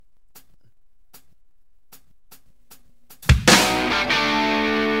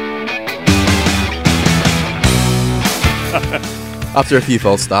After a few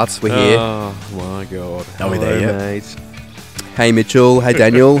false starts, we're here. Oh my god. Are we there yet? Mate. Hey Mitchell, hey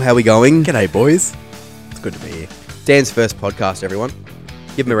Daniel, how we going? G'day, boys. It's good to be here. Dan's first podcast, everyone.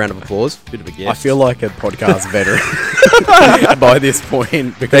 Give him a round of applause. Bit of a guess. I feel like a podcast veteran by this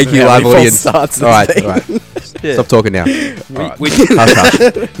point. Because Thank of you, how live many false audience. starts All right, there's all been. right. Yeah. Stop talking now. We Hush,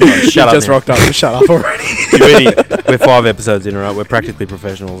 hush. shut up. Just now. rocked up and shut up already. We're 5 episodes in, right? We're practically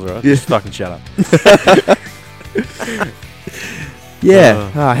professionals, right? Yeah. Just fucking shut up. Yeah.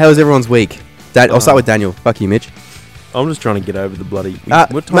 How was everyone's week? I'll start with Daniel. Fuck you, Mitch. I'm just trying to get over the bloody...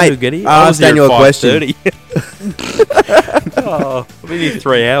 what time mate, did we get here? ask Daniel a question. 5:30. Oh, I've been here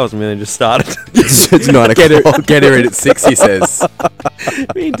 3 hours and we only just started. It's 9 o'clock. Get her in at 6, he says.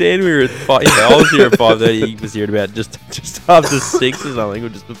 Me and Dan, we were at 5... I was here at 5:30. He was here at about just after 6 or something, or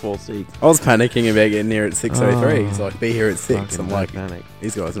just before 6. I was panicking about getting here at 6:03. He's like, be here at 6. Fucking I'm like, panic.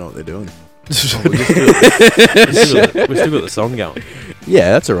 these guys know what they're doing. We've still got the song going.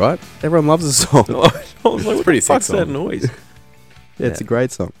 Yeah, that's all right. Everyone loves the song. I was like, what pretty the fuck's sick that song. noise? Yeah, it's a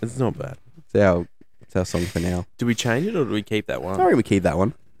great song. It's not bad. It's our song for now. Do we change it or do we keep that one? Sorry, we keep that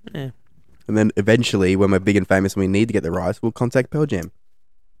one. Yeah. And then eventually, when we're big and famous and we need to get the rights, we'll contact Pearl Jam.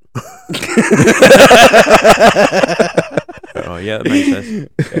 Oh, yeah, that makes sense.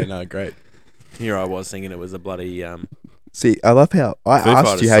 Yeah, no, great. Here I was thinking it was a bloody... See, I love how I Foo asked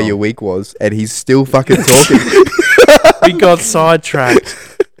Fighters you how song. your week was, and he's still fucking talking. we got sidetracked.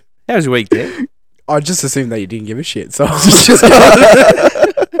 How was your week, Dan? I just assumed that you didn't give a shit, so I was just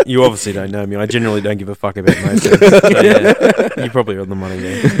You obviously don't know me. I generally don't give a fuck about most things. So, yeah, you're probably on the money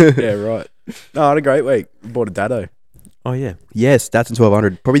there. Yeah, right. No, I had a great week. Bought a Dado. Oh, yeah. Yes, Datsun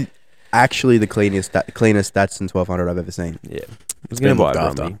 1200. Probably actually the cleanest Datsun 1200 I've ever seen. Yeah. It's going been to buy a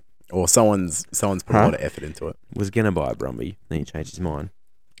looked after. Brumby. Or someone's put a lot of effort into it. Was going to buy a Brumby. Then he changed his mind.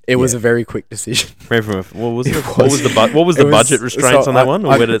 It was a very quick decision. Ran from what was the budget restraints on that one? Or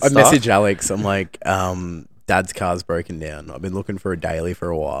where did it I start? messaged Alex. I'm like, Dad's car's broken down. I've been looking for a daily for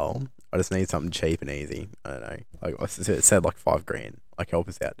a while. I just need something cheap and easy. I don't know. Like I said like $5,000. Like, help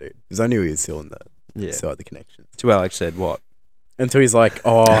us out, dude. Because I knew he was still in still had the connections. To Alex said what? Until he's like,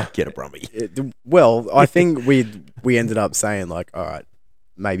 oh, Get a Brumby. well, I think we ended up saying like, all right,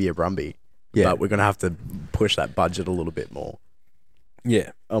 maybe a Brumby. Yeah. But we're gonna have to push that budget a little bit more.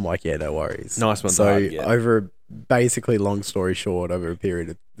 Yeah. I'm like, yeah, no worries. Nice one. So yeah. over basically, long story short, over a period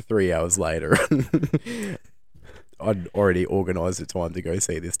of 3 hours later, I'd already organised a time to go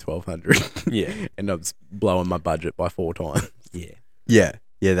see this 1200. Yeah. And I was blowing my budget by 4 times. Yeah.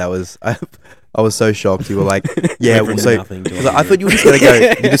 Yeah, that was... I was so shocked. You were like, yeah, Went well, from so... nothing to 'cause I thought you were just going to go...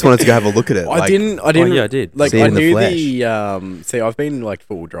 You just wanted to go have a look at it. I didn't. yeah, I did. Like, See it I in the knew flesh. see, I've been like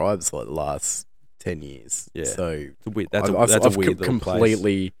full drives like the last 10 years. Yeah. So That's a I've weird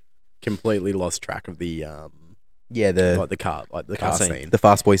little completely lost track of the Yeah, the car Car scene. scene. the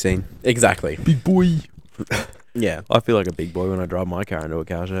fast boy scene. Exactly. Big boy. Yeah. I feel like a big boy when I drive my car into a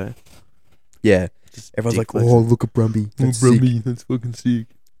car show. Yeah. Everyone's like, dick flexing. oh, look at Brumby. That's sick." That's fucking sick.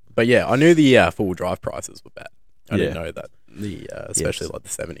 But yeah, I knew the full drive prices were bad. I Yeah. didn't know that especially like the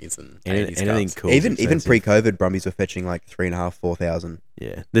 70s and 80s Anything cars. cool. Even expensive. pre-COVID, Brumbies were fetching like 3,500, 4,000.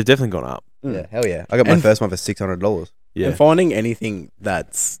 Yeah. They've definitely gone up. Mm. Yeah, hell yeah. I got my And- first one for $600. Yeah. And finding anything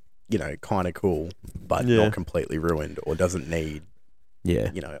that's, kind of cool, but Yeah. not completely ruined or doesn't need,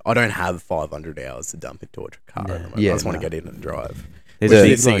 Yeah. I don't have 500 hours to dump into a car. No. At the moment. Yeah, I just want no. to get in and drive. There's Which a-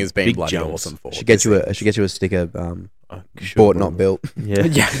 this thing has been big bloody jumps. awesome for. Should get you a sticker, Sure, bought bro. not built. Yeah.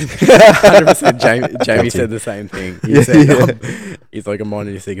 Yeah, 100%. Jamie said the same thing. He said, he's like, I'm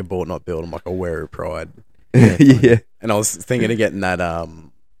minding you sticker, bought not built. I'm like, I'll wear it with pride. Yeah. And I was thinking of getting that a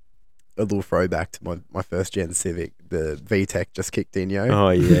little throwback to my first gen Civic. The VTEC just kicked in, yo. Oh,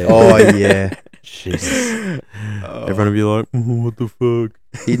 yeah. Oh, yeah. Jesus. Everyone would be like, what the fuck?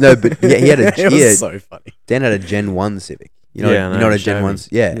 He had a... It was so funny. Dan had a Gen 1 Civic. You know, Yeah, I know, you know what a he Gen showed 1's...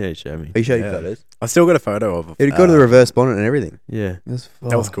 Yeah. Yeah, show me. He showed you Yeah. photos. I still got a photo of It'd go to the reverse bonnet and everything. Yeah. That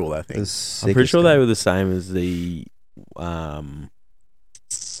That was cool, I think. I'm pretty sure they were the same as the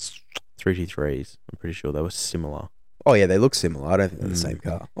 3T3s. I'm pretty sure they were similar. Oh, yeah, they look similar. I don't think they're the same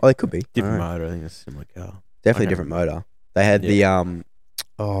car. Oh, they could be. Different I don't know. motor. I think it's a similar car. Definitely I different can't motor. They had the...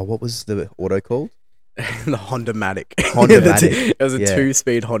 what was the auto called? The Honda Matic. Honda Matic. It was a Yeah.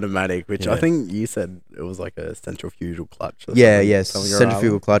 2-speed Honda Matic, which I Yeah. think you said it was like a centrifugal clutch. Or Yeah, something, yeah. something or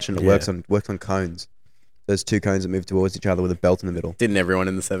Centrifugal other. clutch, and it Yeah. works on cones. There's two cones that move towards each other with a belt in the middle. Didn't everyone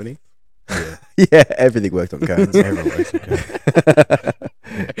in the 70s? Yeah. Yeah, everything worked on cones. Everyone works with Coke.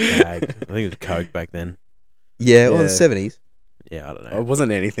 I think it was Coke back then. Yeah, well, Yeah. the 70s. Yeah, I don't know. It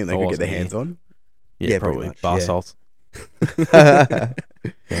wasn't anything they I could get their wasn't hands on. Yeah, Yeah, pretty probably. much, Bar yeah. salts.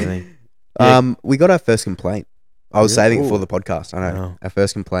 Anything. We got our first complaint. I was Really? saving it for Ooh. the podcast. I know. Oh. Our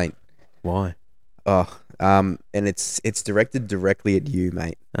first complaint. Why? Oh, and it's directed directly at you,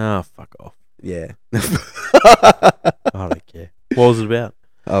 mate. Oh, fuck off. Yeah. I don't care. What was it about?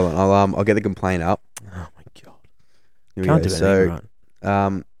 I'll get the complaint up. Oh my god. Here we Can't go. do anything So,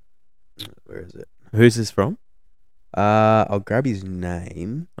 right. where is it? Who's this from? I'll grab his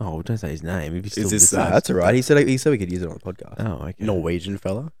name. Oh, don't say his name. If you still this, listen. That's all right. He said we could use it on the podcast. Oh, okay. Norwegian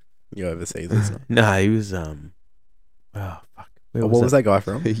fella. You overseas listener. No, he was Oh fuck. Where What was that guy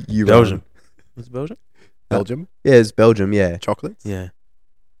from? You Belgium. Was it Belgium? Belgium. Yeah, it's Belgium. Yeah. Chocolates. Yeah.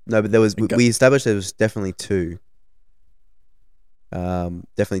 No, but there was. Okay. We established there was definitely two.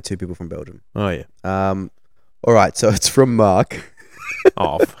 Definitely two people from Belgium. Oh yeah. All right. So it's from Mark.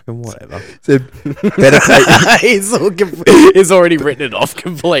 Oh fucking whatever. So better play. He's already written it off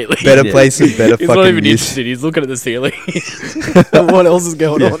completely. Better Yeah. play some better He's fucking not even music. interested. He's looking at the ceiling. What else is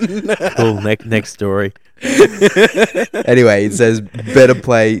going on? Cool. Next story. Anyway, it says better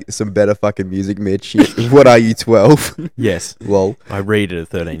play some better fucking music, Mitch. What are you, 12? Yes. Well, I read it a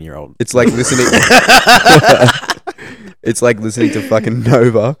 13-year-old. it's like listening. It's like listening to fucking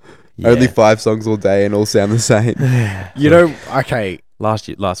Nova. Only 5 songs all day and all sound the same. You know, okay. Last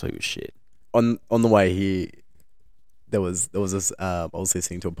week was shit. On the way here, there was this. I was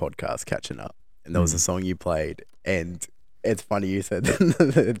listening to a podcast, catching up, and there was a song you played, and it's funny you said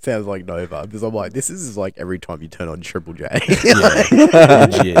it sounds like Nova because I'm like, this is like every time you turn on Triple J. Yeah.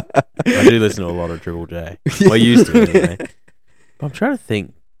 Legit. I do listen to a lot of Triple J. Well, I used to anyway. But I'm trying to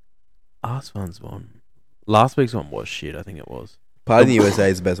think. Last week's one was shit, I think it was. Part of the USA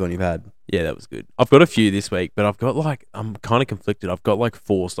is the best one you've had. Yeah, that was good. I've got a few this week, but I'm kind of conflicted. I've got like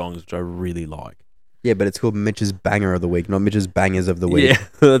 4 songs which I really like. Yeah, but it's called Mitch's Banger of the Week, not Mitch's Bangers of the Week. Yeah,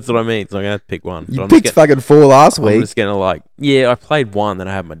 that's what I mean. So I'm going to pick one. You But picked fucking 4 last I'm week. just going to I played one, then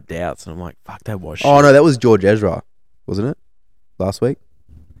I had my doubts, and I'm like, fuck, that was shit. Oh, no, that was George Ezra, wasn't it? Last week?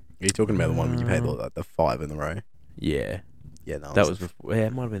 Are you talking about the one where you paid the 5 in a row? Yeah. Yeah, no. That was before. Yeah,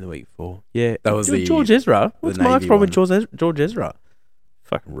 it might have been the week before. Yeah. That was the- George Ezra. What's the Mark's Navy problem with one. George Ezra?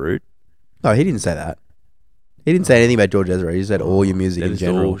 Fucking rude. No, he didn't say that. He didn't say anything about George Ezra. He just said all your music That in is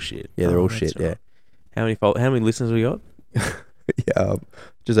general. all shit. Yeah, they're all that's shit, right. How many listeners we got? Yeah,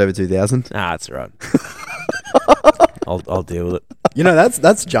 just over 2,000. Ah, that's all right. I'll deal with it. You know,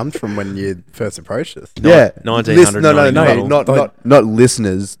 that's jumped from when you first approached us. Yeah. 1900. Not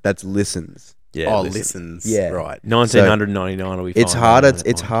listeners. That's listens. Yeah. Oh, listen. listens. Yeah. Right. 1999 will be fine. It's harder.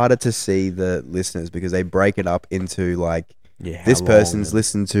 It's harder to see the listeners because they break it up into like Yeah. this how person's long?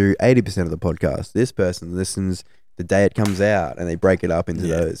 listened to 80% of the podcast. This person listens the day it comes out, and they break it up into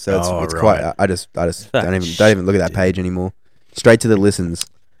Yeah. those. So it's Oh, quite. right. I just That's don't even look at that shit. page anymore. Straight to the listens.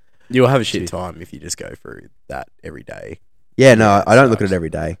 You'll have a shit Dude. time if you just go through that every day. Yeah, no, Yeah, I don't look at sucks. it every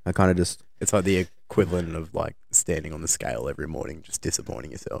day. I kind of just It's like the equivalent of like standing on the scale every morning, just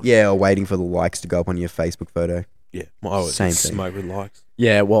disappointing yourself. or waiting for the likes to go up on your Facebook photo. Yeah. I always Same thing. smoke with likes.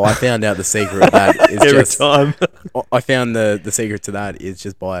 Yeah, well, I found out the secret of that is Every just. time. I found the secret to that is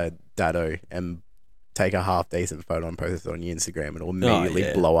just buy a dado and take a half decent photo and post it on your Instagram, and it'll immediately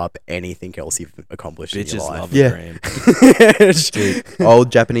yeah. blow up anything else you've accomplished in Bitches your love life. the Yeah. gram. Dude,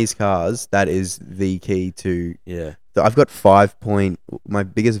 old Japanese cars. That is the key to. Yeah. I've got my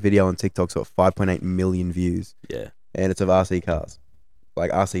biggest video on TikTok's got 5.8 million views, Yeah. and it's of RC cars,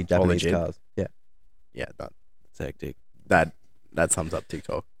 like RC Japanese legit? cars. Yeah, Yeah, It's hectic. that sums up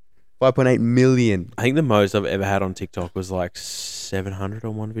TikTok. 5.8 million. I think the most I've ever had on TikTok was like 700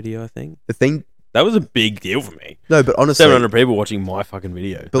 on one video, I think. The thing, That was a big deal for me. no, but honestly, 700 people watching my fucking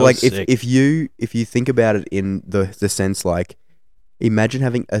video. but That like was sick. if you think about it in the sense like, imagine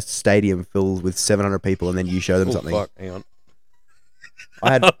having a stadium filled with 700 people and then you show them Oh, something. fuck, hang on.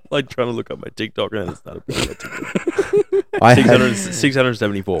 I had like trying to look up my TikTok and then it started playing my TikTok. I had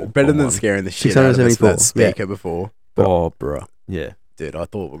 674. Better on than one. scaring the shit out of us with 674, that speaker before. Oh, bruh. Yeah. Dude, I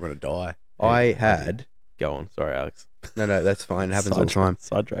thought we were gonna die. I had Go on. Sorry, Alex. no, that's fine. It happens all the time.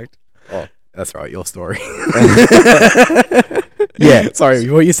 Sidetracked. Oh, that's right, your story. Yeah. Sorry,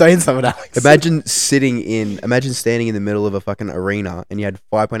 what were you saying, something, Alex? Imagine standing in the middle of a fucking arena and you had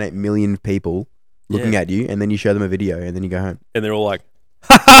 5.8 million people looking Yeah. at you, and then you show them a video and then you go home. And they're all like,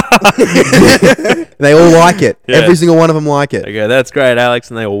 They all like it. Yeah. Every single one of them like it. they go, that's great, Alex.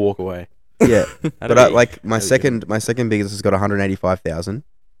 And they all walk away. Yeah. That'd But be- my that'd be good. second biggest has got 185,000.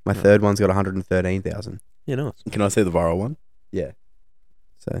 My Yeah. third one's got 113,000. Yeah, nice. Can I see the viral one? Yeah.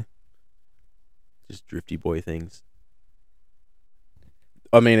 So Just drifty boy things.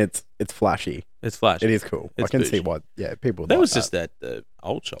 I mean, it's flashy. It's flash. It is cool. It's I can see bougie. why. Yeah, people. That like was just at the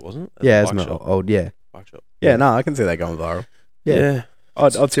old shop, wasn't it? At yeah, the it's bike not shop. old. Yeah. Bike shop. Yeah, no, I can see that going viral. Yeah.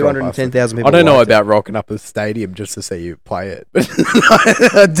 I'd scroll past it. 210,000 people. I don't know liked it. about rocking up a stadium just to see you play it.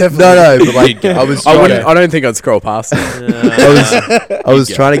 Definitely. No, but like I was. I trying wouldn't. to- I don't think I'd scroll past it. I was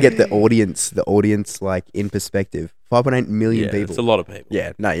trying to get the audience like in perspective. 5.8 million Yeah, people. it's a lot of people.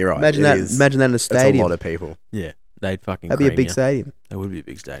 Yeah, no, you're right. Imagine It that. is. Imagine that in a That's stadium. a lot of people. Yeah, they'd fucking. That'd be a cream big you. stadium. That would be a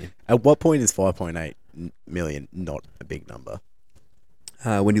big stadium. At what point is 5.8 million not a big number?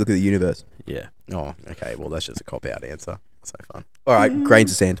 When you look at the universe. Yeah. Oh, okay. Well, that's just a cop out answer. So fun. All right,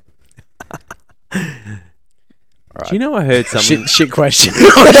 grains of sand. All right. Do you know I heard something? Shit question.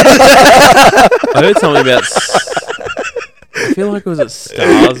 I heard something about. I feel like it was at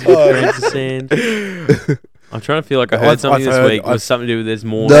Stars with grains of sand. I'm trying to feel like I heard something this week. It was something to do with there's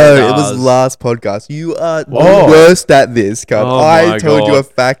more. No, stars. it was last podcast. You are the Oh. worst at this, cunt. Oh I my told you a God.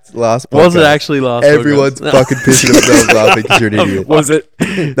 fact last podcast. Was it actually last? Everyone's podcast? fucking pissing themselves laughing because you're an idiot. Was it? No,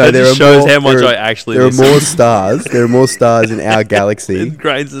 That there just are shows more, how much there I are, actually. there are listen. more stars. There are more stars in our galaxy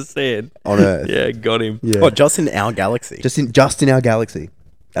Grains of sand. on Earth. Yeah, got him. Yeah. Oh, just in our galaxy. Just in our galaxy.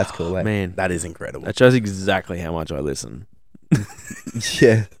 That's cool, eh? Man, That is incredible. that shows exactly how much I listen.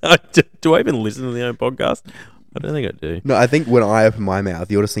 Yeah. Do I even listen to the own podcast? I don't think I do. No, I think when I open my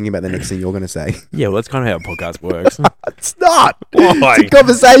mouth, you're just thinking about the next thing you're going to say. Yeah, well, that's kind of how a podcast works. It's not. Why? It's a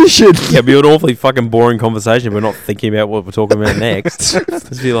conversation. Yeah, it'd be an awfully fucking boring conversation. We're not thinking about what we're talking about next.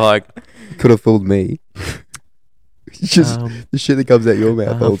 Just be like, Could have fooled me. It's just the shit that comes out your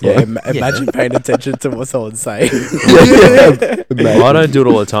mouth all the Yeah, time. imagine paying attention to what someone's saying. Imagine. I don't do it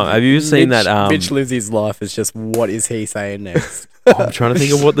all the time. Have you seen Mitch, that? Mitch lives his life as just what is he saying next? I'm trying to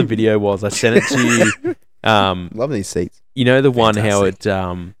think of what the video was. I sent it to you. Loving these seats. You know the one how Fantastic.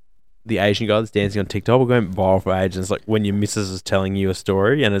 it the Asian guy that's dancing on TikTok, we're going viral for ages. And it's like when your missus is telling you a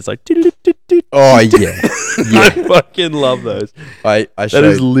story, and it's like, Oh, yeah. I fucking love those. I That showed.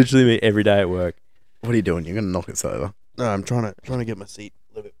 is literally me every day at work. What are you doing? You're gonna knock us over. No, I'm trying to get my seat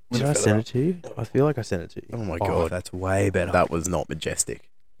a little bit. Did I send it to you? I feel like I sent it to you. Oh my god, that's way better. that was not majestic.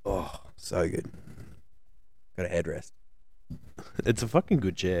 Oh, so good. Got a headrest. It's a fucking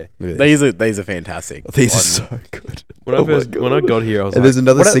good chair. Look at this. These are fantastic. These On- are so good. When Oh I first my God. when I got here, I was And like, there's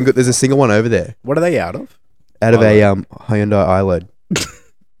another what a- single. There's a single one over there. What are they out of? Out of a Hyundai iLoad.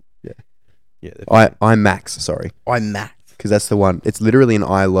 yeah, iMax. Sorry, I'm Matt. because that's the one. It's literally an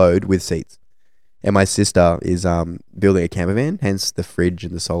iLoad with seats. And my sister is building a camper van, hence the fridge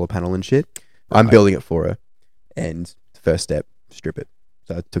and the solar panel and shit. I'm Right. building it for her. And first step, strip it.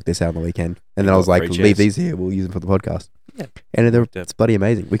 So I took this out on the weekend. And then I was got like, free leave chairs. these here. We'll use them for the podcast. Yeah. And they're, Worked out. it's bloody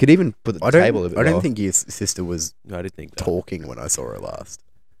amazing. We could even put the table a bit I don't lower. think your sister was no, I did think that. talking when I saw her last.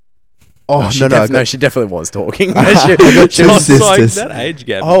 Oh, she no, no. I no, got- she definitely was talking. I got two I was like, sisters. that age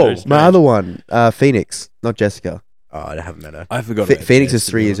gap. Oh, is my very other one, Phoenix, not Jessica. Oh, I haven't met her. I forgot. about Phoenix Jess, is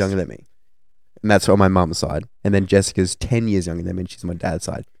to 3 be years honest. younger than me. And that's on my mum's side. And then Jessica's 10 years younger than me, and she's on my dad's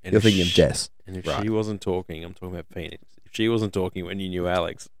side. And You're if thinking of sh- Jess. And if Right. she wasn't talking, I'm talking about Phoenix. If she wasn't talking when you knew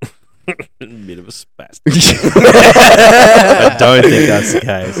Alex, bit of a spastic. I don't think that's the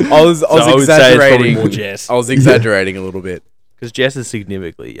case. I was So I would say it's probably exaggerating. more Jess. I was exaggerating a little bit. Because Jess is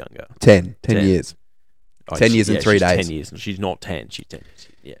significantly younger. 10 10. years. Oh, 10 years and 3 she's days. 10 years. She's not 10. She's 10.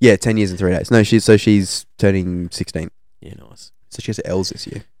 Yeah. Yeah, 10 years and 3 days. No, she's turning 16. Yeah, nice. So she has L's this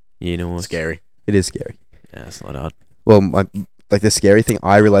year. Yeah, nice. Scary. It is scary. Yeah, it's not hard. Well, like the scary thing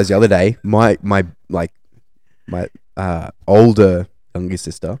I realized the other day, my older younger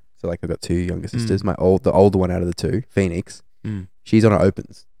sister. So like I've got two younger sisters. The older one out of the two, Phoenix. Mm. She's on her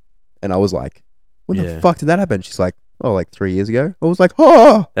opens, and I was like, "When Yeah. the fuck did that happen?" She's like, "Oh, like 3 years ago." I was like,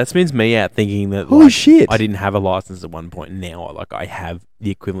 "Oh, That spins me out thinking that holy like, shit!" I didn't have a license at one point. Now, like I have the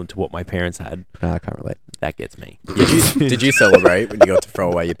equivalent to what my parents had. Nah, I can't relate. That gets me. Did you celebrate when you got to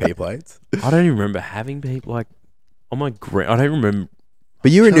throw away your P plates? I don't even remember having people like on my I don't remember.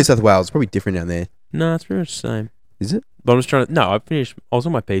 But you were in New South Wales. It's probably different down there. No, it's pretty much the same. Is it? But I'm just trying to. No, I finished. I was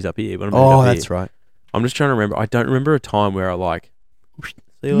on my P's up here, but I'm Oh, that's right. I'm just trying to remember. I don't remember a time where I like. See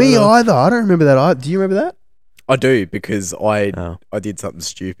you Me later. either. I don't remember that. Do you remember that? I do because I Oh. did something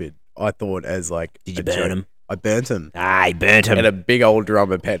stupid. I thought as like Did you a burn joke. him? I burnt him. Ah, he burnt him. And a big old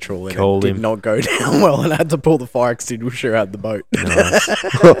drum of petrol and Called it did him. not go down well and I had to pull the fire extinguisher out the boat. Nice.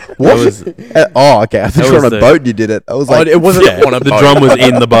 What? was- Oh, okay. I thought that you were was on a the- boat and you did it. I was Oh, like, it wasn't Yeah, on a the boat. drum was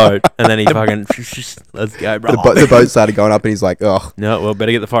in the boat, and then he fucking let's go, bro. the boat started going up, and he's like, "Oh, No, well,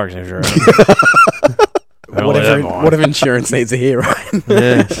 better get the fire extinguisher out. Whatever insurance needs a hero.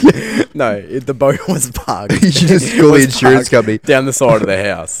 Yeah. No, the boat was parked. you should just It call the was insurance parked company." down the side of the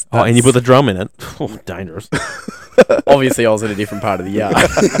house. Oh, and you put the drum in it. Oh, dangerous. Obviously, I was in a different part of the yard.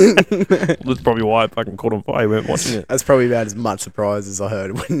 That's probably why I fucking caught on fire. You weren't watching it. That's probably about as much surprise as I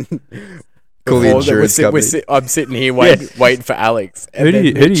heard when Call the before that insurance company. I'm sitting here waiting for Alex. And Who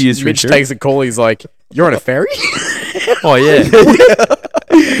do then you use for Mitch insurance? takes a call. He's like, "You're on a ferry." Oh yeah.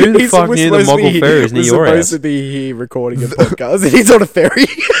 Who the fuck was knew the supposed to Moggle be- Ferry is near was your supposed house? to be here recording a podcast, and he's on a ferry.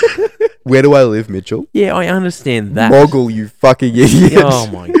 Where do I live, Mitchell? Yeah, I understand that. Moggle, you fucking idiot. Oh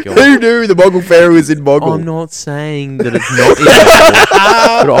my god. Who knew the Moggle Ferry was in Moggle? I'm not saying that it's not in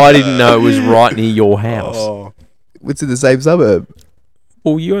Moggle, but I didn't know it was right near your house. Oh, It's in the same suburb.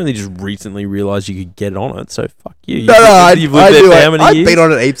 Well, you only just recently realised you could get on it, so fuck you. You've lived there for how many I've years? been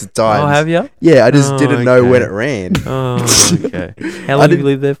on it heaps of times. Oh, have you? Yeah, I just Oh, didn't know when okay. it ran. Oh, okay. How long have you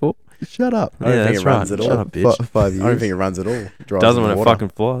lived there for? Shut up. I don't Yeah, think that's it runs right. at Shut all. up, bitch. 5 years. I don't think it runs at all. Drives Doesn't in when it water. fucking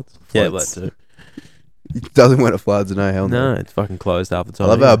floods. Yeah, Floats. that too. It doesn't when it floods. No, hell no. No, it's fucking closed half the I time.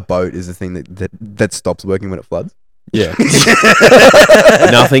 love how a boat is the thing that stops working when it floods. Yeah.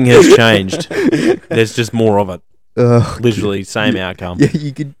 Nothing has changed. There's just more of it. Ugh. Literally, same outcome. Yeah,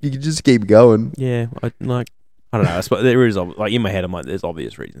 you could just keep going. Yeah, I don't know. I suppose there is like in my head. I'm like, there's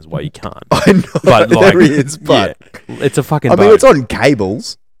obvious reasons why you can't. I know But like, there is, but yeah, it's a fucking. I mean, boat. it's on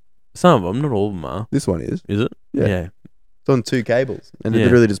cables. Some of them, not all of them are. This one is. Is it? Yeah. It's on 2 cables, and it Yeah.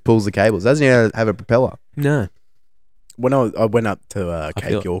 literally just pulls the cables. Doesn't even have a propeller. No, When I went up to feel-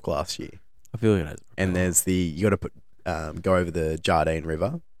 Cape York last year, I feel like it has. and there's you got to put go over the Jardine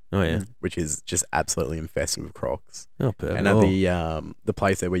River, Oh yeah. which is just absolutely infested with crocs. Oh, perfect. And at the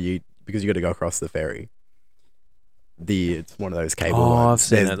place there where because you got to go across the ferry. It's one of those cable Oh, ones. I've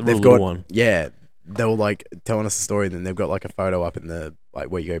seen There's- that. The They've little got one. yeah. They were like telling us a story, and then they've got like a photo up in the like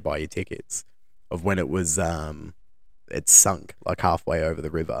where you go buy your tickets of when it was it sunk like halfway over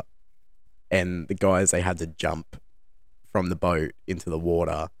the river, and the guys they had to jump from the boat into the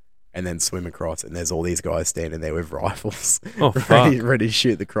water and then swim across, and there's all these guys standing there with rifles Oh fuck. ready to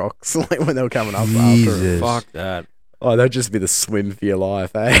shoot the crocs like when they were coming up after Jesus. it. Fuck that. Oh, that'd just be the swim for your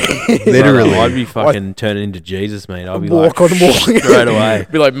life, eh? Literally. Brother, I'd be fucking turning into Jesus, mate. I'd be walk like on water straight away.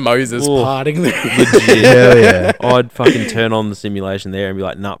 Be like Moses Oh. parting the Legit. Hell yeah. I'd fucking turn on the simulation there and be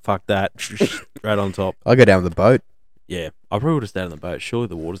like, nah, fuck that. Right on top. I go down with the boat. Yeah. I probably would have stayed on the boat. Surely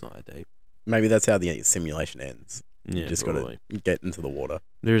the water's not that deep. Maybe that's how the simulation ends. Yeah, You just probably. got to get into the water.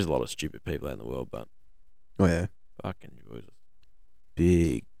 There is a lot of stupid people out in the world, but Oh yeah. fucking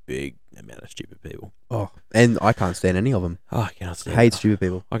Jesus. Big amount of stupid people. Oh, and I can't stand any of them. Oh, I cannot stand Hate stupid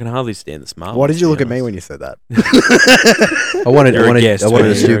people. I can hardly stand the smart Why ones, did you to look be at me honest. when you said that? I wanted You're a guest, a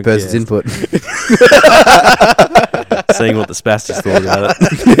man. stupid You're a person's guest. input. Seeing what the spastics thought about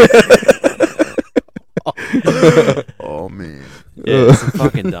it. Oh man. Yeah, some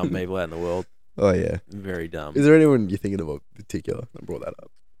fucking dumb people out in the world. Oh yeah. Very dumb. Is there anyone you're thinking of in particular? I brought that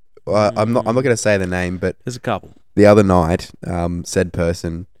up. Well, I'm not going to say the name, but There's a couple. the other night, said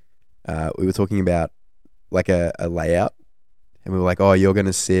person, we were talking about like a layout, and we were like, "Oh, you're going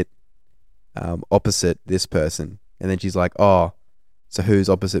to sit opposite this person," and then she's like, "Oh, so who's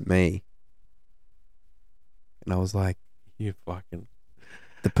opposite me?" And I was like, You fucking.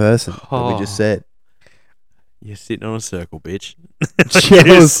 "The person that we just Oh. said." You're sitting on a circle, bitch. She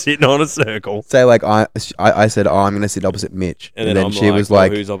You're was- sitting on a circle. Say like I said, "Oh, I'm going to sit opposite Mitch," And then, I'm she like, was well,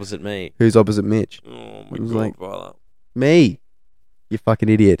 like, who's opposite me? "Who's opposite Mitch?" Oh my It was god, like- brother. Me. You fucking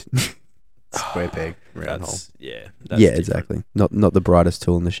idiot. Square peg, round hole. That's, yeah. Yeah, different. exactly. Not the brightest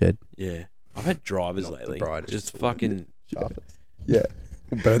tool in the shed. Yeah. I've had drivers Not the lately. brightest Just tool. fucking. Yeah.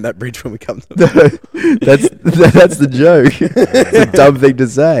 We'll burn that bridge when we come to that's the joke. It's a dumb thing to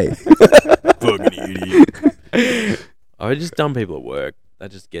say. Fucking idiot. I just dumb people at work.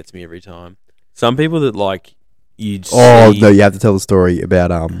 That just gets me every time. Some people that like you'd Oh see. no, you have to tell the story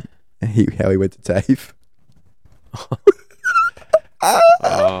about how he went to TAFE.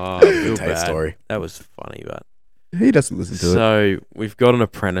 Oh, I feel Tay bad. story. That was funny, but He doesn't listen to it. so we've got an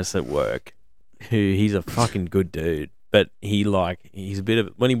apprentice at work who he's a fucking good dude, but he's a bit of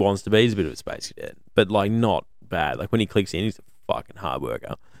when he wants to be, he's a bit of a space cadet, but like not bad. Like when he clicks in, he's a fucking hard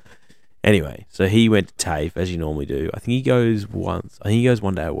worker. Anyway, so he went to TAFE as you normally do. I think he goes once. I think he goes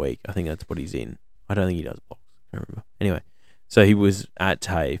one day a week. I think that's what he's in. I don't think he does blocks. I can't remember. Anyway, so he was at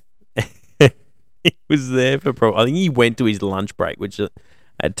TAFE. He was there for I think he went to his lunch break, which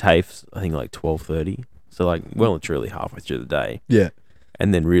at TAFE's I think like 12:30. So like well and truly halfway through the day, Yeah.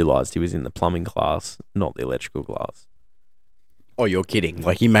 and then realised he was in the plumbing class, not the electrical class. Oh, you're kidding.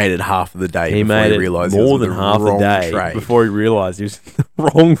 Like, he made it half of the day He before made he it realised more he was than in the half the wrong day trade. before he realised he was in the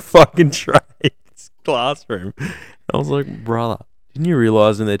wrong fucking trades classroom. I was like, brother, didn't you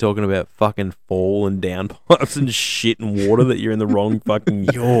realise when they're talking about fucking fall and downpipes and shit and water that you're in the wrong fucking...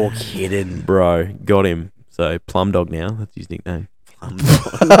 You're kidding. Bro, got him. So, Plum Dog now, that's his nickname.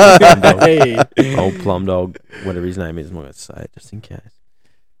 Hey. Old Plum Dog, whatever his name is, I'm not going to say it just in case.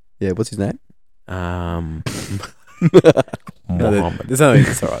 Yeah, what's his name? Mohammed. There's only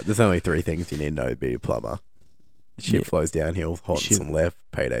it's all right. There's only 3 things you need to know to be a plumber. Shit Yeah. flows downhill. Hot's on left.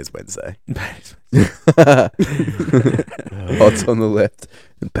 Payday's Wednesday. Hot's on the left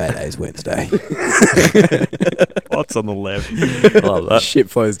and payday's Wednesday. What's on the left? Love that. Shit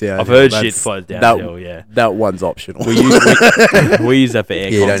flows down. I've heard shit flows downhill. Yeah, That one's optional. we use that for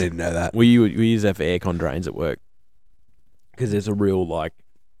aircon. Yeah, you don't need to know that. We use that for aircon drains at work because there's a real I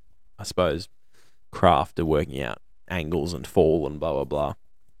suppose, craft of working out angles and fall and blah blah blah.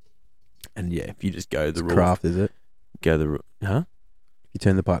 And yeah, if you just go the rule, Craft, is it? go the huh? If you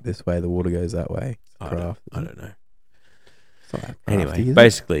turn the pipe this way, the water goes that way. I Craft. don't know. It's not that crafty, Anyway, is it?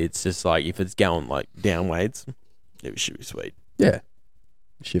 basically, it's just like if it's going downwards, it should be sweet. Yeah.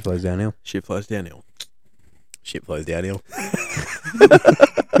 Shit flows downhill. Shit flows downhill. Shit flows downhill.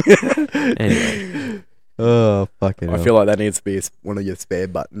 Anyway, Oh, fucking I feel like that needs to be one of your spare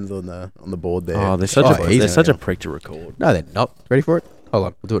buttons on the board there. they're easy. such a prick to record. No, they're not. Ready for it? Hold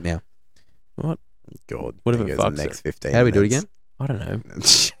on. We'll do it now. What? God. What if I it think it's fucks the next 15 How do we do it minutes. again? I don't know.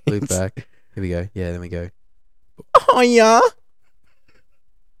 Loop back. Here we go. Yeah, then we go. Oh, yeah.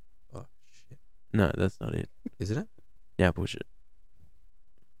 Oh, shit. No, that's not it. Isn't it? Yeah, push it.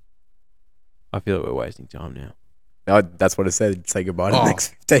 I feel like we're wasting time now. No, that's what it said. Say goodbye to the Oh, next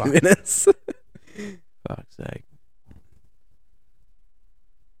 15 fuck. minutes. Fuck's sake.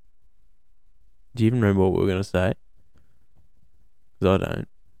 Do you even remember what we were going to say? Because I don't.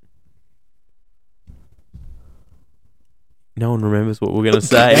 No one remembers what we're going to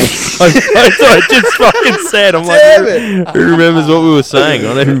say. I just fucking said. I'm Damn like, who remembers what we were saying?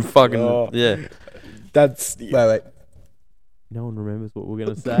 I don't even fucking. Oh. Yeah. That's Wait. No one remembers what we're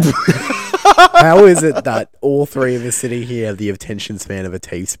going to say. how is it that all 3 of us sitting here have the attention span of a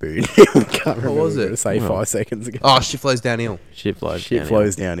teaspoon? We can't remember was what we were it? gonna say Well. 5 seconds ago. Oh, shit flows downhill. Shit flows Shit downhill.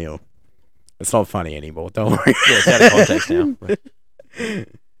 flows downhill. It's not funny anymore. Don't worry. Yeah, it's out of context now.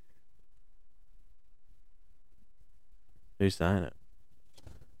 Who's saying it?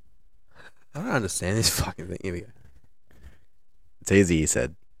 I don't understand this fucking thing. Here we go. It's easy, he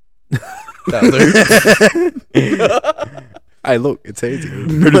said. That loop. Hey, look, it's easy. I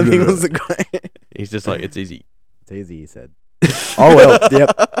think it was the guy. He's just like, it's easy. It's easy, he said. Oh, well, yep.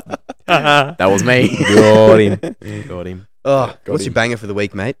 That was me. Got him. Got him. Oh, what's him. your banger for the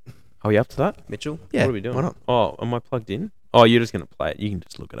week, mate? Are we up to that? Mitchell? What are we doing? Why not? Oh, am I plugged in? Oh, you're just going to play it. You can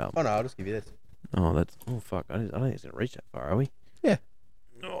just look it up. Oh, no, I'll just give you this. Oh, that's... Oh, fuck. I don't think it's going to reach that far, are we? Yeah.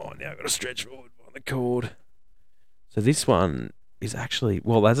 Oh, now I've got to stretch forward on the cord. So this one is actually...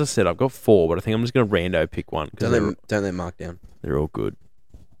 Well, as I said, I've got 4, but I think I'm just going to rando pick one. Because Don't let Mark down. they're all good.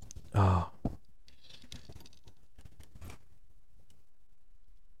 Oh.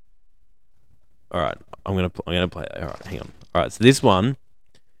 All right. I'm going to play it. All right, hang on. All right, so this one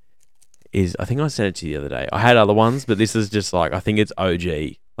is... I think I sent it to you the other day. I had other ones, but this is just like... I think it's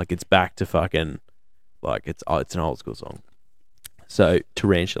OG. Like, it's back to fucking... Like, it's an old school song. So,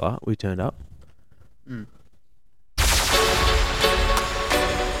 Tarantula, we turned up. Mm.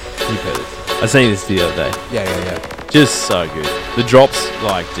 You've heard this. I seen this the other day. Yeah. Just so good. The drops,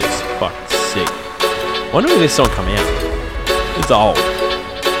 like, just fucking sick. Wonder when this song come out. It's old.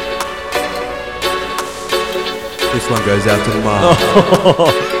 This one goes out to the Mark.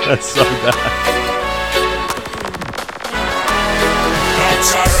 Oh, that's so bad.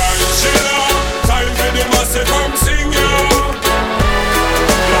 Time for the massive come sing ya.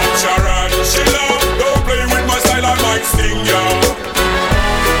 Tarantula, don't play with my style, I might sting ya.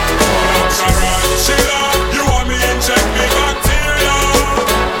 Tarantula, you want me inject me bacteria.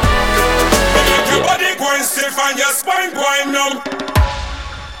 Make your body go and stiff and your spine go and numb.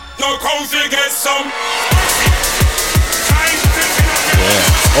 Now come get some.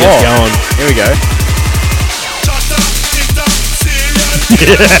 Get going. Here we go.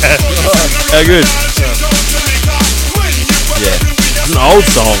 How good. Yeah. It's an old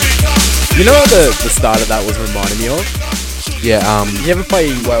song. You know what the start of that was reminding me of? Yeah, You ever play...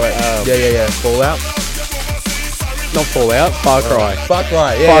 yeah. Fallout? Not Fallout, Far Cry. Far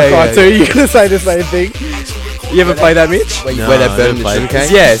Cry, Far Cry 2, you're going to say the same thing? You ever play that, Mitch? Where No, they I burn never the played it.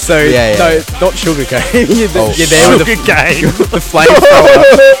 sugarcane? Yeah, so... Yeah. No, not sugarcane. you're Oh, there with Sugarcane. the flamethrower.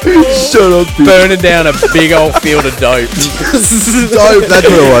 Shut up, dude. burning down a big old field of dope. Dope, that's what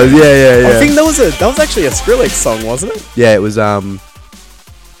it was. Yeah. I think that was actually a Skrillex song, wasn't it? Yeah, it was Burn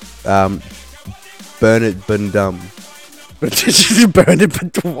It Bun Dumb. Did you burn it?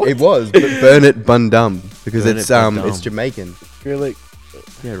 But what? It was, but Burn It Bun Dumb because Burn it's It Bun Dumb. it's Jamaican. Skrillex.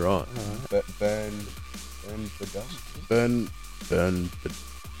 Yeah, right. Burn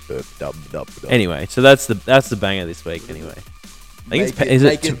Dub. Anyway, so that's the banger this week. Anyway, I think is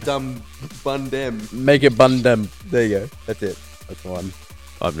it dumb Bundem. Make it Bundem. There you go. That's it. That's the one.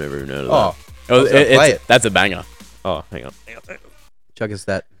 I've never even heard of Oh, Oh, that's a banger. that. Oh, hang on. chuck us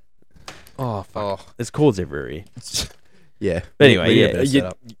that. Oh, fuck. Oh, There's chords everywhere. yeah. But anyway, We need a yeah, better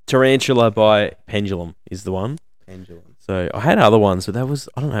setup. Tarantula by Pendulum is the one. Pendulum. So I had other ones, but that was,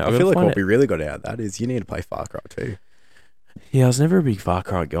 I don't know. I feel like what we really got out of that is you need to play Far Cry 2. Yeah, I was never a big Far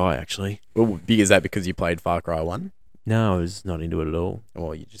Cry guy, actually. Well, is that because you played Far Cry 1? No, I was not into it at all.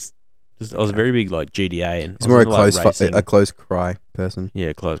 Or you just... I was a very big like GTA and He's I more was a into, like, racing. close cry person.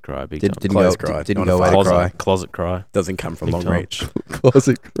 Yeah, close cry, big Didn't time. Close go, cry, didn't not go a way to Closet, cry. closet cry. doesn't come from Big long time. reach.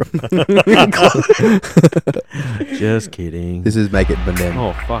 Closet cry. Just kidding. This is Make It Bundem.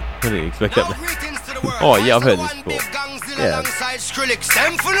 Oh fuck! I didn't expect that. Oh yeah, I've heard this before. Yeah. This is a good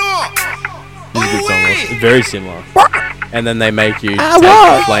song. It's very similar. And then they make you take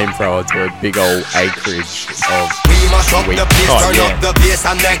a flamethrower to a big old acreage of weed. Oh yeah.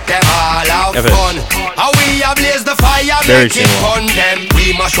 Very similar.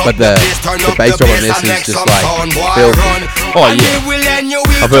 But the bass drum on this is just like filthy. Oh yeah.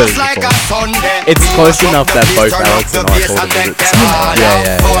 I've heard it before. It's close enough that both Alex and I thought of it.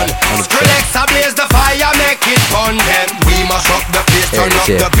 Yeah. 100%. the fire, make it fun. Then we must rock the place, turn up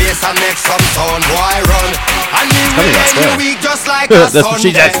the bass and make some sound. Why run? And we will end the week just like a That's what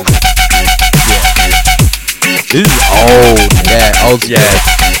she Sunday. does. This is old. Yeah, old school.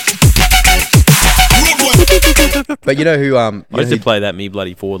 But you know who I used to play that Me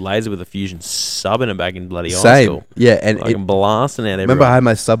Bloody Forward Laser with a Fusion sub in it back in bloody high same. school. Yeah, and Like I'm blasting out remember I everyone. had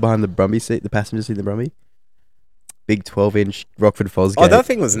my sub behind the Brumby seat, the passenger seat in the Brumby? Big 12-inch Rockford Fosgate. Oh, that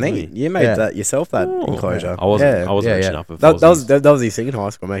thing was neat. You made Yeah. that yourself, that Oh, enclosure. I wasn't Yeah, rich yeah. enough for That was Fozzies. that was his thing in high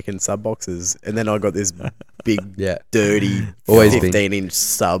school, making sub boxes, and then I got this big, Yeah. dirty, Always been. 15-inch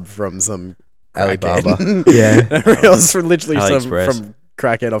sub from some Alibaba. crackhead. Yeah. It was from literally AliExpress. from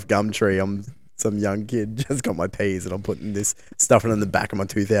crackhead off Gumtree. I'm some young kid just got my P's, and I'm putting this stuff in the back of my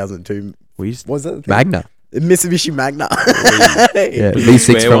 2002. We used What was that? Magna. Mitsubishi Magna. Yeah. Was it a V6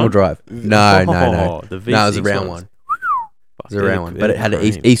 square front wheel one? drive. No. The V6 No, it was a round ones. one. Fuck, It was a round one. they're But it had an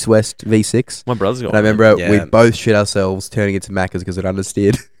cream. east-west V6. My brother's got And I one. remember Yeah. we both shit ourselves turning it to Macca's because it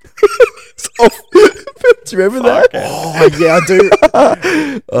understeered. Do you remember that? Oh yeah, I do.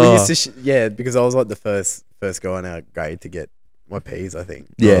 We Oh. used to, because I was like the first guy in our grade to get my P's, I think.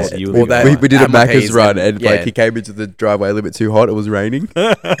 Yeah, so you Or were that- we did a and my Macca's P's run, and yeah. like he came into the driveway a little bit too hot. It was raining.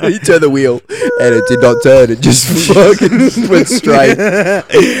 He turned the wheel, and it did not turn. It just fucking went straight.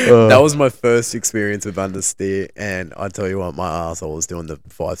 That was my first experience with understeer, and I tell you what, my arsehole was doing the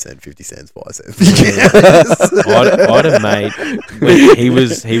 5 cent, 50 cents, 5 cents. 50 cents. I had a mate. But he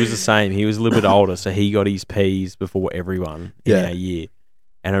was the same. He was a little bit older, so he got his P's before everyone in Yeah. our year.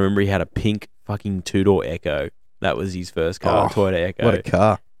 And I remember he had a pink fucking 2-door Echo. That was his first car, Oh, Toyota Echo. What a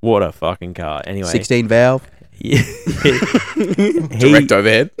car! What a fucking car. Anyway, 16 valve, yeah. Direct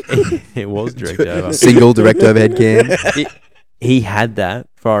overhead. It was direct over. single direct overhead cam. He had that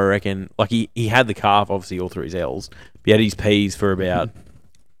for, I reckon, like he had the car for obviously all through his L's. But he had his P's for about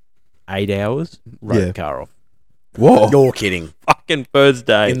 8 hours. Wrote Yeah. the car off. Whoa! You're kidding. Fucking first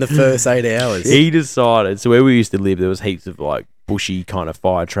day. In the first 8 hours. He decided, so where we used to live, there was heaps of like bushy kind of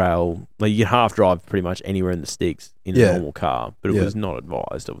fire trail. Like you could half drive pretty much anywhere in the sticks in a Yeah. normal car, but it Yeah. was not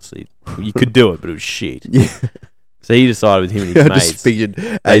advised, obviously. You could do it, but it was shit. Yeah. So he decided with him and his I mates. just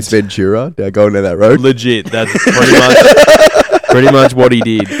figured Ace Ventura going down that road. Legit, that's pretty much what he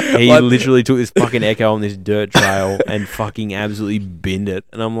did. He literally took this fucking Echo on this dirt trail and fucking absolutely binned it.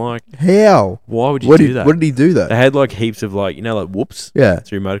 And I'm like, How? why would you What do did that? What did he do though? They had like heaps of like, like whoops Yeah.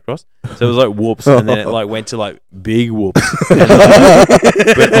 through motocross. So it was like whoops, and then it like went to like big whoops. And,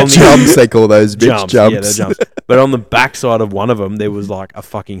 but on the Jumps, they call those bitch jumps. yeah, they're jumps. But on the backside of one of them, there was like a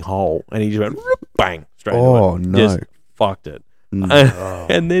fucking hole, and he just went bang straight Oh, into it. no. Just fucked it, Mm.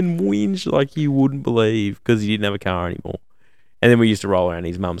 and then whinged like you wouldn't believe because he didn't have a car anymore. And then we used to roll around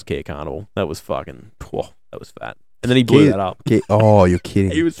his mum's Kia Carnival. That was fucking, that was fat. And then he blew Kia- that up. Oh, you're He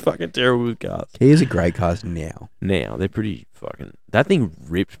kidding. was fucking terrible with cars. Kia's a great cars now. Now they're pretty fucking. That thing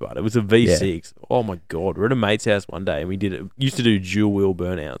ripped, but it was a V6. Oh my god, we're at a mate's house one day and we used to do dual wheel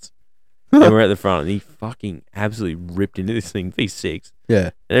burnouts. And we're at the front and he fucking absolutely ripped into this thing V6 Yeah.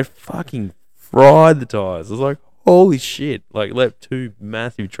 and it fucking fried the tires. I was like, holy shit! Like left 2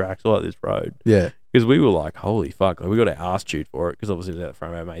 massive tracks all up this road Yeah. because we were like, holy fuck! Like we got our ass chewed for it because obviously it was at the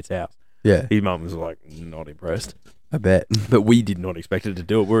front of our mate's house. Yeah. His mum was like not impressed. I bet. But we did not expect it to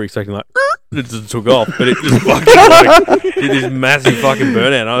do it. We were expecting like it just took off, but it just fucking like, did this massive fucking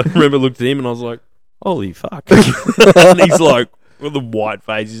burnout. I remember looked at him and I was like, "Holy fuck!" And he's like, with the white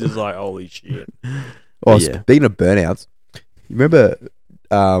face, he's just like, "Holy shit!" Oh, Yeah. speaking of burnouts, you remember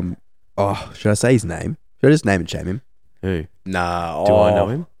Oh, should I say his name? Should I just name and shame him? Who? Nah. Do I know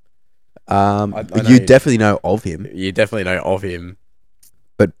him? I know You you- definitely know of him, You definitely know of him.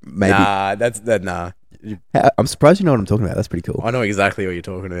 but maybe Nah, nah. I'm surprised you know what I'm talking about. That's pretty cool. I know exactly what you're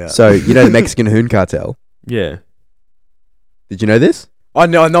talking about. So you know the Mexican Hoon cartel? Yeah. Did you know this? I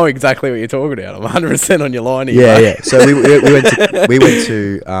know exactly what you're talking about. I'm 100% on your line here. Yeah, mate. yeah. So we went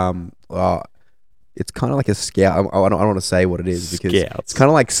to it's kind of like a scout. I don't want to say what it is because Scouts. it's kind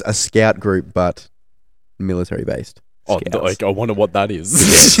of like a scout group, but military based. Oh, Scouts. like, I wonder what that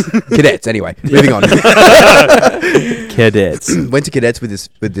is. Cadets. Anyway, moving on. Cadets. Went to cadets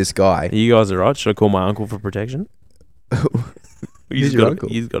with this guy. You guys are right. Should I call my uncle for protection? Who's your uncle?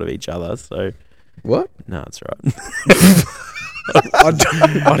 You've got of each other, so What? no, it's right. I didn't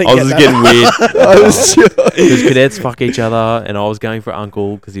I was get just that. getting weird. I was sure. Because cadets fuck each other, and I was going for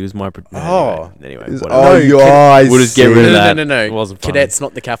uncle because he was my. Anyway, whatever. Oh, your eyes. We'll just get rid of No, that. no. It wasn't funny. Cadets,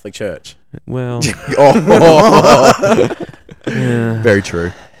 not the Catholic Church. Well, Oh. yeah, Very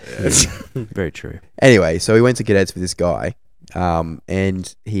true. very true. Anyway, so we went to cadets with this guy,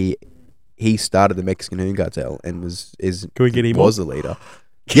 and he started the Mexican Hoon cartel and Can we get him was the leader.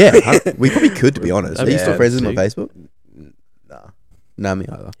 Yeah, we probably could, to be honest. Are you Yeah, still friends with him on sick. Facebook? Nah. No, me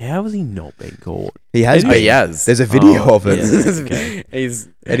either. How has he not been caught? He has. Oh, been. he has. There's a video Oh, of it. yeah. Okay. He's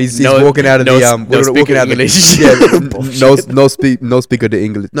And he's No- walking out of no- the no speak walking out of English. the Bullshit. no speaker to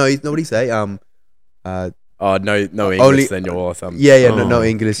English. No, he's nobody say oh no English Only- senor or something. yeah no Oh,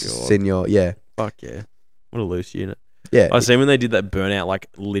 English God. senor yeah Fuck yeah! What a loose unit. yeah I seen when they did that burnout, like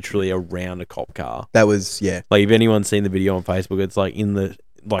literally around a cop car. that was yeah Like if anyone's seen the video on Facebook, it's like in the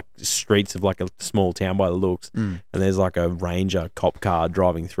streets of like a small town by the looks, Mm. and there's like a Ranger cop car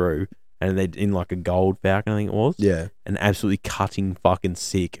driving through, and they're in like a gold Falcon, I think it was, yeah. and absolutely cutting fucking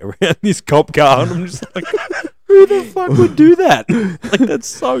sick around this cop car, and I'm just like, who the fuck would do that? Like that's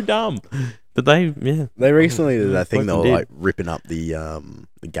so dumb. But they recently did that thing. They Fucking were did. like ripping up the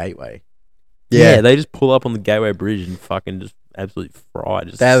gateway. Yeah. they just pull up on the Gateway Bridge and fucking just absolutely fry.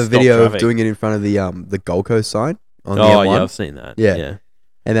 Just They have a stop video traffic. of doing it in front of the Gold Coast sign on the Oh M1. yeah, I've seen that. Yeah. Yeah.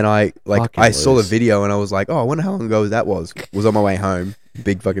 And then I Fucking saw the loose. video and I was like, oh, I wonder how long ago that was. Was on my way home.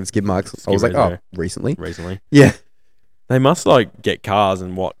 Big fucking skid marks. I was like, Skid oh, marks recently. Recently, Yeah. they must like get cars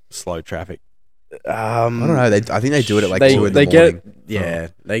and slow traffic. I don't know. I think they do it at like they 2 in they the morning.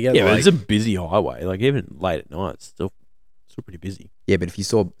 they get Yeah, but like, it's a busy highway. Like even late at night, it's still pretty busy. Yeah, but if you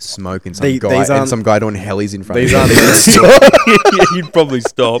saw smoke and These and aren't- some guy doing helis in front these of you, aren't- Yeah, you'd probably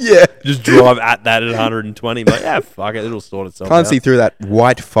stop. yeah. Just drive at that at 120. Like, yeah, fuck it, it'll sort itself Can't out. see through that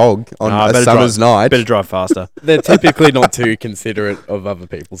white fog on Nah, a better summer's night. Better drive faster. they're typically not too considerate of other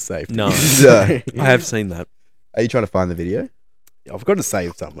people's safety. No, Yeah. I have seen that. Are you trying to find the video? I've got to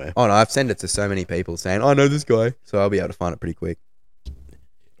save somewhere. Oh no, I've sent it to so many people saying, I know this guy, so I'll be able to find it pretty quick.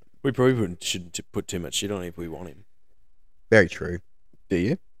 We probably should put too much shit on him if we want him. Very true. Do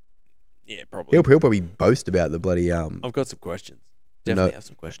you? Yeah, probably. He'll probably boast about the bloody I've got some questions. No. Definitely have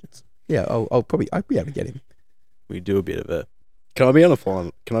some questions. yeah. I'll be able to get him. We do a bit of a. Can I be a fly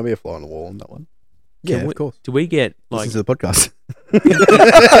on the wall on that one? Yeah, Can we- of course. Do we get like? Listen to the podcast.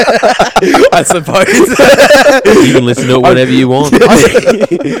 I suppose. You can listen to it whenever you want.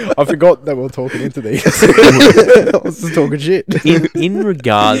 I forgot that we were talking into these. I was just talking shit. in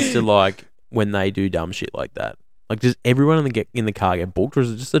regards to like when they do dumb shit like that, like does everyone in the car get booked, or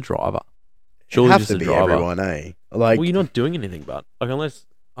is it just the driver? Surely Have just to the be driver. everyone, eh? Like Well, you're not doing anything, but like unless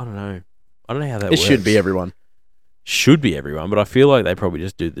I don't know how that it works. should be everyone. Should be everyone, but I feel like they probably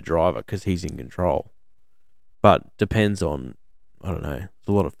just do the driver because he's in control. But depends on I don't know. There's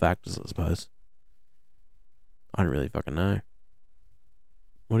a lot of factors, I suppose. I don't really fucking know.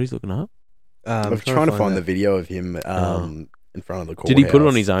 What he's looking up? I'm trying to find the video of him in front of the courthouse. Did he put it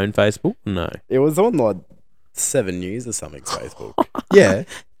on his own Facebook? No. It was on like 7 News or something's Facebook. Yeah.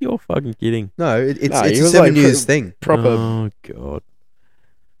 You're fucking kidding. No, it's No, it's he a was 7 like News thing. Proper. Oh god.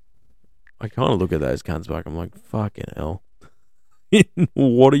 I kind of look at those cunts back. I'm like, fucking hell.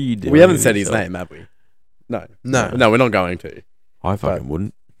 What are you doing? We haven't with said his yourself? name, have we? No. No. No, we're not going to. I fucking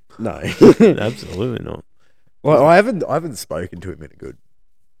wouldn't. No. Absolutely not. Well, I haven't spoken to him in a good.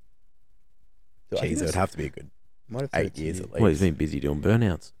 I think Jeez, it would it's- have to be a good Might have said 8 it to years you. at least. Well, he's been busy doing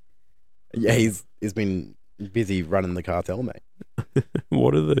burnouts. Yeah, he's been busy running the cartel, mate.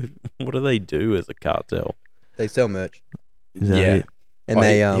 What do they do as a cartel? They sell merch. Is that Yeah. it? And Oh,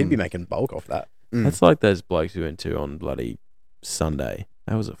 they he'd be making bulk off that. mm. That's like those blokes we went to on bloody Sunday.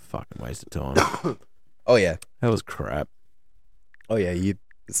 That was a fucking waste of time. Oh yeah. That was crap. Oh yeah, you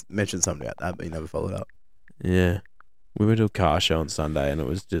mentioned something about that, but you never followed up. Yeah. We went to a car show on Sunday and it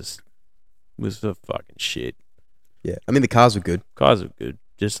was a fucking shit. Yeah. I mean the cars were good. Guys are good.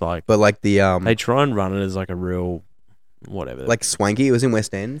 just like But like the they try and run it as like a real whatever. like Swanky, it was in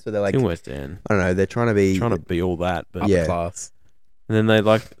West End, so they're like in West End, I don't know, they're trying to be all that, but Yeah. Upper class. and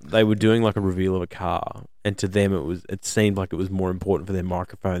then they were doing like a reveal of a car, and to them it seemed like it was more important for their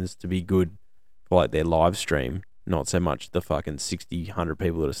microphones to be good for like their live stream, not so much the fucking 60, 100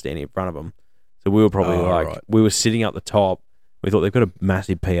 people that are standing in front of them. So we were probably we were sitting up the top. We thought they've got a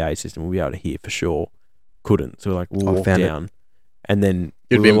massive PA system. We'll be able to hear for sure. Couldn't. So we're like, we'll walk down. And then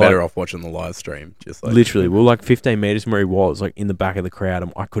You'd been better off watching the live stream. Just like literally, we were like 15 meters from where he was, like in the back of the crowd.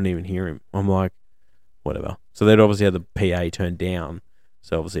 And I couldn't even hear him. I'm like, whatever. So they'd obviously had the PA turned down.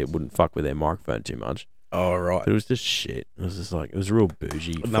 So obviously it wouldn't fuck with their microphone too much. Oh, right. But it was just shit. It was just like, it was real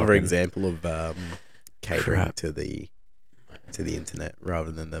bougie. Another example of catering crap. to the internet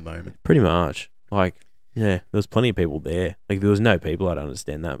rather than the moment. Pretty much. Like, yeah, there was plenty of people there. Like, there was no people, I don't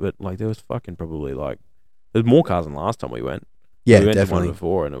understand that. But, like, there was fucking probably, like, there was more cars than last time we went. Yeah, we went definitely. to one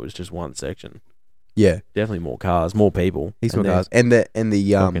before, and it was just one section. Yeah. Definitely more cars, more people. He's more cars. And the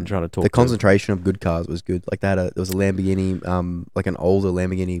fucking trying to talk the to concentration of good cars was good. Like there was a Lamborghini, like an older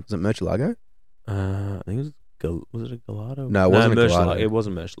Lamborghini. Was it Murcielago? I think it was. Was it a Gallardo? No, it wasn't a Gallardo. It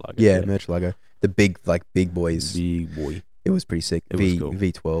wasn't Murcielago. Yeah, Murcielago. The big boys. Big boy. It was pretty sick. It was cool.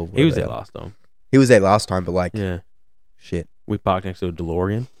 V12. He was whatever. there last time. He was there last time, but like, Yeah. shit. We parked next to a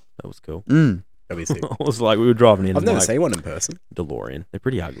DeLorean. That was cool. Mm. That'd be sick. I was like, we were driving in. I've never like, seen one in person. DeLorean. They're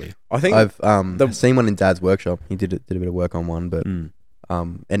pretty ugly. I think I've seen one in Dad's workshop. He did a bit of work on one, but Mm.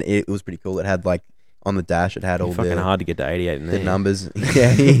 and it was pretty cool. It had like on the dash, it had all fucking the hard to get to 88 in the there. numbers.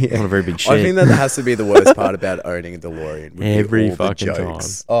 Yeah. Not a very big shit. I think that has to be the worst part about owning a DeLorean. would be Every all fucking the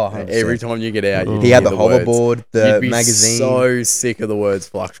jokes. Oh, Every time you get out, Oh. you'd he had hear the words. hoverboard, the You'd be magazine, so sick of the words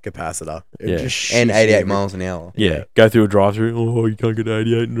flux capacitor. It Yeah. just shits and you 88 every- miles an hour. Yeah, go through a drive-through. Oh, you can't get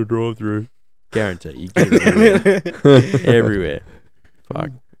 88 in a drive-through. Guarantee you get it everywhere. Everywhere. Fuck,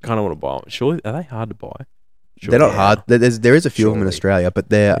 kind of want to buy them. Surely, are they hard to buy? They're not hard. There is a few of them in Surely. Australia, but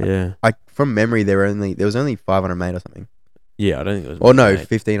they're Yeah, like from memory, there was only 500 made or something. yeah. I don't think it was. Or no, made.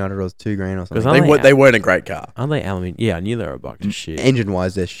 1,500 or $2,000 or something. Because They weren't a great car. aren't they aluminium? Yeah, I knew they were a buck to shit. Engine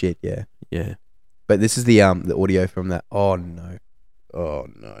wise, they're shit. Yeah, Yeah. but this is the audio from that. Oh no, Oh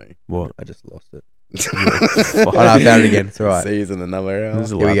no! What? I just lost it. Fuck. Oh no, I found it again. It's all right. Season another hour. This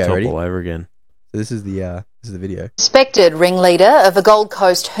is a Here we go, laptop ready? all over again. So this is the video. Suspected ringleader of a Gold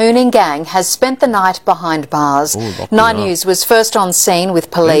Coast hooning gang has spent the night behind bars. Ooh, locked 9 him up. News was first on scene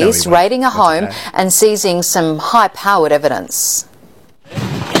with police he went. raiding a That's home okay. and seizing some high-powered evidence.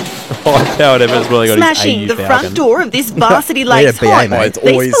 High-powered evidence where they got Smashing his the AU front Falcon. door of this Varsity Lakes BA, home. mate. It's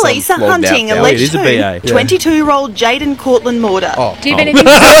always These police some are flogged out hunting fella. It is alleged a BA. 22-year-old Jaden Cortland Mortar. Oh, Do you have anything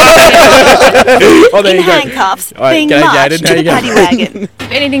to say, Oh, there in you go. handcuffs, All right, being g'day, marched Jaden. to How the you paddy going? wagon.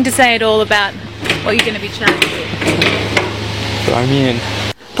 anything to say at all about what you're going to be charged with?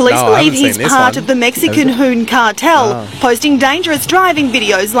 Police No, I believe haven't seen he's this part one. of the Mexican hoon cartel, posting dangerous driving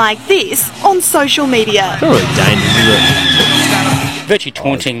videos like this on social media. Not really dangerous, is it? Virtually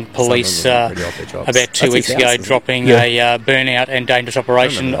taunting police Some of them are pretty off their chops. about 2 That's weeks his ago, house, isn't it? dropping a burnout and dangerous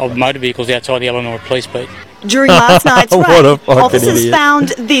operation of motor vehicles outside the Eleanor Police Beat. During last night's What a raid, fucking officers idiot. found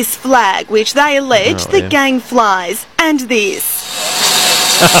this flag, which they allege Oh, the yeah. gang flies, and this.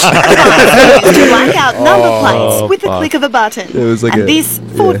 Used to black out number plates with the fuck. click of a button. It was like and a- this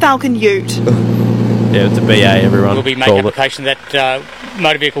Ford yeah. Falcon Ute. Yeah, it's a BA, everyone. We'll be making Called it. application that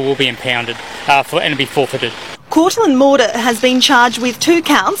motor vehicle will be impounded and be forfeited. Cortland Mortar has been charged with 2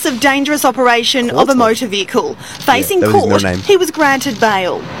 counts of dangerous operation of a motor vehicle. Facing that was his court, middle name. he was granted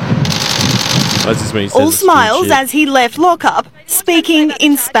bail. That's just when he says All the stupid smiles shit. as he left lockup, speaking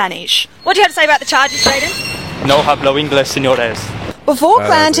in Spanish. What do you have to say about the charges, Jaden? No hablo inglés, señores. Before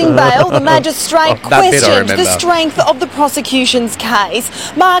granting bail, the magistrate that bit I questioned the remember. strength of the prosecution's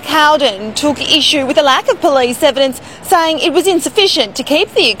case. Mark Howden took issue with the lack of police evidence, saying it was insufficient to keep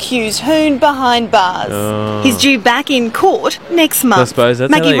the accused hoon behind bars. He's due back in court next month. suppose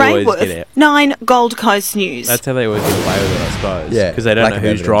that's how Maggie they always Rainworth, get out. 9 Gold Coast News. That's how they always get away with it, I suppose. Yeah, Because they don't lack know of who's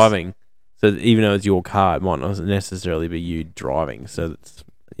evidence. driving. So even though it's your car, it might not necessarily be you driving. So it's,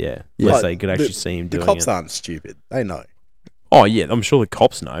 yeah, unless But they could actually the- see him The doing cops it. aren't stupid. They know. Oh, yeah, I'm sure the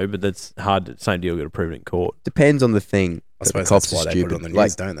cops know, but that's hard. Same deal, got to prove it in court. depends on the thing. I that suppose the cops that's why are they put stupid. it on the news,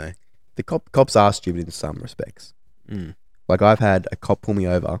 Like don't they? the cops are stupid in some respects. Mm. Like I've had a cop pull me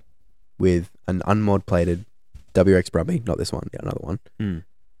over with an unmod plated WX Brumby, not this one, yeah, another one. Mm.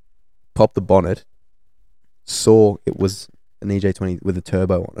 Popped the bonnet, saw it was an EJ20 with a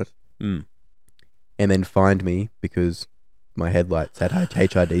turbo on it, Mm. and then fined me because my headlights had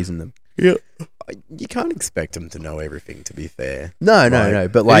HIDs in them. You can't expect them to know everything, to be fair. No, Right.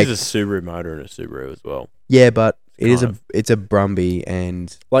 but Like, like a Subaru motor and a Subaru as well. yeah, but It's a Brumby,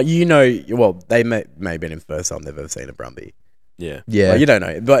 and Like, well, they may have been in first time they've ever seen a Brumby. Yeah. yeah, Like, you don't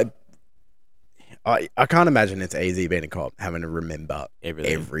know. But I can't imagine it's easy being a cop, having to remember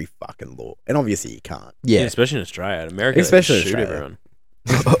Everything. every fucking law. And obviously you can't. Yeah, yeah. especially in Australia. In America, Especially they just shoot Australia. everyone.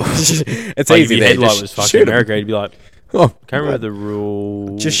 It's Like, if easy your there. headlight Just was fucking shoot 'em. America, you'd be like, Oh, can't remember the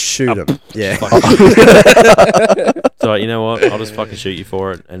rule. Just shoot them. Yeah. So, you know what? I'll just fucking shoot you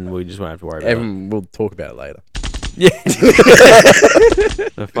for it, and we just won't have to worry about it. Evan, we'll talk about it later. Yeah.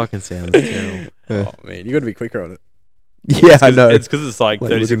 That fucking sounds terrible. Oh, man. You got to be quicker on it. yeah, I know. It's because it's like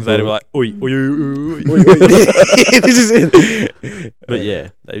Like 30 seconds later, we're looking like, oi, oi, oi, oi. This is it. But yeah,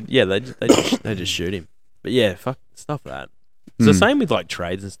 they just shoot him. But yeah, fuck stuff like that. It's the same with like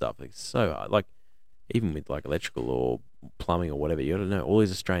trades and stuff. Like, it's so hard. Like even with like electrical or plumbing or whatever, you got to know all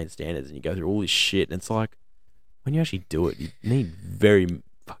these Australian standards, and you go through all this shit. And it's like when you actually do it, you need very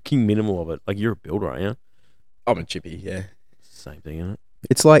fucking minimal of it. Like you're a builder, aren't you? I'm a chippy, yeah. Same thing, isn't it?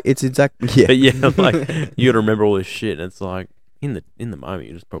 It's like it's exactly yeah. But yeah, like you got to remember all this shit. And it's like in the moment,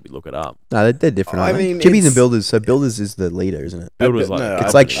 you just probably look it up. No, they're different. I aren't they? mean, Chippies and it's- builders. So builders is the leader, isn't it? Builders No, like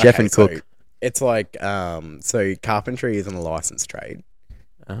It's like chef and so cook. it's like so carpentry isn't a licensed trade,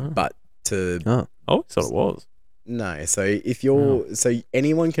 but to Oh, oh, I thought it was. no, so if you're so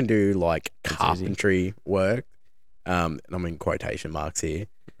anyone can do like That's easy. carpentry work, and I'm in quotation marks here,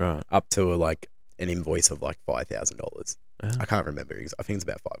 Right. up to like an invoice of like $5,000. Oh. I can't remember. I think it's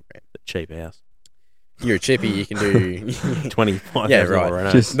about $5,000. Cheap house. You're a chippy, you can do 25. Yeah, right.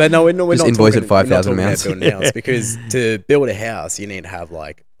 Right. Just- But no, we're not Just talking, invoice at we're not 5,000 talking about amounts. building a house because to build a house, you need to have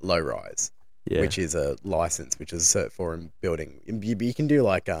like low rise, Yeah. which is a license, which is a cert for in building. You can do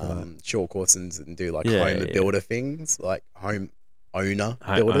like short courses and do like Yeah, home yeah. builder things, like home owner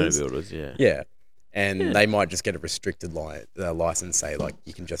Owner builders. builders, yeah. Yeah. And Yeah. they might just get a restricted license, say like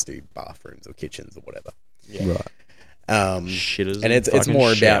you can just do bathrooms or kitchens or whatever. right. Shitters And it's fucking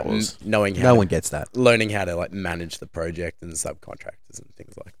more about showers. knowing how No to- one gets that. learning how to like manage the project and subcontractors and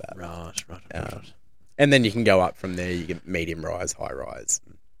things like that. Right. And then you can go up from there. You get medium rise, high rise.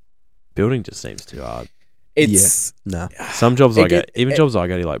 Building just seems too hard. It's No. Some jobs It I go, get- even it- jobs I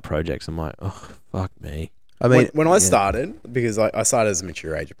go to like projects, I'm like, oh, fuck me. I mean, when I yeah. started, because I started as a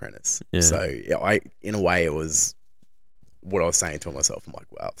mature age apprentice. Yeah. So yeah, in a way, it was what I was saying to myself. I'm like,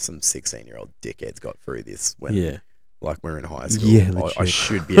 wow, some 16-year-old dickheads got through this when Yeah. like we're in high school. Yeah, I legit.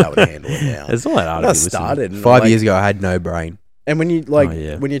 should be able to handle it now. It's not that hard. When I if you listen. started, and 5 like- years ago, I had no brain. and when you like Oh,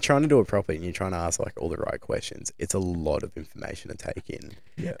 yeah. when you're trying to do it properly and you're trying to ask like all the right questions, it's a lot of information to take in,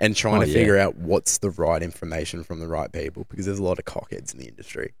 and trying Oh, to yeah. figure out what's the right information from the right people because there's a lot of cockheads in the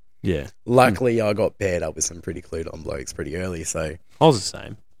industry. Yeah. Luckily, I got paired up with some pretty clued on blokes pretty early, so I was the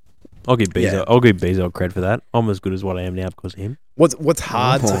same. I'll give Bezo. Yeah. I'll give Bezo credit for that. I'm as good as what I am now because of him. what's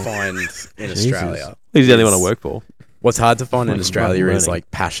hard to Oh. find in Jesus. Australia? He's the only one I is- work for. What's hard to find in Fucking Australia is learning. like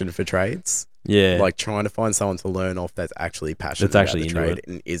passion for trades. Yeah. Like trying to find someone to learn off that's actually passionate That's actually about the into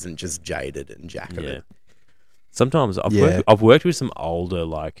trade and isn't just jaded and jack of yeah. it. Sometimes Yeah. I've worked with some older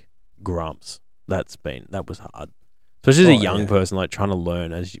like grumps. That was hard. Especially as a Oh, young yeah. person, like trying to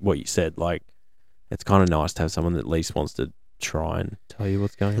learn, as what you said, like it's kind of nice to have someone that at least wants to try and tell you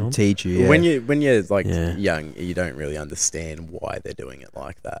what's going on. Teach you. Yeah. When you're like Yeah. young, you don't really understand why they're doing it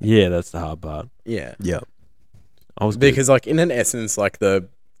like that. Yeah, that's the hard part. Yeah. yeah. I was good. Because like in an essence, like the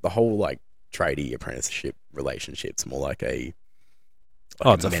whole like tradie apprenticeship relationship's more like a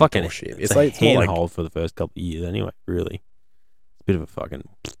oh, it's a fucking mentorship. it's a it's more like handhold for the first couple of years anyway. Really, it's a bit of a fucking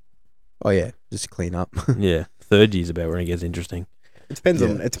Oh yeah. Just clean up. yeah. Third year's about when it gets interesting. it depends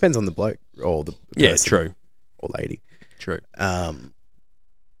on the bloke or the Yeah, person true. or lady. True.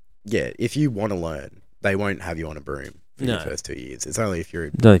 Yeah, if you want to learn, they won't have you on a broom for No. your first 2 years. It's only if you're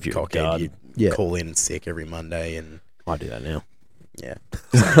a Not if you're a cockhead, guard. you Yeah. call in sick every Monday and I do that now.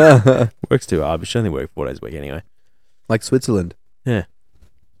 yeah. Works too hard, but she only work 4 days a week anyway. Like Switzerland. Yeah.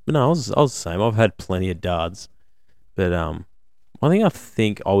 But no, I was the same. I've had plenty of duds. But one thing I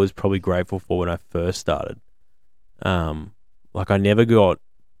think I was probably grateful for when I first started, like I never got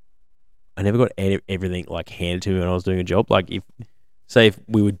everything like handed to me when I was doing a job. Like if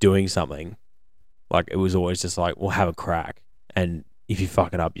we were doing something, like it was always just like, we'll have a crack, and if you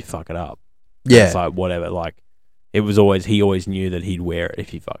fuck it up, you fuck it up. And Yeah. it's like whatever. Like it was always, he always knew that he'd wear it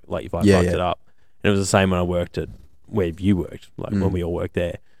if I Yeah, fucked yeah. it up. And it was the same when I worked at where you worked, like when we all worked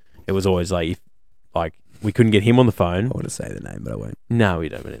there. It was always like, if like we couldn't get him on the phone. I want to say the name, but I won't. No, we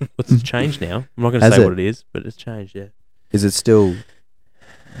don't. It's changed now. I'm not going to Has say it? what it is, but it's changed. Yeah, Is it still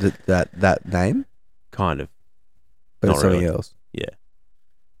that name? kind of. But Not it's something really. else. Yeah.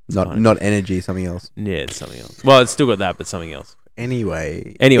 Not kind of. not energy, something else. Yeah, it's something else. Well, it's still got that, but something else.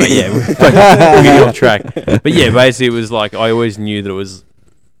 Anyway, yeah, we're getting off track. But yeah, basically, it was like I always knew that it was.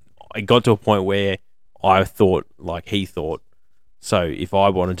 I got to a point where I thought like he thought. So if I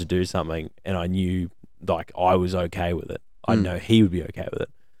wanted to do something and I knew like I was okay with it, I know he would be okay with it.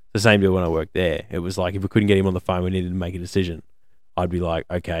 The same deal when I worked there. It was like if we couldn't get him on the phone, we needed to make a decision. I'd be like,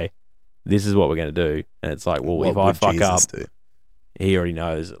 okay, this is what we're going to do. And it's like, well, what if I would fuck Jesus up, do? he already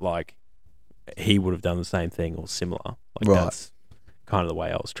knows that, like, he would have done the same thing or similar. Like, Right. that's kind of the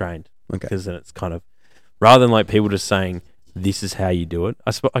way I was trained. Okay. Because then it's kind of, rather than like people just saying, this is how you do it,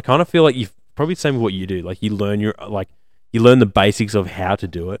 I kind of feel like you've probably the same with what you do. Like, you learn you learn the basics of how to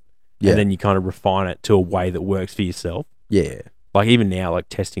do it. Yeah. And then you kind of refine it to a way that works for yourself. Yeah. Like, even now, like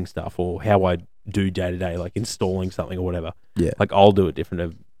testing stuff or how I do day to day, like installing something or whatever. Yeah. Like, I'll do it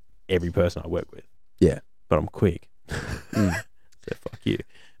different to every person I work with. Yeah. But I'm quick. So fuck you.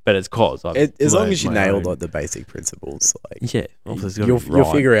 But it's cause As long as you nail like the basic principles, like yeah, you'll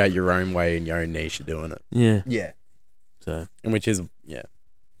figure out your own way and your own niche of doing it. Yeah. Yeah. So, And which is yeah.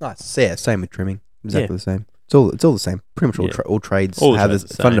 Nice. Yeah, same with trimming. Exactly the same. It's all the same. Pretty much all trades All the have trades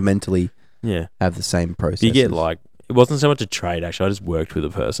the same. fundamentally yeah. have the same process. You get like, it wasn't so much a trade actually. I just worked with a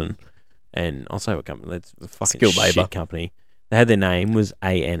person, and I'll say what company. It's a fucking Skilled shit labour. company. They had their name was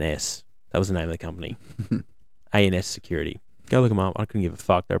ANS. That was the name of the company. ANS Security. Go look them up. I couldn't give a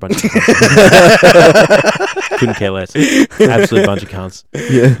fuck. They're a bunch of cunts. Couldn't care less. Absolute bunch of cunts.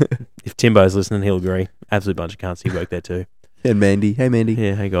 Yeah. If Timbo's listening, he'll agree. Absolute bunch of cunts. He worked there too. And Mandy. Hey, Mandy.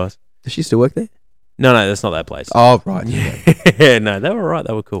 Yeah. Hey guys. Does she still work there? No, that's not that place. Oh, right. Yeah. No, they were right.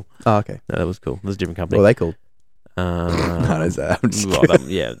 They were cool. Oh, okay. No, that was cool. That was a different company. What are they called? Not as that. I'm just Well, kidding.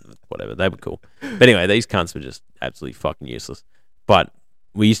 yeah, whatever. They were cool. But anyway, these cunts were just absolutely fucking useless. But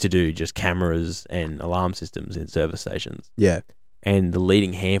we used to do just cameras and alarm systems in service stations. Yeah. And the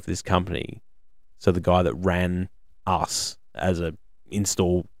leading hand for this company, so the guy that ran us as a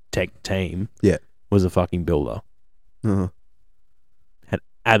install tech team, Yeah. was a fucking builder. Uh-huh. Had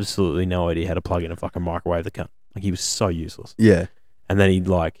absolutely no idea how to plug in a fucking microwave. The cunt, like, he was so useless. Yeah. And then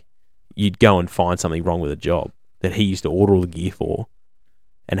you'd go and find something wrong with a job that he used to order all the gear for,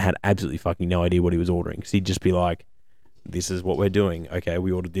 and had absolutely fucking no idea what he was ordering. Because he'd just be like, "This is what we're doing. Okay,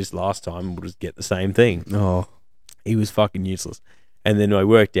 we ordered this last time. We'll just get the same thing." Oh. He was fucking useless. And then I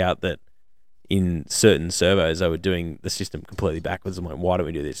worked out that in certain servos, they were doing the system completely backwards. I'm like, why don't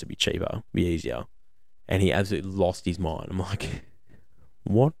we do this? It'd be cheaper, be easier. And he absolutely lost his mind. I'm like,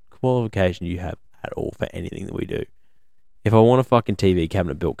 what qualification do you have at all for anything that we do? If I want a fucking TV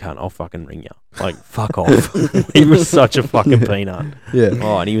cabinet built, cunt, I'll fucking ring you. Like, fuck off. He was such a fucking peanut. Yeah.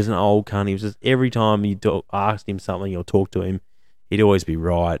 Oh, and he was an old cunt. He was just, every time you asked him something or talked to him, he'd always be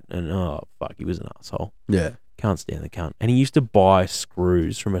right. And oh, fuck, he was an asshole. Yeah. Can't stand the cunt. And he used to buy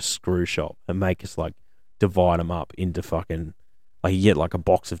screws from a screw shop and make us like divide them up into fucking, like, you get like a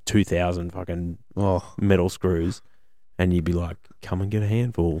box of 2,000 fucking metal screws, and you'd be like, come and get a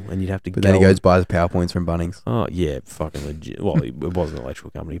handful, and you'd have to But go. then he goes buys PowerPoints from Bunnings. Oh yeah, fucking legit. Well, it wasn't an electrical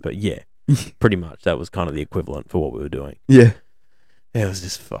company, but yeah, pretty much that was kind of the equivalent for what we were doing. Yeah. It was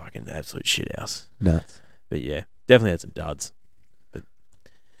just fucking absolute shit house. Nuts. But yeah, definitely had some duds.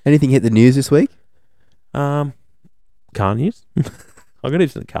 Anything hit the news this week? Car news. I got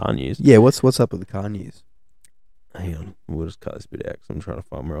into the car news. Yeah. What's up with the car news? Hang on, we'll just cut this bit out because I'm trying to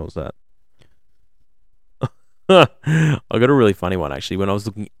find where I was at. I got a really funny one actually. When I was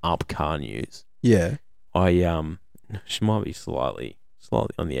looking up car news, Yeah. she might be slightly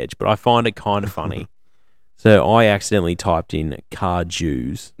on the edge, but I find it kind of funny. So I accidentally typed in car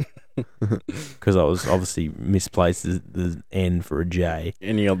Jews because I was obviously misplaced the N for a J.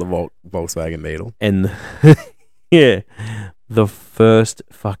 Any other Volkswagen Beetle? And yeah, the first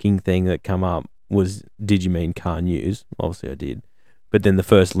fucking thing that come up was, did you mean car news? Obviously I did. But then the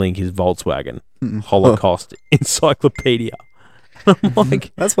first link is Volkswagen Holocaust Encyclopedia. I'm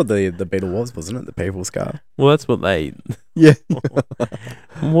like, That's what the Beetle was, wasn't it? The people's car. well, that's what they Yeah.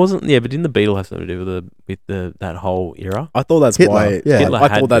 wasn't. Yeah, but didn't the Beetle have something to do with that whole era? I thought that's Hitler, why. yeah. Hitler I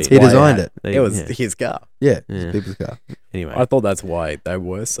had thought that's Beetle. He why designed it. They- It was yeah. his car. Yeah. Yeah. It's people's car. Anyway, I thought that's why they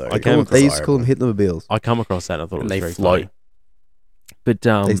were so. I came They used to call desirable. them Hitlermobiles. I come across that and I thought it was And they very float. funny. But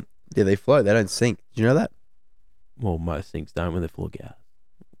Yeah, they float. They don't sink. Did you know that? well, most things don't when they're full of gas.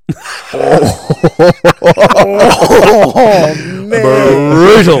 Oh man!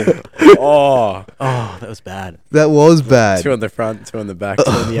 Brutal. Oh, Oh, that was bad. That was bad. two on the front, two on the back, two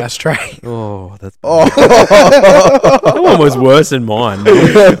on the ashtray. Oh, that's Oh. that one was worse than mine.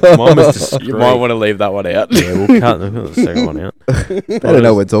 Mine was discreet. You might want to leave that one out. Yeah, we'll cut the second one out. I don't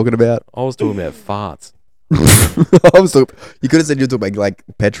know what we're talking about. I was talking about farts. I was talking, you could have said you were talking about like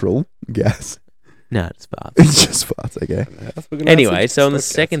petrol, gas. No, it's farts. It's just farts, okay. Anyway, so on the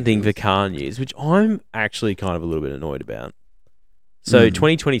second thing for car news, which I'm actually kind of a little bit annoyed about. So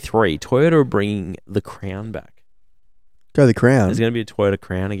 2023, Toyota are bringing the Crown back. Go the Crown. There's going to be a Toyota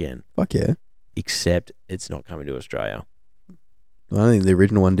Crown again. Fuck yeah. Except it's not coming to Australia. I don't think the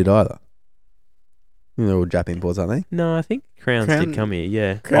original one did either. They're all Jap imports, aren't they? No, I think Crowns did come here,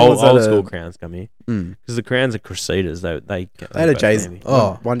 yeah. Crown Old was at school a- Crowns come here. Mm. Because the Crowns are Crusaders. They They had a both J's. came here.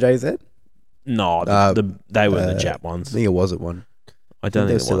 One JZ? No, they were the Jap I ones. think it was at one. I don't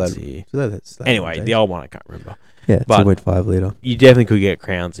think the still ones had- here. So that's Anyway, the old one I can't remember. Yeah, but- 2.5 litre. You definitely could get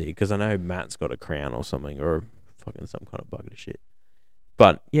Crowns here because I know Matt's got a Crown or something or fucking some kind of bucket of shit.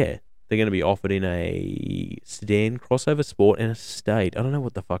 But yeah, they're going to be offered in a sedan, crossover sport, and estate. I don't know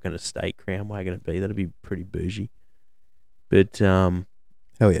what the fucking estate Crown wagon would be. That'd be pretty bougie. But Hell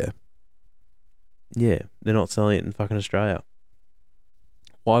yeah. yeah, they're not selling it in fucking Australia.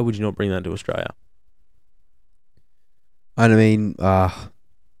 Why would you not bring that to Australia? And I mean,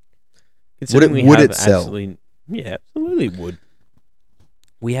 Considering we would have it sell? Yeah, absolutely would.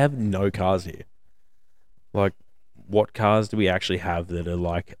 We have no cars here. Like, what cars do we actually have that are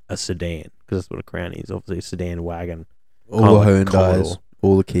like a sedan? Because that's what a Crown is. Obviously, a sedan wagon. all Kind the of like Hyundais, Commodore.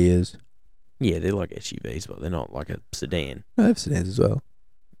 all the Kias. Yeah, they're like SUVs, but they're not like a sedan. I have sedans as well.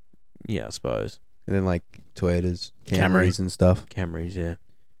 Yeah, I suppose. And then like Toyotas, Camry. Camrys and stuff. Camrys, yeah.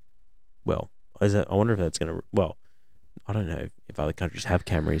 Well, I wonder if that's going to... Well, I don't know if other countries have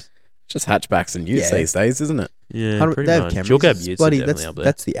Camrys. Just hatchbacks and utes Yeah. these days, isn't it? Yeah, pretty They have much. Camrys. You'll get It's Utes bloody, definitely up there.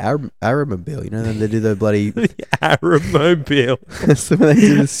 that's the Arabmobile, you know? Then they do the bloody... The Arabmobile. that's when they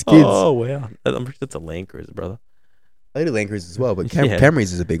do the skids. Oh, wow. I'm pretty sure that's a Land Cruiser, brother. They do Land Cruisers as well, but Yeah.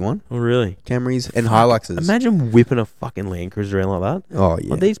 Camrys is a big one. Oh, really? Camrys and Hiluxes. Imagine whipping a fucking Land Cruiser around like that. Oh, yeah.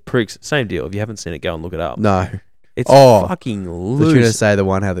 Like these pricks, same deal. If you haven't seen it, go and look it up. No. It's Oh, fucking I was going to loose. say the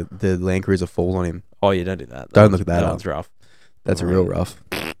one how the Land Cruiser falls on him. Oh, yeah, don't do that. Don't look at that That up. one's rough. That's a real rough.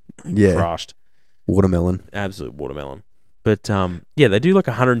 Yeah. Crushed. Watermelon. Absolute watermelon. But, yeah, they do like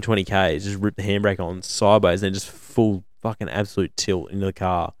 120 Ks, just rip the handbrake on sideways and then just full fucking absolute tilt into the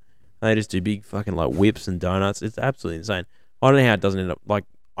car. And they just do big fucking like whips and donuts. It's absolutely insane. I don't know how it doesn't end up like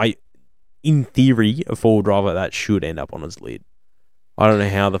in theory, a four-wheel drive like that should end up on its lid. I don't know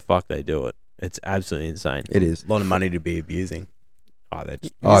how the fuck they do it. It's absolutely insane. It is. A lot of money to be abusing. Oh, that's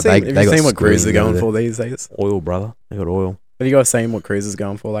Oh, have you got seen what cruises are screwed going over for these days? oil, brother. They got oil. Have you guys seen what cruises are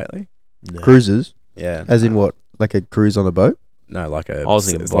going for lately? No. Cruisers? Yeah. As in what? Like a cruise on a boat? No, like I was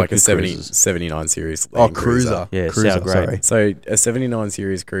thinking it's like a vodka 70, cruises. 79 series. Oh, Land cruiser. Yeah, cruiser, sour grape. sorry. So a 79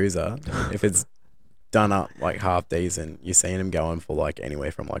 series cruiser, if it's done up like half decent, you're seeing them going for like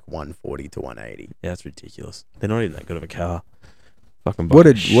anywhere from like 140 to 180. Yeah, that's ridiculous. They're not even that good of a car. Fucking What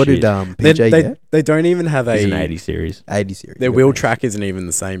bucket did of shit. PJ They, get? they don't even have It's an a 80 series. 80 series. their Yeah, wheel mate. track isn't even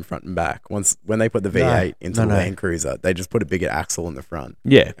the same front and back. When they put the V8 into no, the no. Land Cruiser, they just put a bigger axle in the front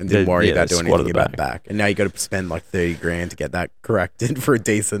Yeah, and didn't worry about they doing squatted anything the about back. And now you got to spend like 30 grand to get that corrected for a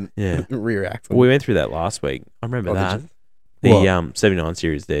decent Yeah. rear axle. Well, we went through that last week. I remember Oh, did that. you? The 79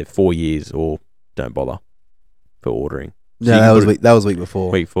 series, they're 4 years or don't bother for ordering. No, you can that was put it- week. That was week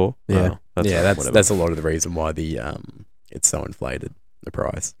before. Week 4? Yeah. Oh, yeah, whatever. that's a lot of the reason why the it's so inflated, the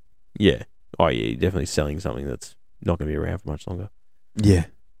price. Yeah. Oh, yeah, you're definitely selling something that's not going to be around for much longer. Yeah.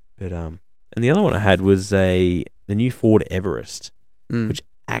 But and the other one I had was the new Ford Everest. Mm. Which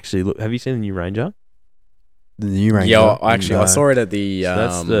actually, look, have you seen the new Ranger? The new Ranger. Yeah, actually, I No. saw it at the.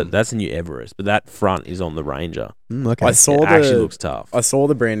 So that's the new Everest, but that front is on the Ranger. Okay. I saw It the. actually looks tough. I saw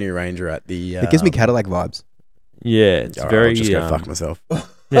the brand new Ranger at the. it gives me Cadillac vibes. Yeah, it's Alright, very. I'll just go fuck myself.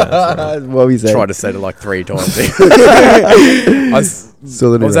 Yeah, that's all right. What we said. Tried to say it like 3 times. I was,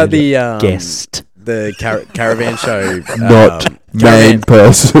 Saw the new I was at Ranger. the Guest. the caravan show. Not caravan. main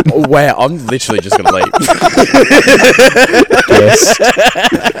person. Oh, wow, I'm literally just gonna leave.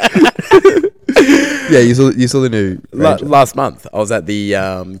 Yeah, you saw the new Ranger. Last month, I was at the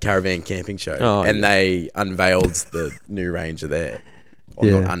caravan camping show, Oh, and yeah. they unveiled the new Ranger there. Or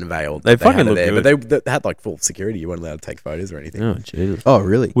Yeah. not unveiled. They had fucking it look there, good. but they had like full security. You weren't allowed to take photos or anything. Oh, Jesus. Oh,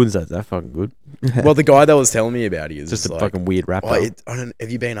 really? Wouldn't say it's that fucking good. Well, the guy that was telling me about it is Just a like, fucking weird wrap oh, up. I don't. Have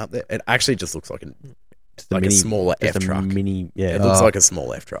you been up there? It actually just looks like Just like a smaller just F a truck. Mini, yeah. It looks Oh. like a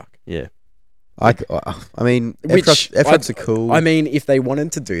small F truck. Yeah. I mean, Which F-trucks are cool. I mean, if they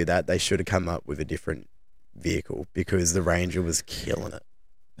wanted to do that, they should have come up with a different vehicle because the Ranger was killing it.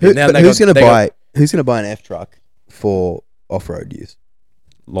 Now but they who's got- gonna they got- Who's gonna buy an F truck for off-road use?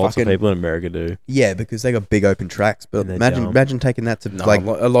 Lots Fucking- of people in America do. Yeah, because they got big open tracks. But And they're dumb. imagine taking that to No, like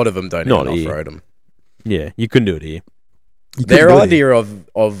a lot of them don't Not even here. off-road them. Yeah, you couldn't do it here. you couldn't Their do it. idea of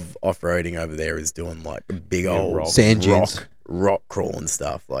off-roading over there is doing like big Yeah, old rocks. Sand dunes. rock crawling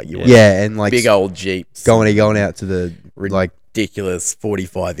stuff. Like you Yeah, and like big old Jeeps. going out to the like ridiculous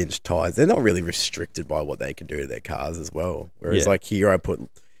 45-inch tires. They're not really restricted by what they can do to their cars as well. Whereas like here,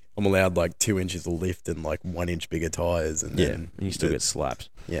 I'm allowed like 2 inches of lift and like 1 inch bigger tires, and then and you still get slapped.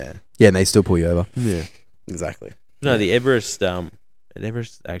 Yeah, and they still pull you over. Yeah, exactly. No, the Everest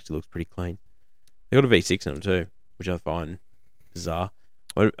actually looks pretty clean. They got a V6 in them too, which I find bizarre.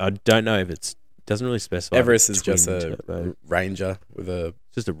 I don't know if doesn't really specify. Everest is just twin a turbo. Ranger with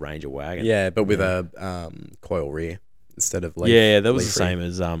just a Ranger wagon. Yeah, but with a coil rear instead of leaf. Yeah, that was the leaf same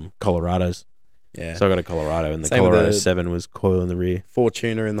as Colorado's. Yeah, So I got a Colorado, and the Same with Colorado the 7 was coil in the rear.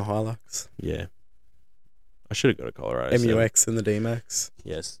 Fortuner in the Hilux. Yeah, I should have got a Colorado. 7. MUX in the D-Max.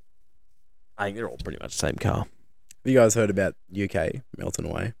 Yes, I think they're all pretty much the same car. Have you guys heard about UK melting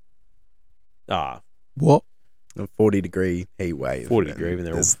away? What? A 40-degree heat wave. 40 degree, and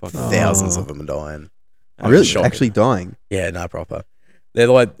they're all There's fucking thousands of them are dying. Really? Shocking. Actually dying? Yeah, no, proper. They're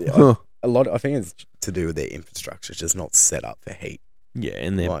like Huh. a lot. I think it's to do with their infrastructure. It's just not set up for heat. Yeah,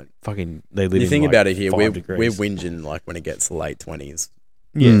 and they're Like, they live you in think like about it here. 5 We're degrees. whinging like when it gets late 20s,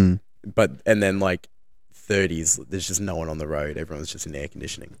 Yeah. and then like 30s. There's just no one on the road. Everyone's just in air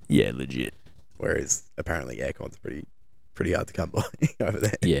conditioning. Yeah, legit. Whereas apparently aircon's pretty hard to come by over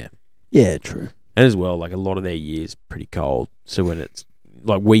there. Yeah. Yeah, true. And as well, like a lot of their year's pretty cold. So when it's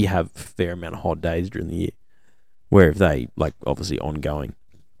like we have a fair amount of hot days during the year, where if they like obviously ongoing,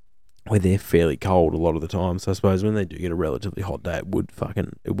 where they're fairly cold a lot of the time. So I suppose when they do get a relatively hot day, it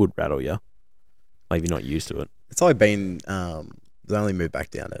would rattle you. Like if you're not used to it. It's like been. I only moved back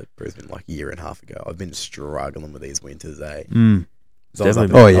down to Brisbane like a year and a half ago. I've been struggling with these winters, eh? So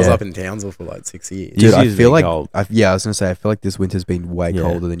I was up in Townsville for like 6 years. Dude, I Usually feel like cold. I was gonna say I feel like this winter's been way Yeah.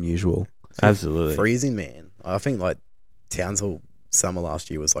 colder than usual. Absolutely. Freezing, man. I think like Townsville summer last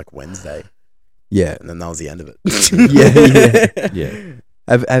year was like Wednesday, Yeah, and then that was the end of it. yeah. Yeah.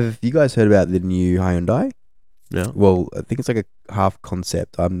 Have you guys heard about the new Hyundai? No. Well, I think it's like a half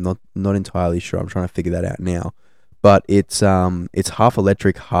concept. I'm not entirely sure. I'm trying to figure that out now. But it's half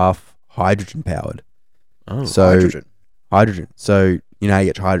electric, half hydrogen powered. Oh. So hydrogen. So you know how you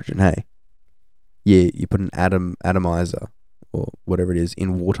get your hydrogen, hey? Yeah, you put an atomizer or whatever it is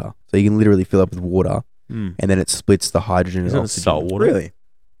in water. So you can literally fill up with water, and then it splits the hydrogen and Isn't it oxygen. salt water? Really?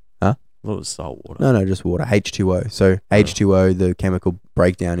 Huh? Well, it was salt water. No, just water. H2O. So H2O, the chemical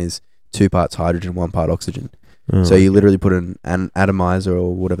breakdown is 2 parts hydrogen, 1 part oxygen. Oh, So you literally put an atomizer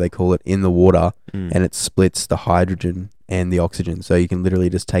or whatever they call it in the water, and it splits the hydrogen and the oxygen. So you can literally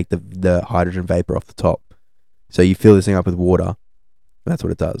just take the hydrogen vapor off the top. So you fill this thing up with water. That's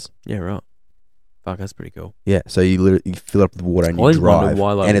what it does. Yeah, right. Fuck, that's pretty cool. Yeah. So you fill it up with water and I you always wondered drive,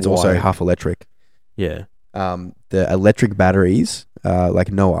 why, like, and it's also why- half electric. Yeah. The electric batteries,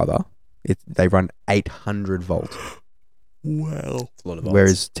 like no other, they run 800 volts, Wow. It's a lot of volts.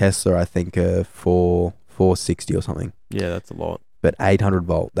 whereas Tesla I think are 460 or something. Yeah, that's a lot. But 800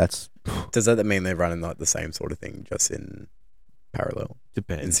 volt, that's Does that mean they're running like the same sort of thing, just in parallel?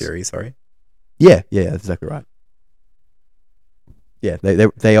 Depends. In series, sorry. yeah, that's exactly right. Yeah,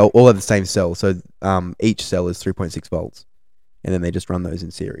 they all have the same cell. So each cell is 3.6 volts, and then they just run those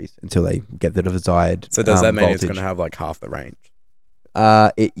in series until they get the desired. So does that mean voltage. it's going to have like half the range?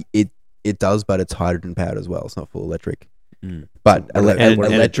 It does, but it's hydrogen powered as well. It's not full electric, Mm. but So what about- and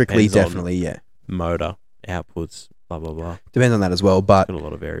it electrically depends on- definitely, yeah, Motor, outputs, blah, blah, blah. depends on that as well. But Got a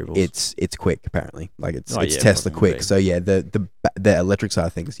lot of variables. it's quick apparently. Like it's Oh, yeah, Tesla fucking quick. big. So yeah, the electric side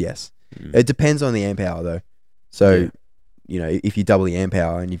of things, yes. Mm. It depends on the amp hour though. So Yeah. you know, if you double the amp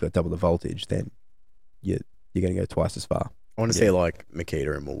hour and you've got double the voltage, then you're going to go twice as far. I want to Yeah. see like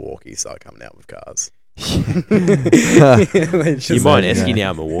Makita and Milwaukee start coming out with cars. You Just might like- esky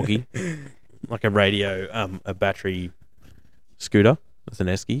now, Milwaukee. Like a radio, a battery scooter. That's an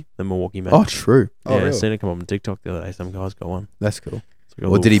esky, the Milwaukee made. Oh, true. Oh, yeah, I really? seen it come up on TikTok the other day. Some guy's got one. That's cool. It's like a Or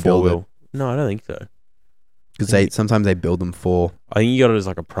little did he build it? four-wheel. No, I don't think so. Because sometimes they build them for. I think he got it as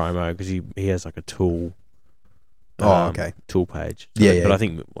like a promo because he has like a tool. Oh, okay. Tool page. Yeah. But I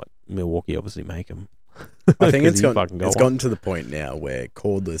think like Milwaukee obviously make them. I think it's gotten to the point now where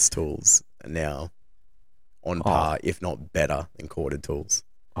cordless tools are now on par, if not better, than corded tools.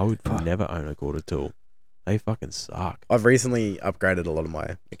 I would never own a corded tool. They fucking suck. I've recently upgraded a lot of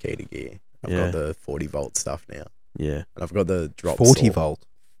my Makita gear. I've Yeah. got the 40 volt stuff now, Yeah. and I've got the drop 40 saw. volt.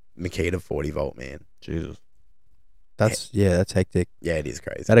 Makita 40 volt, man. Jesus. That's hectic. Yeah, it is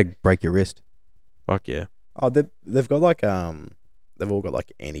crazy. That'd break your wrist. Fuck yeah. Oh, they've got like they've all got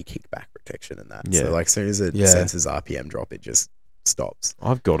like anti kickback protection and that. Yeah. So like as soon as it Yeah. senses RPM drop, it just stops.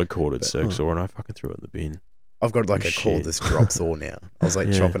 I've got a corded But- circ saw and I fucking threw it in the bin. I've got like a Shit. cordless drop saw now. I was like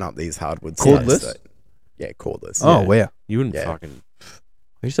Yeah. chopping up these hardwood Cordless? sticks. Yeah, cordless. Oh, Yeah. wow. You wouldn't Yeah. fucking.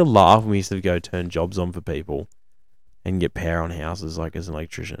 I used to laugh when we used to go turn jobs on for people and get power on houses, like as an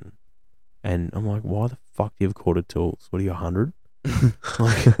electrician. And I'm like, why the fuck do you have corded tools? What are you, 100?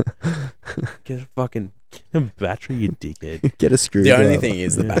 Like, get a battery, you dickhead. Get a The screwdriver. only thing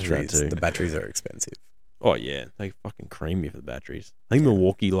is the Yeah, batteries. that too. The batteries are expensive. Oh yeah, they fucking cream you for the batteries. I think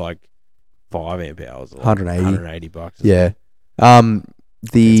Milwaukee like 5 amp hours, are like 180. $180. Or Yeah.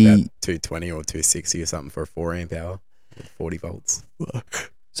 It's The about 220 or 260 or something for a 4 amp hour with 40 volts.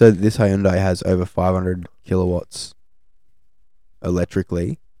 So this Hyundai has over 500 kilowatts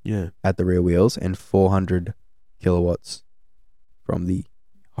electrically yeah. at the rear wheels and 400 kilowatts from the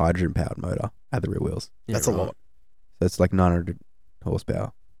hydrogen powered motor at the rear wheels. Yeah, That's right. a lot. So it's like 900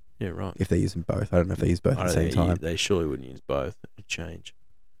 horsepower Yeah, right. if they're using both. I don't know if they use both I at the don't same think time. they surely wouldn't use both. It'd change.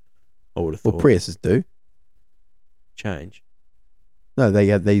 I would have Well, thought. Priuses do. Change. No, they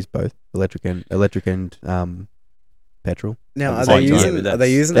use both electric and petrol. Now, At are the they same time, using? but Are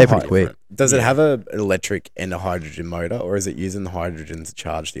they using? they're a pretty quick. Does it Yeah. have an electric and a hydrogen motor, or is it using the hydrogen to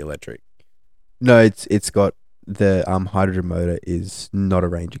charge the electric? No, it's got the hydrogen motor is not a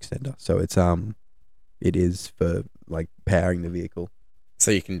range extender, so it is for like powering the vehicle.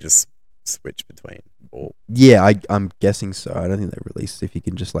 So you can just switch between. Or Yeah, I'm guessing so. I don't think they released if you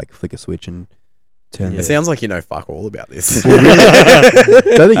can just like flick a switch and turn. Yeah. it sounds like you know fuck all about this. Don't think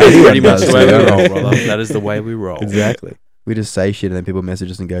That's anyone pretty much does, the way to we be roll, honest. brother. That is the way we roll. Exactly. We just say shit and then people message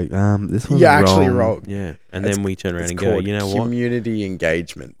us and go, this one's you actually wrong. roll. Yeah. And It's- then we turn around It's and go, called you know what? community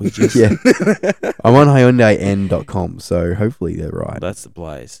engagement. We just, Yeah. I'm on HyundaiN.com, so hopefully they're right. That's the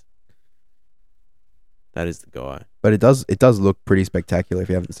place. That is the guy. But it does look pretty spectacular if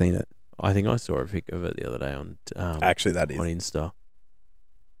you haven't seen it. I think I saw a pic of it the other day on Actually, that on is. Insta.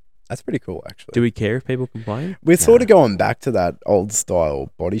 That's pretty cool, actually. Do we care if people complain? We're sort Nah. of going back to that old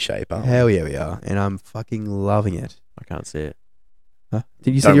style body shape, aren't we? Hell yeah, we are, and I'm fucking loving it. I can't see it. Huh?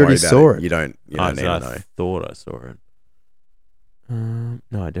 Did you Don't say you worry already about saw it? You don't need I to know. thought I saw it.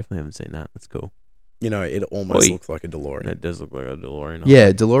 No, I definitely haven't seen that. That's cool. You know, it almost Oi. looks like a DeLorean. It does look like a DeLorean.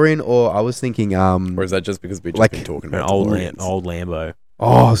 Yeah, DeLorean, or I was thinking, Or is that just because we've just like been talking An about old DeLoreans? old Lambo.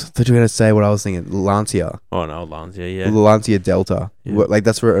 I thought you were gonna say what I was thinking, Lancia, Oh, an old Lancia. the Yeah. Lancia Delta. Yeah. Like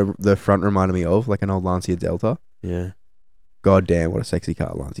that's where the front reminded me of, like an old Lancia Delta. Yeah. God damn, what a sexy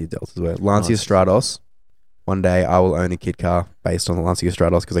car Lancia Deltas were. Lancia Nice. Stratos. One day I will own a kit car based on the Lancia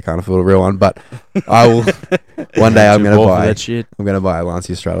Stratos because I can't afford a real one. But I will. One day I'm Too gonna poor for buy. that shit. I'm gonna buy a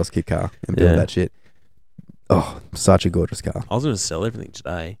Lancia Stratos kit car and build Yeah. that shit. Oh, such a gorgeous car. I was gonna sell everything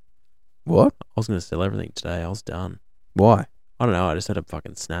today. What? I was gonna sell everything today. I was done. Why? I don't know. I just had a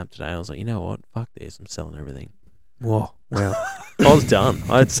fucking snap today. I was like, you know what? Fuck this. I'm selling everything. Whoa. Wow. I was done.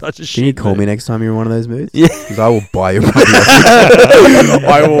 I had such a shit. Can you call me mood. next time you're in one of those moods? Yeah. Because I will buy you.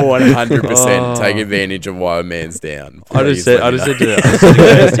 I will 100% take Oh. advantage of why a man's down. I Please just said let me to know.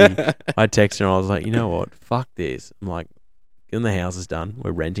 Kirsty, I texted her and I was like, you know what? Fuck this. I'm like, in the house is done.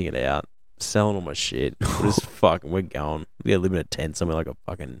 We're renting it out. Selling all my shit. We're just fucking, we're going. We gotta live in a tent somewhere like a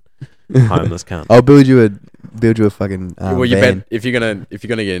fucking homeless cunt. I'll build you a fucking Well, you van. bet if you're gonna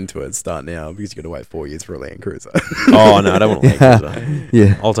get into it, start now because you got to wait 4 years for a Land Cruiser. Oh no, I don't want a Land Cruiser.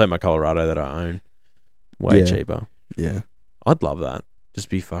 Yeah. I'll take my Colorado that I own. Way Yeah. cheaper. Yeah. I'd love that. Just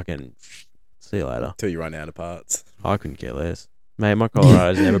be fucking. See you later. Till you run out of parts. I couldn't care less. Mate, my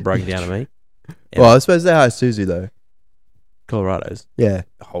Colorado's never broken down to me. Ever. Well, I suppose they're Isuzu though. Colorado's. Yeah.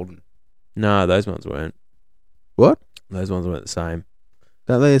 Holden. No, those ones weren't. What? Those ones weren't the same.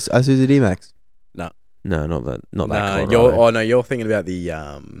 Don't they Isuzu D-Max? No, not that. Not that Nah, Colorado. you're thinking about the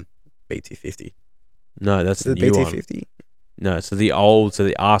BT50. No, that's Is the it new one. BT50? No, so the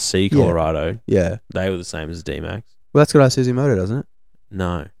RC Yeah. Colorado, Yeah. they were the same as D-Max. Well, that's got Isuzu motor, doesn't it?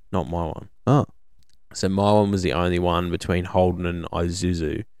 No, not my one. Oh. So my one was the only one between Holden and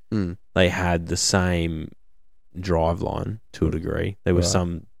Isuzu. Mm. They had the same drive line to a degree. There were Right.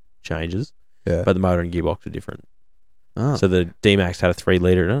 some changes, Yeah. but the motor and gearbox were different. Oh. So the D-Max had a 3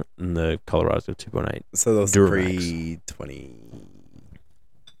 litre in it, and the Colorado's got 2.8. So that was Duramax. pre-20.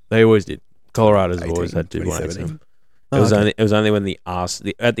 They always did. Colorado's have 18, always had 2.8. 2017. Oh, It was okay. only when the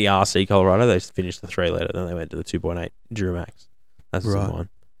RC Colorado they finished the 3 litre, then they went to the 2.8 Duramax. That's Right. the one.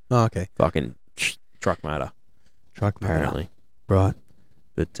 Oh, okay. Fucking truck motor, Truck motor. apparently. Right.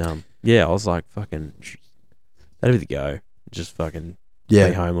 But yeah, I was like, fucking, that'd be the go. Just fucking be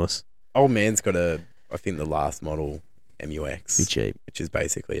Yeah. homeless, Old man's got I think the last model MUX, be cheap. which is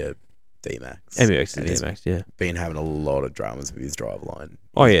basically a D-Max. MUX And is he's D-Max, yeah. been having a lot of dramas with his driveline.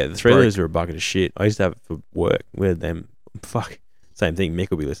 Oh yeah, the 3 broke- litres were a bucket of shit. I used to have it for work. We had them. Fuck. same thing. Mick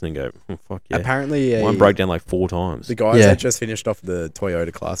will be listening and go, oh, fuck yeah. Apparently, Mine broke down like 4 times. the guys Yeah. that just finished off the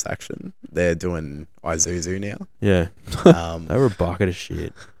Toyota class action, they're doing Isuzu now. Yeah. Um, They were a bucket of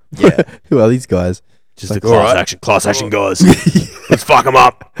shit. yeah, Who are these guys? Just Like, the class alright. action. Class action guys. Let's fuck them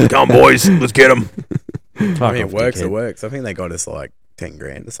up. Come on, boys. Let's get them. I mean, it works. It works. I think they got us like 10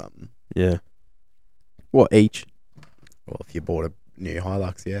 grand or something. Yeah. What each? Well, if you bought a new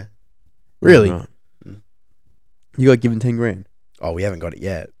Hilux, yeah. Really? Right. You got given 10 grand? Oh, we haven't got it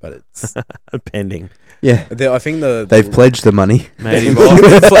yet, but it's. Pending. Yeah. I think They've pledged the money. Mate, if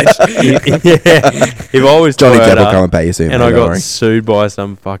I was Johnny Depp will Toyota come and pay you soon. and mate, I don't got worry. sued by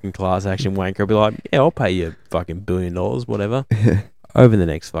some fucking class action wanker, I'd be like, yeah, I'll pay you fucking $1 billion, whatever. Over the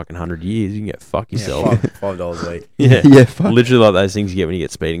next fucking 100 years, you can get fuck yourself. $5 a week. Yeah. Yeah, fuck. Literally like those things you get when you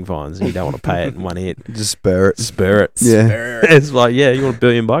get speeding fines and you don't want to pay it in one hit. Just spur it. Spur it. Yeah. It's like, yeah, you want $1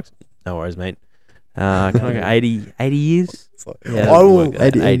 billion? No worries, mate. Can I go 80 years? It's like, Yeah, I will.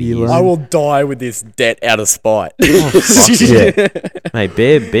 80 years. I will die with this debt out of spite. Yeah. Mate,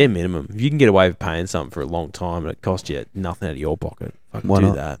 bare minimum. If you can get away with paying something for a long time and it costs you nothing out of your pocket, fucking Why do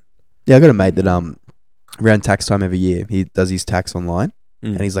not? that. Yeah, I got a mate that around tax time every year, he does his tax online.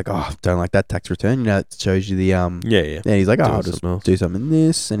 Mm. And he's like, oh, don't like that tax return. You know, it shows you the Yeah. And he's like, oh, Doing I'll just something else. do something in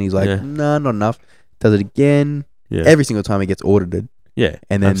this. And he's like, Yeah. no, not enough. Does it again. Yeah. Every single time he gets audited. Yeah.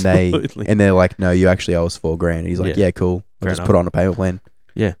 And then absolutely. they're like, no, you actually owe us $4 grand. And he's like, Yeah. yeah, cool. I'll Fair just enough. put it on a payment plan.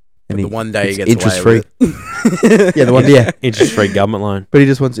 Yeah. And The one day he it's gets interest away free. with it. Yeah, the one. Yeah, Interest-free government loan. but he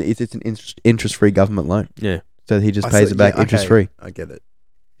just wants it's an interest free government loan. Yeah. So he just I pays see- it back yeah, interest okay, free. I get it.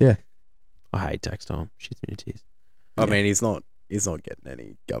 I hate tax time. Shits me in tears. I mean, he's not getting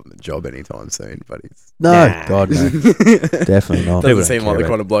any government job anytime soon, but he's No, Nah. God, no, definitely not. People doesn't don't seem care like the about-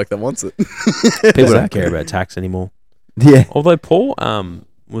 kind of bloke that wants it. People don't care about tax anymore. Yeah, Although Paul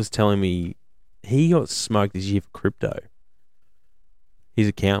was telling me he got smoked this year for crypto. His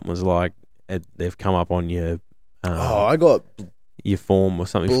account was like, they've come up on your I got your form or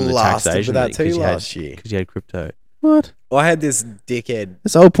something from the blasted taxation for that thing too 'cause you had- last year. because you had crypto. what? I had this dickhead.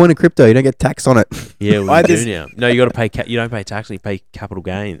 That's the whole point of crypto. You don't get taxed on it. Yeah, well, I you do just- now. No, you got to pay. You don't pay tax. You pay capital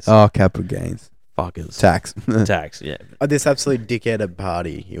gains. Oh, capital gains, Fuckers. tax. Tax. Yeah. I had this absolute dickhead at a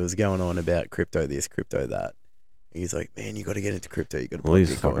party. He was going on about crypto this, crypto that. He's like, man, you got to get into crypto. You got to. Well,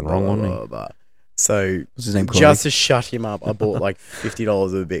 he's fucking wrong, wasn't he? So What's his name? just to shut him up, I bought like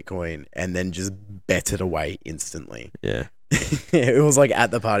 $50 of Bitcoin and then just bet it away instantly. Yeah. It was like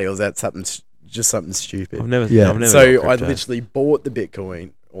at the party. It was at something stupid. I've never. Yeah. I've never So got I crypto. literally bought the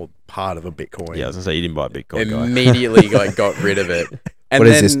Bitcoin or part of a Bitcoin. Yeah, I was gonna say you didn't buy a Bitcoin guy. Immediately got rid of it. And What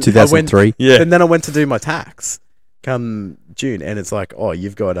is this? then I went- 2003. Yeah. And then I went to do my tax come June, and it's like, oh,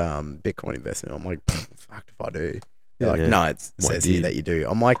 you've got Bitcoin investment. I'm like, fuck if I do. They're like, Yeah. no, it What says did? here that you do.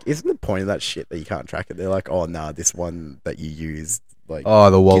 I'm like, isn't the point of that shit that you can't track it? They're like, oh, no, this one that you use, like,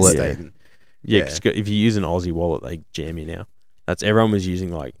 Oh, the wallet. kids Yeah. stayed- Yeah, Yeah. 'cause if you use an Aussie wallet, they jam you now. That's everyone was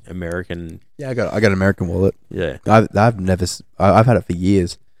using like American. Yeah, I got an American wallet. Yeah, I've never. I've had it for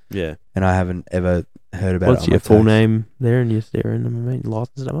years, yeah. and I haven't ever heard about What's it. on your my full tax. name there and your serial number, mate?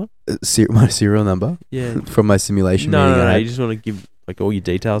 License number? My serial number Yeah. from my simulation No, meeting. no, I no. had. You just want to give like all your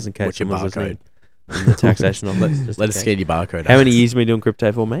details in case What's your someone's barcode? listening. The taxation of that. Let us get your barcode. How many years have you been doing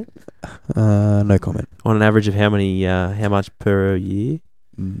crypto for, mate? No comment. On an average of how many? How much per year?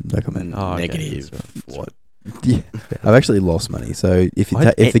 No comment. Oh, okay. Negative. That's What? Yeah, I've actually lost money. So if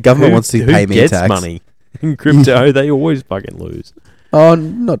I- if the government who- wants to who pay me gets tax, money in crypto, they always fucking lose. oh,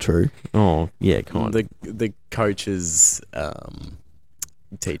 not true. Oh yeah, kind of. The coaches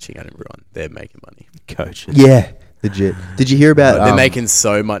teaching everyone, they're making money. Coaches. Yeah, legit. Did you hear about? They're making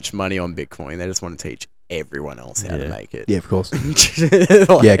so much money on Bitcoin. They just want to teach everyone else how to Yeah. make it. Yeah, of course.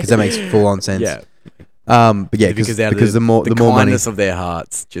 Like- Yeah, because that makes full on sense. Yeah, But yeah, because because the more money, kindness of their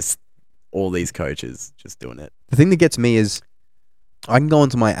hearts, just all these coaches just doing it. the thing that gets me is I can go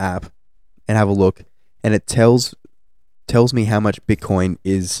onto my app and have a look, and it tells me how much Bitcoin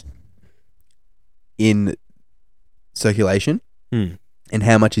is in circulation Hmm. and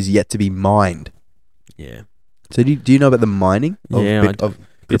how much is yet to be mined. Yeah. So do you know about the mining of, Yeah, of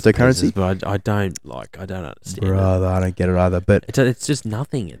Bits and cryptocurrency? pieces, but I don't understand. it. Brother, I don't get it either. But It's just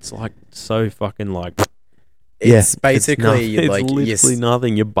nothing. It's like so fucking like Yeah, It's basically it's like literally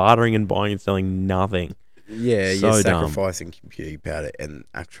nothing. You're bartering and buying and selling nothing. yeah, so you're dumb. sacrificing computing power and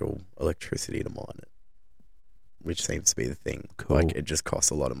actual electricity to mine it, which seems to be the thing. Cool. Like it just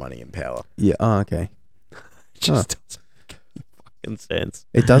costs a lot of money and power. yeah, oh, okay. It just doesn't make fucking sense.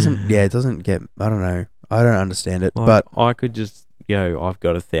 It doesn't. Yeah, it doesn't get. I don't know. I don't understand it. Like, but I could just I've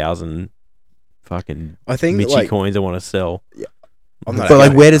got 1,000 fucking I think Mitchy like coins I want to sell. I'm not but like,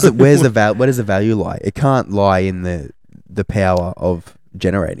 okay. where does the value lie? It can't lie in the the power of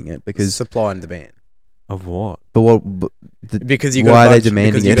generating it because supply and demand. Of what? but what Because you why got are they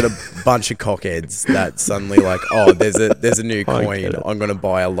demanding because it? you got a bunch of cockheads that suddenly like, oh, there's a new I coin. get it. I'm gonna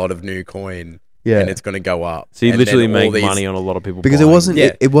buy a lot of new coin, Yeah. and it's gonna go up. So you And literally then all make these- money on a lot of people Because it buying. wasn't-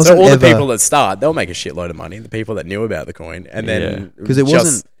 Yeah, it wasn't so all ever- the people that start, they'll make a shitload of money. The people that knew about the coin, and then because it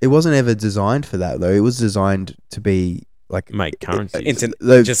wasn't ever designed for that though. It was designed to be like make currency.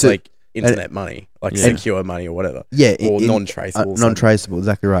 just like internet money, like Yeah. secure money or whatever. yeah, or non-traceable. non-traceable.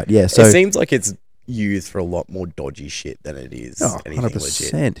 Exactly right. Yeah. So it seems like it's used for a lot more dodgy shit than it is Oh, anything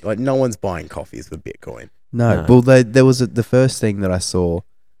 100%. legit. Like no one's buying coffees with Bitcoin. no, No. well, there was the first thing that I saw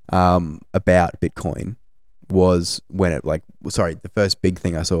about Bitcoin was when it the first big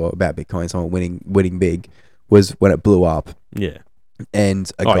thing I saw about Bitcoin, someone winning big, was when it blew up Yeah. and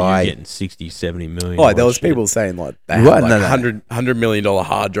a You're guy. getting 60, 70 million. Oh, there or was shit. people saying like they What? had like No, no. $100 million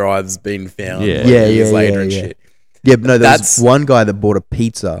hard drives being found Yeah. like, Yeah, years yeah, later yeah, and yeah. shit. Yeah, but no, there was That's- one guy that bought a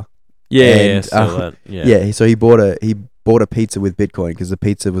pizza. Yeah, and, so that. Yeah. Yeah, so he bought a pizza with Bitcoin because the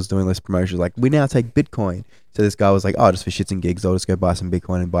pizza was doing less promotions. Like, we now take Bitcoin. So this guy was like, oh, just for shits and gigs, I'll just go buy some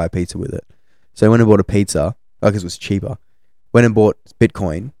Bitcoin and buy a pizza with it. So he went and bought a pizza because it was cheaper. Went and bought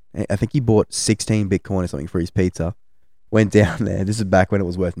Bitcoin. I think he bought 16 Bitcoin or something for his pizza. Went down there. This is back when it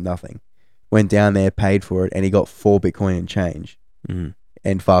was worth nothing. Went down there, paid for it, and he got 4 Bitcoin and change. Mhm.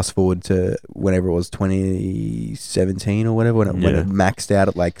 And fast forward to whenever it was 2017 or whatever, when it maxed out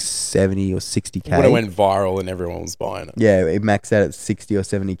at like 70 or 60K. When it went viral and everyone was buying it. Yeah, it maxed out at 60 or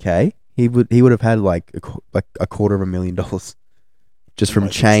 70K. He would have had like a $250,000 just from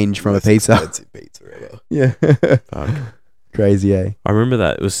Most- change from a most pizza. expensive pizza ever. Yeah. Fuck. Crazy, eh? I remember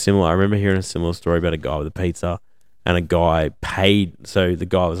that. It was similar. I remember hearing a similar story about a guy with a pizza, and a guy paid. So the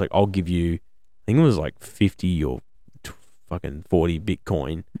guy was like, I'll give you, I think it was like 50 or fucking 40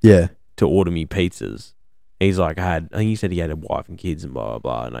 Bitcoin Yeah. to order me pizzas. He's like, I think he said he had a wife and kids and blah, blah,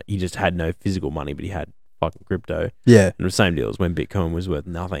 blah. And he just had no physical money, but he had fucking crypto. Yeah. And the same deal as when Bitcoin was worth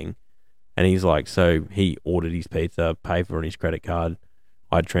nothing. And he's like, so he ordered his pizza, paid for it on his credit card.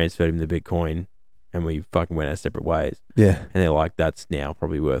 I transferred him the Bitcoin, and we fucking went our separate ways. Yeah. And they're like, that's now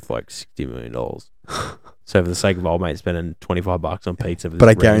probably worth like $60 million. So for the sake of old mate spending $25 on pizza, for But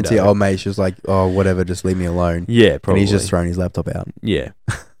I this guarantee rando- old mate's just like, oh, whatever, just leave me alone. yeah, probably. And he's just throwing his laptop out. yeah,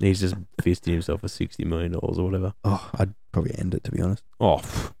 he's just fisting himself for $60 million or whatever. Oh, I'd probably end it, to be honest. Oh,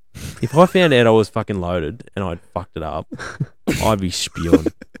 if I found out I was fucking loaded and I'd fucked it up, I'd be spewing.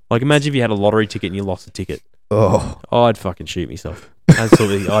 Like, imagine if you had a lottery ticket and you lost the ticket. Oh. I'd fucking shoot myself.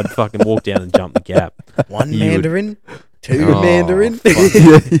 Absolutely, I'd fucking walk down and jump the gap. One You would- Mandarin, 2 Oh, Mandarin,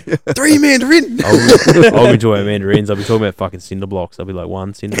 fuck. 3 Mandarin. I'll be enjoying mandarins. I'll be talking about fucking cinder blocks. I'll be like,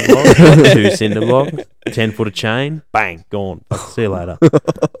 1 cinder block, 2 cinder blocks, 10 foot of chain, bang, gone. Fuck, see you later.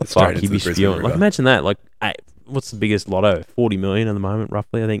 Straight Fuck, into you'd be the Brisbane spewing. Like, River. imagine that. Like, what's the biggest lotto? 40 million at the moment,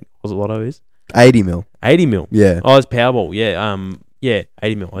 roughly. I think was it lotto is 80 mil. 80 mil. Yeah. Oh, it's Powerball. Yeah. Yeah,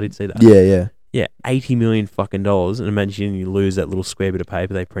 80 mil. I did see that. Yeah, yeah. Yeah, 80 million fucking dollars. And imagine you lose that little square bit of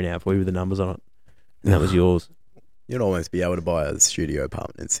paper they print out for you with the numbers on it, and that was yours. You'd almost be able to buy a studio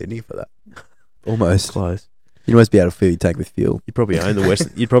apartment in Sydney for that. Almost. Close. You'd almost be able to fill your tank with fuel. You'd probably own the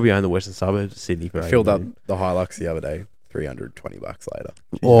western. You'd probably own the western suburbs of Sydney for 80 Filled up million. the Hilux the other day, $320 later.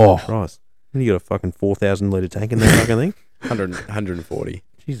 Oh. Christ. You got a fucking 4,000 litre tank in that fucking thing? 140.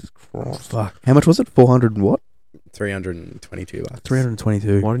 Jesus Christ. Fuck. How much was it? 400 and what? $322.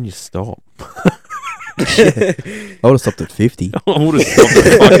 322. Why didn't you stop? I would have stopped at 50. I would have stopped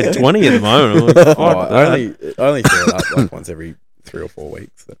at fucking 20 at the moment. I'm like, fuck, I only fill it up like once every 3 or 4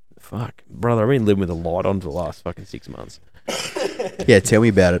 weeks. So. fuck. Brother, I've been living with a light on for the last fucking 6 months. Yeah, tell me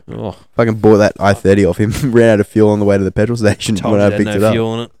about it. Oh, Fucking bought that I-30 off him. Ran out of fuel on the way to the petrol station told when you I they picked had it no up.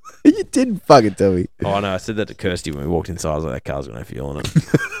 fuel in it. You didn't fucking tell me. Oh, no, I said that to Kirsty when we walked inside. I was like, that car's got no fuel in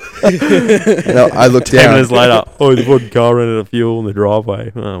it. And I looked 10 down. minutes later, oh, the fucking car ran out of fuel in the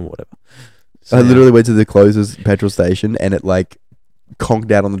driveway. Oh, whatever. So, I literally went to the closest petrol station and it like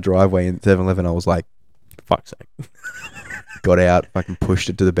conked out on the driveway in 7-Eleven. I was like, fuck's sake. got out, fucking pushed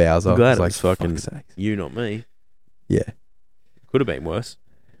it to the Bowser. I'm glad I it was was like, fucking fuck's sake. you, not me. Yeah. Could have been worse.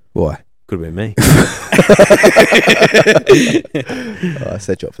 Why? Could have been me. Oh, I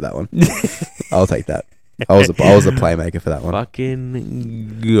set you up for that one. I'll take that. I was a playmaker for that one.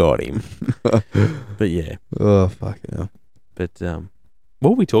 Fucking got him. But yeah. Oh, fucking hell. But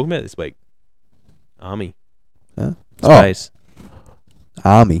what were we talking about this week? Army. Huh? Space.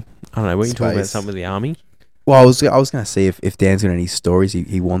 Army. I don't know. Weren't you talking about Space. something with the army? Well, I was going to see if Dan's got any stories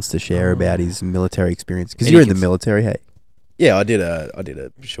he wants to share about his military experience. Because And you're he in the can- military, hey? Yeah, I did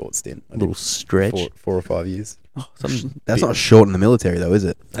a short stint. I A little did stretch. 4 or 5 years. Something That's bit- not short in the military, though, is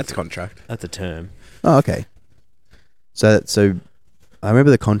it? That's contract. That's a term. Oh, okay. So I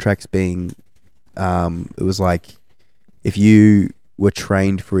remember the contracts being, it was like if you were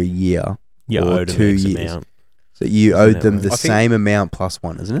trained for a year You or owed them 2 X years, amount. so you Isn't owed that them right? the I think- same amount plus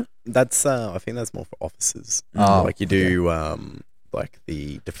one, isn't it? That's I think that's more for officers. Oh, Like you do like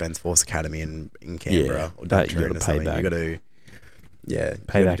the Defence Force Academy in Canberra or that you Duntroon gotta or pay something. back. You got to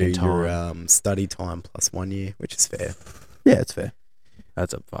Pay you back gotta in do your study time plus 1 year, which is fair. Yeah, it's fair.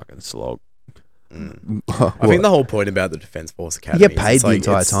 That's a fucking slog. I think the whole point about the Defence Force Academy get is paid it's the like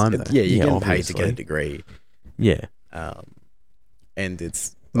entire time, though. Yeah, you're Yeah, getting paid to get a obviously. degree. Yeah. And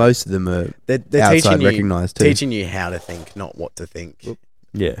it's most of them are they're outside teaching you recognised too. teaching you how to think, not what to think,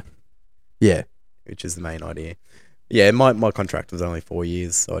 Yeah. Yeah. which is the main idea. Yeah, my contract was only 4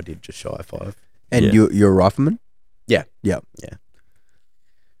 years, so I did just shy of 5. And Yeah. you're a rifleman? Yeah. Yep. Yeah.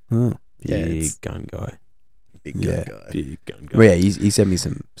 Oh. Yeah, Big it's- gun guy. Big Yeah. guy. Big gun guy. Well, yeah, he sent me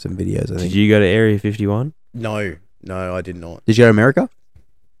some videos, I Did think. you go to Area 51? No, I did not. Did you go to America?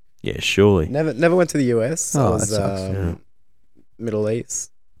 Yeah, surely. Never went to the US. I Oh, was that sucks. Yeah. Middle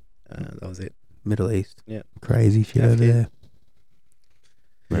East. That was it. Middle East. Yeah. Crazy shit over Afghan.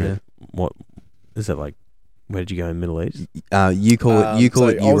 there. Yeah. What is that like? Where did you go in Middle East? You call it so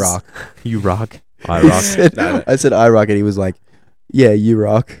I was- Iraq. Iraq. I Iraq. said, No. I said Iraq, and he was like, "Yeah,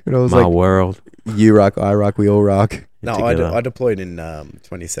 Iraq." And I was My like, world. "Iraq, Iraq, we all rock." No, Together. I deployed in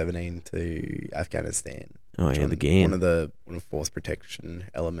 2017 to Afghanistan. Oh yeah, the One game. of the force protection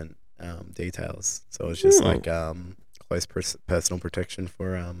element details. So it's just like close personal protection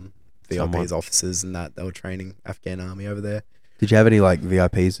for Someone. VIPs, officers, and that they were training Afghan army over there. Did you have any like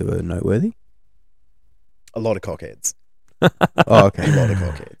VIPs that were noteworthy? A lot of cockheads. Oh, A okay. lot of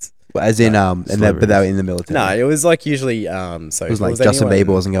cockheads. Well, as in, but they were in the military. No, it was like usually so it was if like Justin anyone-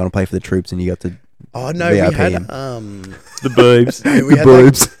 Bieber wasn't going to play for the troops, and you got to Oh no, VIP we had him. The boobs. we the had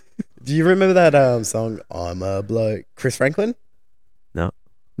boobs. do you remember that song I'm a bloke? Chris Franklin?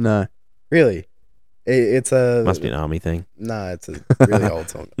 No. Really? It's a Must be an army thing. No, it's a really old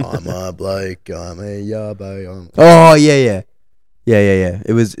song. I'm a bloke, I'm a yabbo. Oh yeah.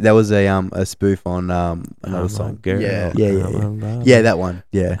 It was a spoof on another song. Yeah. Yeah, that one.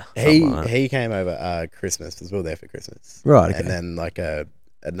 Yeah. He came over Christmas because we were there for Christmas. Right. Okay. And then like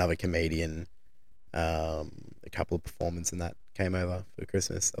another comedian, a couple of performers and that came over for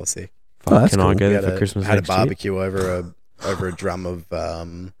Christmas. I was sick. Oh, that's Can I cool. go We there had for Christmas had a next year? barbecue over a drum of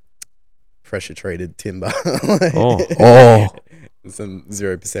pressure treated timber. Oh, Some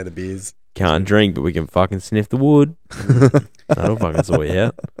 0% of beers. can't drink, but we can fucking sniff the wood. That'll fucking sort you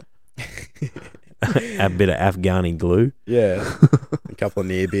out. A bit of Afghani glue. Yeah. A couple of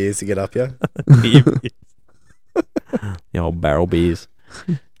near beers to get up you. The old barrel beers.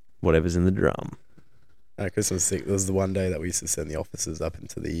 Whatever's in the drum. Christmas sick. It was the one day that we used to send the officers up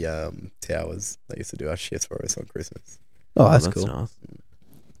into the towers. They used to do our shifts for us on Christmas. Oh, that's cool. nice.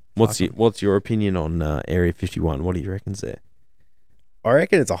 What's your opinion on Area 51? What do you reckon's there? I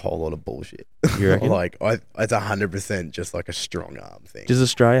reckon it's a whole lot of bullshit. You reckon? Like, it's 100% just like a strong arm thing. Does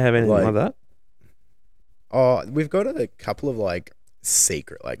Australia have anything like, Like- that? Oh, we've got a couple of like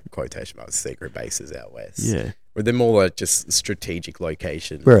secret, like quotation marks, secret bases out west. Yeah. But they're more like just strategic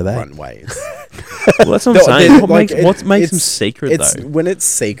location. Where are they? Runways. Well, that's what I'm No, saying. they're What like- makes them it's- secret It's though? when it's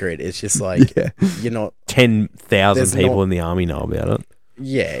secret. It's just like Yeah. you're not. 10,000 there's people not- in the army know about it.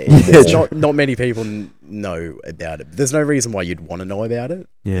 Yeah, Yeah, there's true. not many people know about it. There's no reason why you'd want to know about it.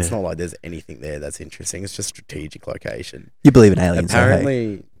 Yeah. It's not like there's anything there that's interesting. It's just strategic location. You believe in aliens? so, hey.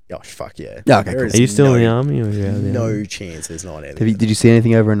 Apparently, oh fuck yeah. Yeah, okay, There cool. is Are you still in the no- army? Or are you out of the No army? chance. There's not any. Did you see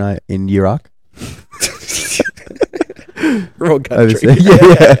anything over in Iraq? Wrong country. Overseas?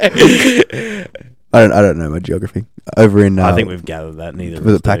 Yeah. I don't know my geography. Over in I think we've gathered that. Neither of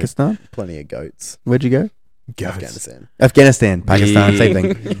was us it do. Pakistan? Plenty of goats. Where'd you go? Afghanistan. Afghanistan, Pakistan, same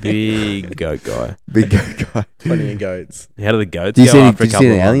thing. Big goat guy. Big guy. Plenty of goats. How do the goats Do you go see after a any couple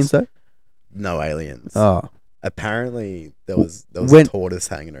of aliens months? though? No aliens. Oh, Apparently there was When- a tortoise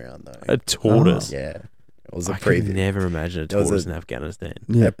hanging around though. A tortoise. Yeah. It was a I could preview. never imagine a There was tortoise a- in Afghanistan.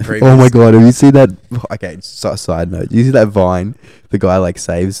 yeah. previous- Oh my god, have you seen that? Okay, side note. You see that Vine? The guy like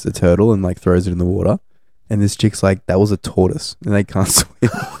saves the turtle and like throws it in the water, and this chick's like, "That was a tortoise," and they can't swim.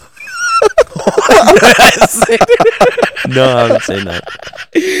 No, I haven't seen that.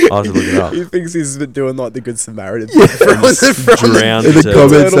 I'll have to look it up. He thinks he's been doing like the good Samaritan. Drowned In the turtle.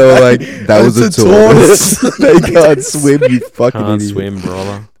 comments, they were like, "That was a That's a tortoise." They can't swim. You fucking Can't idiot. swim,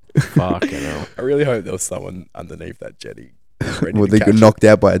 brother. Fucking hell. I really hope there was someone underneath that jetty. ready Well, to they catch got it. knocked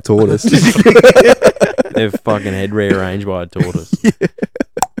out by a tortoise. They're fucking head rearranged by a tortoise.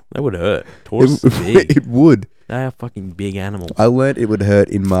 That would hurt. Tortoise is big. It would. They are fucking big animals. I learnt it would hurt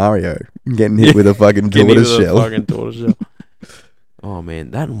in Mario, getting hit with a fucking Getting hit tortoise with a shell. fucking tortoise shell. Oh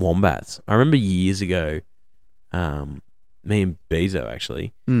man, that and wombats. I remember years ago, me and Bezo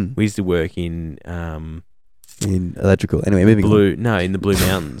actually, Mm. we used to work in In electrical. Anyway, moving on. in the Blue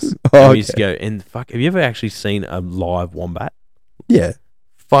Mountains. Oh, And we used to okay. go and fuck. Have you ever actually seen a live wombat? Yeah,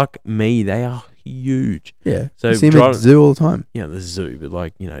 Fuck me, they are huge. yeah. So You see them at drive- the zoo all the time. Yeah, the zoo, but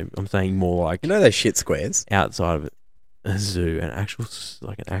like I'm saying more like You know those shit squares? outside of it. A zoo, an actual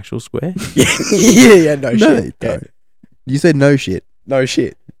square. yeah, no No, shit. they Yeah. don't. You said no shit. No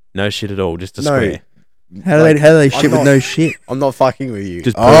shit. No shit at all, just a No. square. How do Like, they I'm shit with not- no shit? I'm not fucking with you.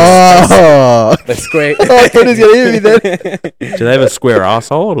 Just Oh, the square. I thought he was gonna hit me then. Do they have a square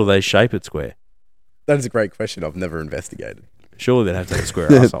asshole or do they shape it square? That is a great question. I've never investigated. Surely they'd have to have a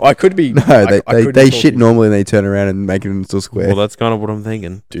square asshole. I could be. No, I they could be shit talking- normally and they turn around and make it into a square. Well, that's kind of what I'm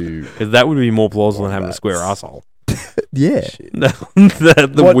thinking. Dude. Because that would be more plausible than having a Wombats. square asshole. Yeah. Shit.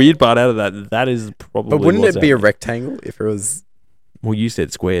 the What- weird part out of that is probably. But wouldn't what's it be a happening. rectangle if it was? Well, you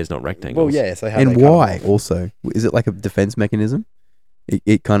said squares, not rectangles. Well, yeah. So how And they cut 'em why off? also? Is it like a defense mechanism?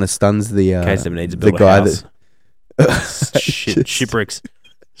 It kind of stuns the In case it needs to the build guy a house. that Shit, shipwrecks.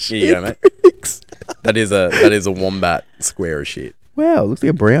 Here you go, mate. That is a wombat square of shit. Wow, looks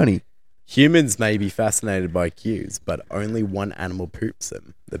like a brownie. Humans may be fascinated by cues, but only one animal poops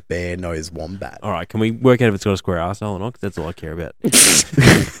them: the bear-nosed wombat. All right, can we work out if it's got a square asshole or not? Because that's all I care about. I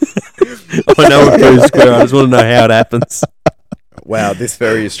know it's square. I just want to know how it happens. Wow, this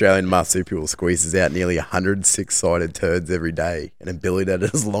very Australian marsupial squeezes out nearly 106-sided turds every day, an ability that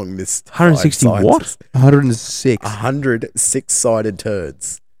is long missed. 160 what? 106. 106-sided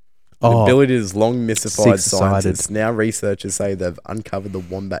turds. An Oh, ability that is long mystified six-sided. scientists. Now researchers say they've uncovered the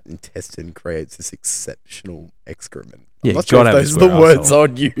wombat intestine creates this exceptional excrement. Yeah, I'm not it's sure gotta if have a those are square the words arsehole.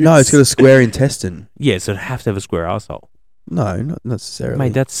 I'd use. no, it's got a square intestine. Yeah, so it'd have to have a square asshole. No, not necessarily.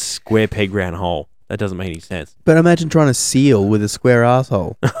 Mate, that's square peg round hole. That doesn't make any sense. But imagine trying to seal with a square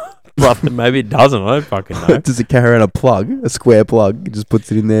asshole. Brother, maybe it doesn't. I don't fucking know. Does it carry around a plug, a square plug? It just puts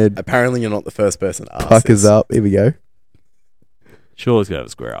it in there, Apparently, you're not the first person to ask puckers this. up. Here we go. Sure, it's got to have a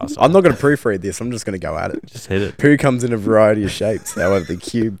square asshole. I'm not going to proofread this. I'm just going to go at it. Just hit it. Poo comes in a variety of shapes. However, the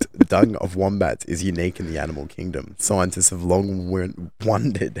cubed dung of wombats is unique in the animal kingdom. Scientists have long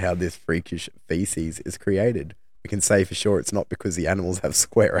wondered how this freakish feces is created. We can say for sure it's not because the animals have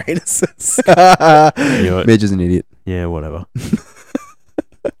square anuses. knew it. Midge is an idiot. Yeah, whatever.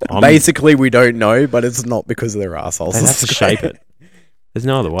 Basically, we don't know, but it's not because of their assholes. They have to shape it. There's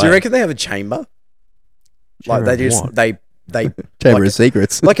no other way. Do you reckon they have a chamber? Like they Chamber of just what? they Chamber like of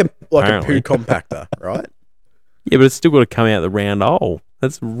Secrets. like a Apparently. poo compactor, right? Yeah, but it's still got to come out the round hole.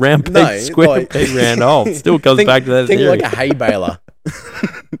 That's round peg, No, square like- peg, round hole. It still comes Think- back to that Think theory. like a hay baler.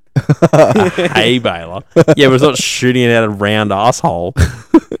 hay baler. Yeah, but it's not shooting it out a round asshole.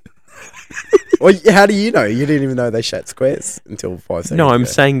 Well, how do you know? You didn't even know they shat squares until 5 seconds No, I'm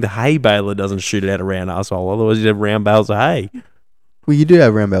ago. saying the hay baler doesn't shoot it out a round asshole. Otherwise, you'd have round bales of hay. Well, you do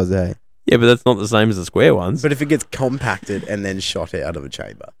have round bales, eh? Yeah, but that's not the same as the square ones. But if it gets compacted and then shot out of a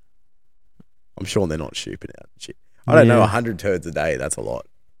chamber, I'm sure they're not shooting out shit. I don't know, Yeah. 100 turds a day, that's a lot.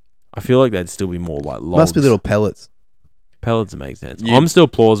 I feel like they'd still be more like logs. Must be little pellets. pellets. That makes sense. You- I'm still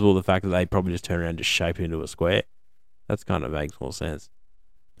plausible the fact that they probably just turn around and just shape it into a square. That's kind of makes more sense.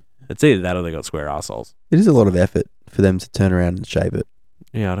 It's either that or they got square assholes. It is a lot of effort for them to turn around and shape it.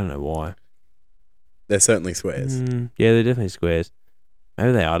 Yeah, I don't know why. They're certainly squares. Yeah, they're definitely squares.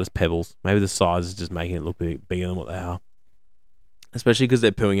 Maybe they are just pebbles. Maybe the size is just making it look bigger than what they are. Especially because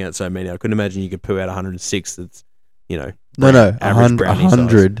they're pooing out so many. I couldn't imagine you could poo out 106 that's, No, average brownie size.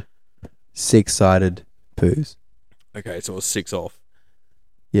 100 six-sided poos. Okay, so it's 6 off.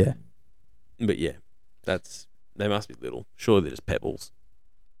 Yeah. But yeah, they must be little. Surely they're just pebbles.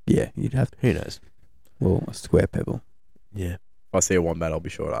 Yeah, you'd have to. Who knows? Well, a square pebble. Yeah. If I see a wombat, I'll be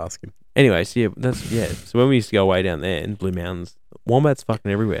sure to ask him. Anyway, so So when we used to go way down there in Blue Mountains, wombats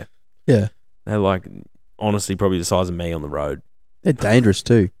fucking everywhere. Yeah. They're like, honestly, probably the size of me on the road. They're dangerous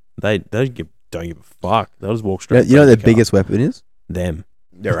too. They don't give a fuck. They'll just walk straight. You know in their front of the car. biggest weapon is? Them.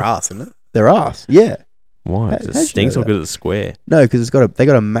 Their ass, isn't it? Their ass. Yeah. Why? How- 'Cause how'd it you stinks know or that? because it's square. No, because they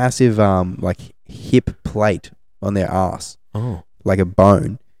got a massive like hip plate on their ass, Oh. like a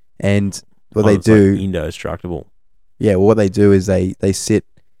bone, and what they it's do, like indestructible. yeah, well, what they do is they sit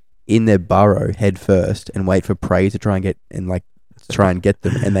in their burrow head first and wait for prey to try and get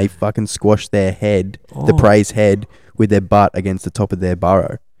them, and they fucking squash their head, the Oh. prey's head, with their butt against the top of their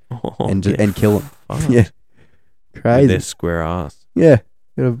burrow, and kill them. fucked. Yeah, With crazy. their square ass. Yeah,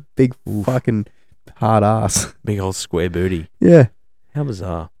 got a big fucking hard ass. Big old square booty. Yeah, How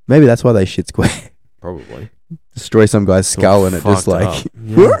bizarre. maybe that's why they shit square. Probably. destroy some guy's skull and it just fucked like. up.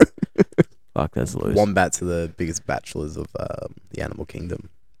 Yeah. Fuck, that's loose. Wombats are the biggest bachelors of the animal kingdom.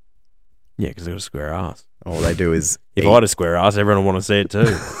 Yeah, because they got a square ass. All they do is If eat. I had a square ass, everyone would want to see it too.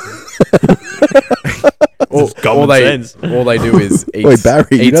 all, It's common sense. all they do is eat. Wait, Barry,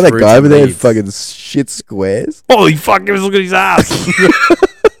 you eats know that fruits guy and over there meats. fucking shit squares? Holy fuck, give us a look at his ass.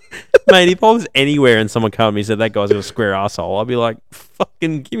 Mate, if I was anywhere and someone came to me and said that guy's got a square asshole, I'd be like,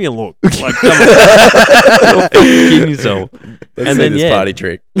 fucking give me a look. Like, come on. You're kidding yourself. Let's see this party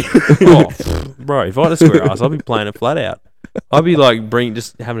trick. Oh, bro, if I had a square ass, I'd be playing it flat out. I'd be like,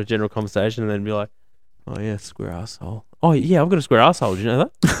 just having a general conversation and then be like, oh yeah, square asshole. Oh yeah, I've got a square asshole. Did you know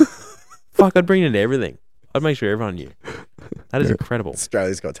that? Fuck, I'd bring it into everything. I'd make sure everyone knew. That is incredible.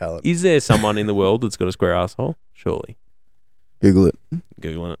 Australia's Got Talent. Is there someone in the world that's got a square asshole? Surely. Google it.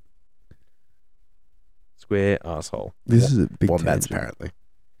 Googling it. Square asshole. This is a big Wombats, tangent.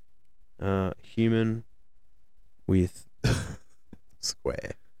 apparently. Human with.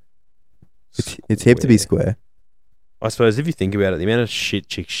 Square. It's hip to be square. I suppose if you think about it, the amount of shit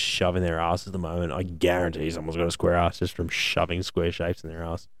chicks shove in their ass at the moment, I guarantee someone's got a square ass just from shoving square shapes in their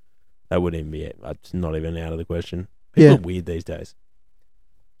ass. That wouldn't even be it. That's not even out of the question. People Yeah. are weird these days.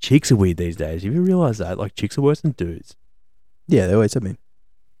 Chicks are weird these days. Have you realised that? Like, chicks are worse than dudes. Yeah, they always have been.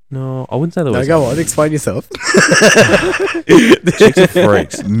 No, I wouldn't say they're No, worse. go on. Explain yourself. Chicks are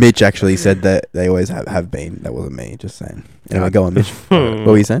freaks. Mitch actually said that they always have been. That wasn't me, just saying. Anyway, go on, Mitch. What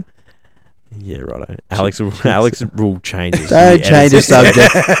were you saying? Yeah, righto. Alex will change it. Don't change the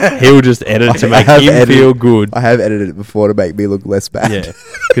subject. He'll just edit to I make have him edited- feel good. I have edited it before to make me look less bad. Yeah,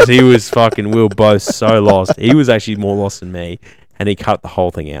 because we were both so lost. He was actually more lost than me, and he cut the whole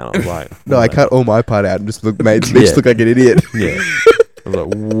thing out. I was like, No, I cut all my part out and just made Mitch Yeah. look like an idiot. Yeah. I was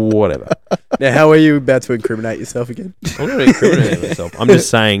like, whatever. Now, how are you about to incriminate yourself again? I'm not incriminating myself. I'm just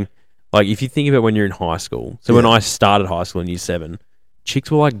saying, like, if you think about when you're in high school. So when I started high school in year 7,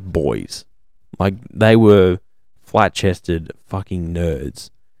 chicks were like boys. Like, they were flat-chested fucking nerds.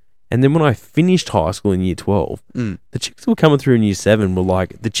 And then when I finished high school in year 12, the chicks that were coming through in year 7 were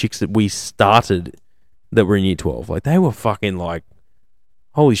like the chicks that we started that were in year 12. Like, they were fucking like,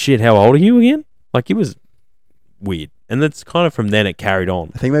 holy shit, how old are you again? Like, it was weird. And that's kind of from then it carried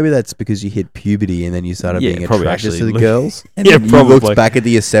on. I think maybe that's because you hit puberty and then you started Yeah, being probably attracted to actually. the girls. And Yeah, then you probably. looked back at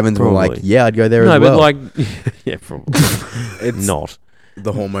the year 7s and were like, Probably. yeah, I'd go there No, as but well. like, yeah, probably. It's Not.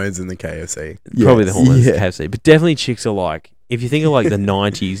 the hormones in the KFC. Probably the hormones Yeah. KFC. But definitely chicks are like, if you think of like the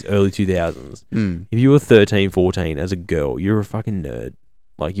 90s, early 2000s, Mm. if you were 13, 14 as a girl, you're a fucking nerd.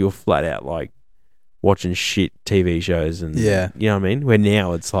 Like, you're flat out like watching shit TV shows and, Yeah. you know what I mean? Where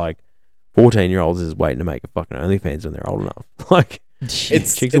now it's like 14-year-olds is waiting to make a fucking OnlyFans when they're old enough. Like,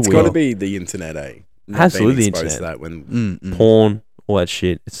 It's chicks are got to weird. be the internet, eh? Not Absolutely being the exposed internet. to that when porn, all that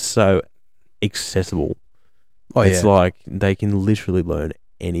shit. It's so accessible. Oh, It's yeah. like they can literally learn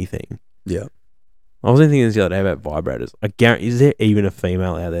anything. Yeah. I was thinking this the other day about vibrators. I guarantee, is there even a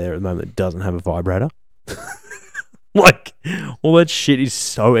female out there at the moment that doesn't have a vibrator? Like, all that shit is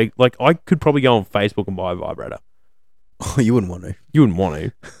so... Like, I could probably go on Facebook and buy a vibrator. Oh, you wouldn't want to. You wouldn't want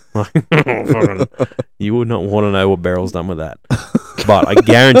to. Like, you would not want to know what Beryl's done with that. But I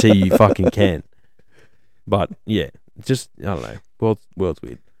guarantee you fucking can. But, yeah. Just, I don't know. World's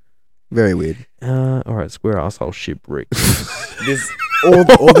weird. Very weird. Alright, square asshole shit brick. this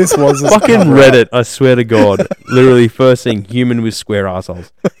all this was Fucking cover Reddit, I swear to God. Literally first thing, human with square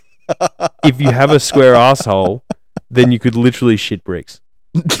assholes. If you have a square asshole, then you could literally shit bricks.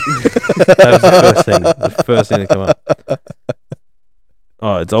 That was the first thing. The first thing that came up.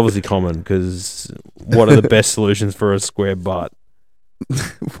 Oh, it's obviously common because what are the best solutions for a square butt?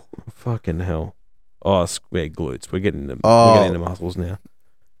 Fucking hell. Oh, square glutes. We're getting into muscles now.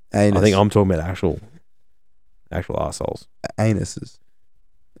 Anus. I think I'm talking about actual assholes. Anuses.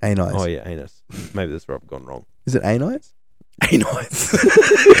 Anites. Oh yeah, anus. Maybe that's where I've gone wrong. Is it anites? Anites.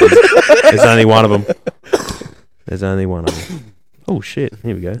 There's only one of them. There's only one of them. Oh shit!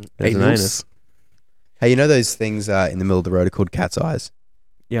 Here we go. There's an anus. Hey, you know those things in the middle of the road are called cat's eyes?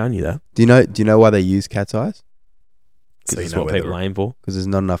 Yeah, I knew that. Do you know why they use cat's eyes? So That's you know what where people aim for. Because there's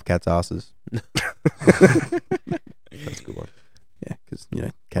not enough cat's asses. That's a good one. Yeah, because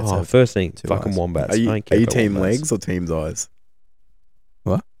cats Oh, have. first thing, two fucking eyes. wombats. Are you, I don't care are you about team wombats. legs or team eyes?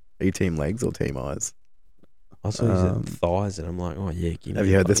 What? Are you team legs or team eyes? I saw these thighs, and I'm like, oh yeah. Have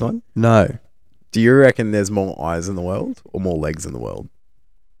you heard this one? No. Do you reckon there's more eyes in the world or more legs in the world?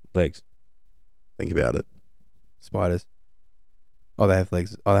 Legs. Think about it. Spiders. Oh, they have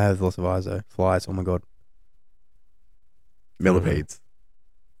legs. Oh, they have lots of eyes though. Flies. Oh my god. Millipedes.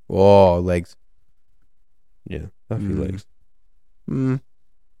 Oh, legs. Yeah, a few legs.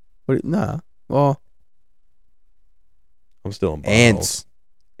 What? Nah. Oh, I'm still on Ants.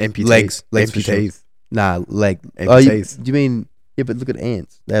 Amputees. Legs for sure. Amputees. Nah, leg. Amputees. Do you mean? Yeah, but look at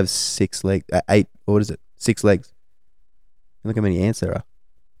ants. They have 6 legs. 8. What is it? 6 legs. Look how many ants there are.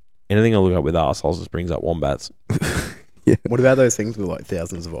 Anything I look up with arseholes just brings up wombats. What about those things with like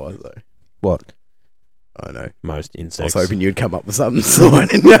thousands of eyes though? What? I don't know. Most I insects. was hoping you'd come up with something so I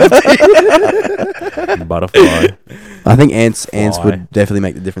didn't have to. Butterfly. I think ants Fly. would definitely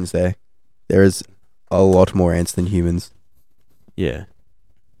make the difference there. There is a lot more ants than humans. Yeah.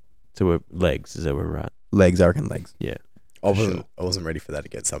 So we're legs. Is that where we're at? Legs, I reckon legs. Yeah. I wasn't ready for that to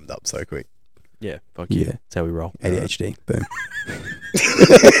get summed up so quick. Yeah. Fuck yeah. Yeah. That's how we roll. ADHD. Boom.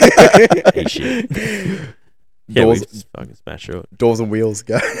 Hey, shit. Yeah, we just fucking smash through it. Doors and wheels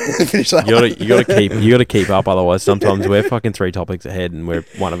go. Finish that. You gotta keep up. Otherwise, sometimes we're fucking 3 topics ahead, and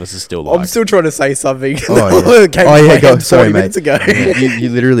one of us is still like. I'm still trying to say something. Oh, yeah. Go. Sorry, mate. minutes ago. you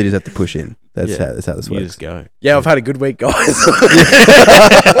literally just have to push in. That's how this You works. just go. Yeah, I've had a good week, guys.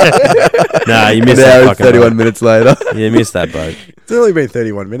 Nah, you missed An that hour and fucking 31 boat. minutes later. You missed that boat. It's only been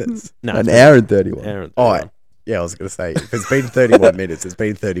 31 minutes. No, An hour and 31. Hour and Oh, 31. yeah, I was going to say, if it's been 31 minutes, it's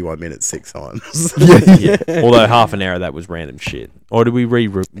been 31 minutes 6 times. Yeah. Although half an hour of that was random shit. Or did we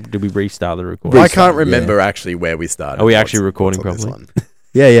restart the recording? I can't remember actually where we started. Are we actually recording what's on properly? this one.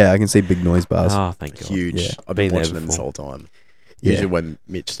 Yeah, I can see big noise bars. Oh, thank God. Huge. Yeah. I've been Been there watching them this before. whole time. Yeah. Usually when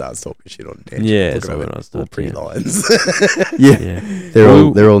Mitch starts talking shit on tangent. Yeah, looking so over when I all start, pretty yeah. lines. Yeah.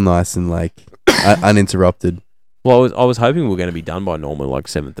 They're all nice and like uninterrupted. Well, I was hoping we were going to be done by normal, like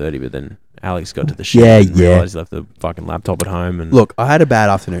 7:30, but then Alex got to the shit Yeah, and yeah. realised he left the fucking laptop at home. And Look, I had a bad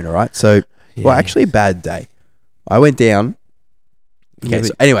afternoon, all right? So, well, actually a bad day. I went down. Okay, Yeah,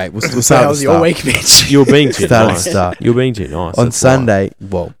 so anyway, we'll So start how at was the your start. week, Mitch? you were being too Start at the nice. start. You were being too nice. On that's why. Sunday,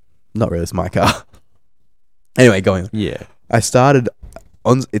 well, not really, it's my car. Anyway, going on. Yeah. I started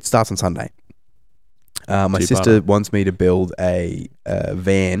on. It starts on Sunday. My Two-parter. sister wants me to build a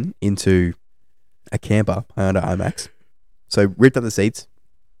van into a camper, Hyundai IMAX. So ripped up the seats,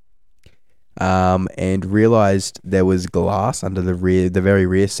 and realized there was glass under the very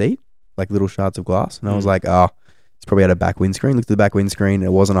rear seat, like little shards of glass. And I was like, it's probably had a back windscreen. Looked at the back windscreen, and it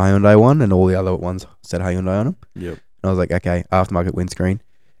wasn't a Hyundai one, and all the other ones said Hyundai on them. Yep. And I was like, okay, aftermarket windscreen.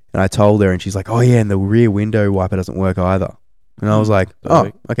 And I told her, and she's like, oh yeah, and the rear window wiper doesn't work either. And I was like, oh,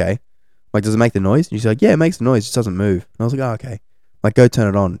 okay. Like, does it make the noise? And she's like, yeah, it makes the noise, it just doesn't move. And I was like, oh, okay. Like, go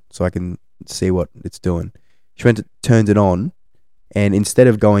turn it on so I can see what it's doing. She turned it on, and instead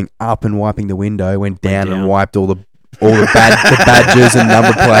of going up and wiping the window, went down and wiped all the badges and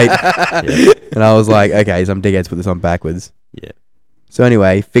number plate. Yeah. And I was like, okay, some dickheads put this on backwards. Yeah. So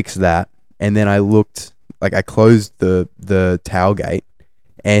anyway, fixed that, and then I looked, like I closed the tailgate,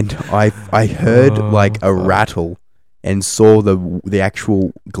 and I heard like a rattle, and saw the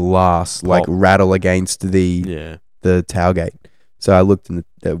actual glass like rattle against the tailgate. So I looked, and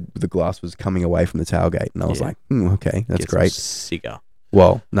the glass was coming away from the tailgate, and I was like, okay, that's great. Sigger.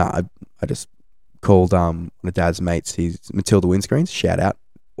 Well, I just called one of Dad's mates. He's Matilda Windscreens. Shout out,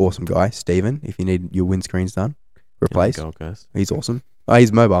 awesome guy, Stephen. If you need your windscreens done, replaced, Gold Coast. he's awesome. Oh,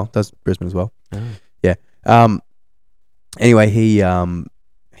 he's mobile. Does Brisbane as well. Oh. Yeah. Anyway,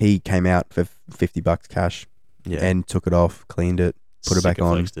 he came out for $50 cash, and took it off, cleaned it, put it back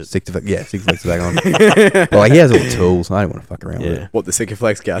on. Sikaflexed it back on. Well, like, he has all the tools. I don't want to fuck around with it. What, the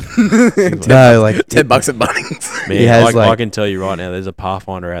Sikaflex gun? No, like $10 at Bunnings. Man, He has, I like- can tell you right now, there's a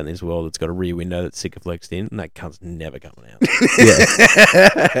Pathfinder out in this world that's got a rear window that's Sikaflexed in, and that cunt's never coming out.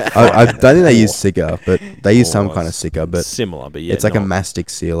 Yeah. I don't think they use Sika, but they use some kind of Sika, but similar, but yeah, it's like a not- mastic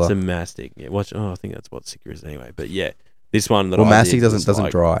sealer. It's a mastic. Yeah, I think that's what Sika is anyway. But yeah, this one that Well, I mastic did was doesn't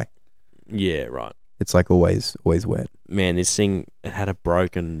like- dry. Yeah, right. It's like always wet. Man, this thing, it had a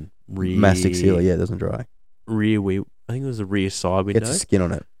broken rear Mastic sealer, yeah, it doesn't dry. rear wheel. I think it was the rear side window. It's a skin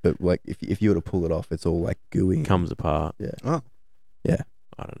on it, but like if you were to pull it off, it's all like gooey. Comes apart. Yeah. Oh. Yeah.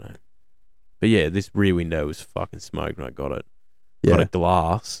 I don't know. But yeah, this rear window was fucking smoked when I got it. Yeah. Got a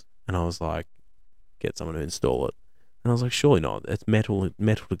glass, and I was like, get someone to install it. And I was like, surely not. It's metal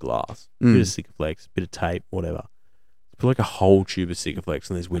to glass. Bit of Sikaflex, bit of tape, whatever. Put like a whole tube of Sikaflex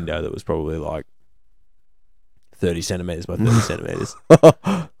on this window that was probably like 30 centimetres by 30 centimetres.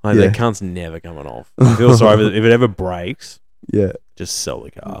 Like, that cunt's never coming off. I feel sorry, but if it ever breaks, Yeah. just sell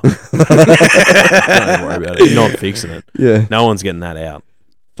the car. Don't worry about it. You're not fixing it. Yeah. No one's getting that out.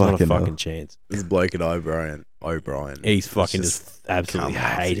 Not a Fucking fucking hell. chance. This bloke at O'Brien. He's fucking just absolutely come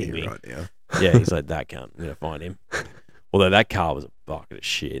after hating you me. right now. Yeah, he's like, that cunt. I'm gonna find him. Although that car was a bucket of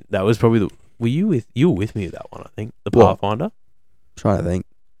shit. That was probably you were with me with that one, I think. The What? Pathfinder. Trying to think.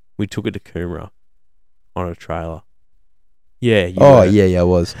 We took it to Coomera on a trailer. Yeah. Yeah, I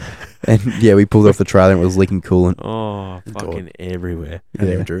was. And yeah, we pulled off the trailer and it was leaking coolant. Oh, fucking everywhere. I haven't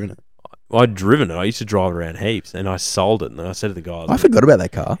Yeah. even driven it. I'd driven it. I used to drive around heaps, and I sold it. And I said to the guy, I forgot about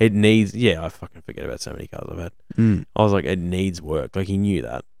that car. it needs. Yeah, I fucking forget about so many cars I've had. Mm. I was like, it needs work. Like he knew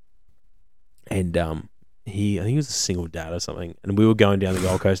that, and I think he was a single dad or something, and we were going down the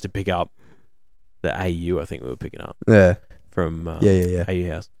Gold Coast to pick up the AU. I think we were picking up Yeah. from Yeah. AU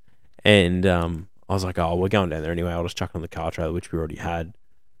house, and I was like, oh, we're going down there anyway. I'll just chuck it on the car trailer, which we already had.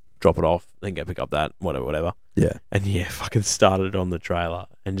 Drop it off, then go pick up that whatever. Yeah. And yeah, fucking started it on the trailer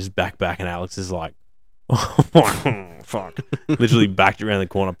and just back, and Alex is like, oh, fuck. Literally backed around the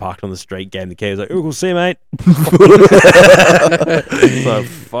corner, parked on the street, gave him the key. He was like, oh, we'll see you, mate. So,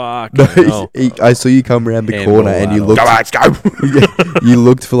 fuck. No, I saw you come around the corner and you looked. Go, Alex, go! You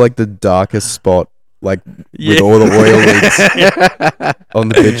looked for like the darkest spot, like Yeah. with all the oil leaks on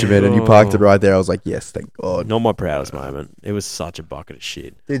the bitumen, and you parked it right there. I was like, yes, thank God. Not my proudest moment. It was such a bucket of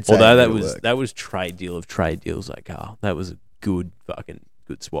shit. Did say Although it that would was work. that was trade deal of trade deals, that car. That was a good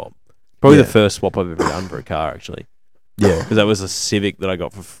swap. Probably Yeah. the first swap I've ever done for a car, actually. Yeah. Because that was a Civic that I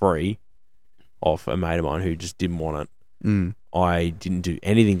got for free off a mate of mine who just didn't want it. Mm. I didn't do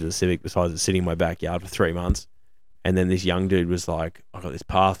anything to the Civic besides it sitting in my backyard for 3 months. And then this young dude was like, I got this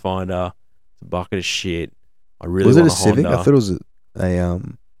Pathfinder, it's a bucket of shit. I really Was it want a Civic? Honda. I thought it was a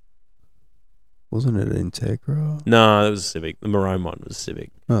wasn't it an Integra? No, it was a Civic. The maroon one was a Civic.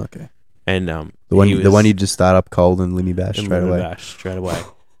 Oh, okay. And The one he the one was- you just start up cold and Limmy bash and straight let it away. bash straight away.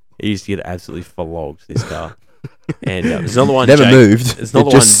 He used to get absolutely flogged, this car. And it's not the one Never Jake- moved. It's not It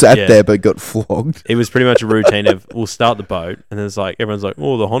the just one, sat yeah. there but got flogged. It was pretty much a routine of we'll start the boat, and then it's like everyone's like,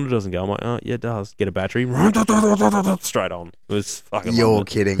 "Oh, the Honda doesn't go." I'm like, "Oh, yeah, it does." Get a battery, straight on. It was fucking. You're lovely.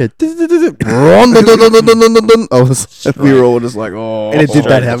 kidding. Yeah. I was, we were all just like, oh. And it did Straight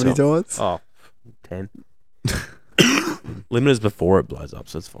that how many into times? Oh, 10. Limiters before it blows up,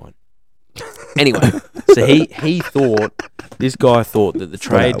 so it's fine. Anyway, so this guy thought that the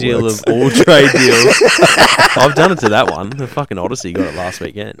trade how it deal works. of all trade deals. I've done it to that one. The fucking Odyssey got it last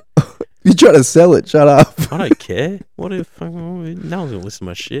weekend. You trying to sell it? Shut up. I don't care. What if no one's gonna listen to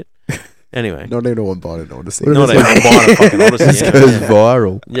my shit? Anyway, Not anyone buying an Odyssey. What not is even buying a fucking Odyssey. This Yeah, goes yeah.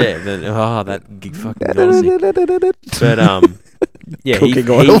 viral. Yeah, then that fucking Odyssey. But yeah, Cooking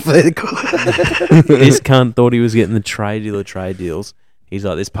oil vehicle. this cunt thought he was getting the trade deal of trade deals. He's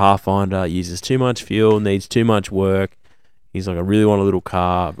like, this Pathfinder uses too much fuel, needs too much work. He's like, I really want a little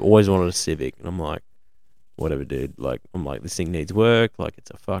car. I've always wanted a Civic. And I'm like, whatever, dude. Like, I'm like, this thing needs work. Like, it's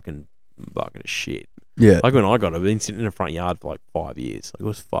a fucking bucket of shit. Yeah. Like, when I got it, I've been sitting in the front yard for like 5 years. Like, it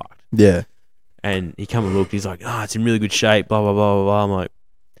was fucked. Yeah. And he come and looked. He's like, it's in really good shape, blah, blah, blah, blah, blah. I'm like,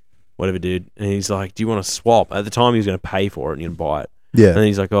 whatever, dude. And he's like, do you want to swap? At the time, he was going to pay for it and you'd buy it. And Yeah. then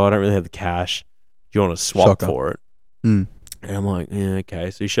he's like, I don't really have the cash. Do you want to swap Shocker. for it? Mm. And I'm like, yeah,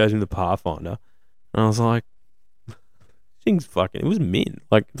 okay. So he shows me the Pathfinder. And I was like, thing's fucking, it was mint.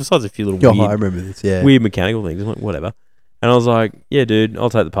 Like, besides a few little Oh, I weird, remember this. Yeah. weird mechanical things. I'm like, whatever. And I was like, yeah, dude,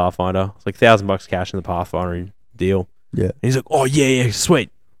 I'll take the Pathfinder. It's like $1,000 cash in the Pathfinder deal. Yeah. And he's like, oh, yeah, sweet.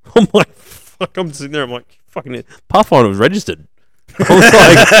 I'm like, fuck, I'm sitting there. I'm like, fucking, Pathfinder was registered. I was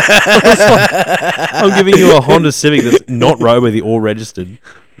like, I'm giving you a Honda Civic that's not roadworthy or registered,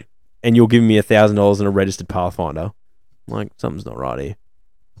 and you're giving me $1,000 in a registered Pathfinder. I'm like, something's not right here.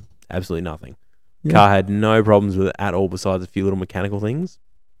 Absolutely nothing. Yeah. Car had no problems with it at all, besides a few little mechanical things.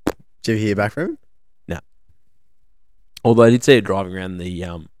 Did you hear back from him? Although I did see it driving around the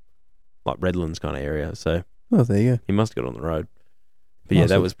like Redlands kind of area, so Oh, there you go. he must have got on the road. But yeah,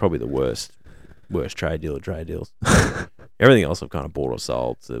 that Awesome. was probably the worst trade deal of trade deals. Everything else I've kind of bought or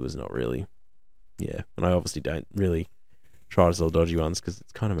sold, so it was not really. Yeah, and I obviously don't really try to sell dodgy ones because it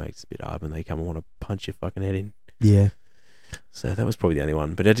kind of makes it a bit hard when they come and want to punch your fucking head in. Yeah. So that was probably the only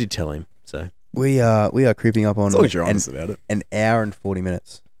one, but I did tell him. So We are creeping up on As long as you're an, honest about it. an hour and 40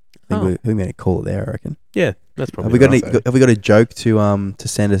 minutes. I think Oh. we're going to call it there, I reckon. yeah, that's Have probably. we got right. any, have we got a joke to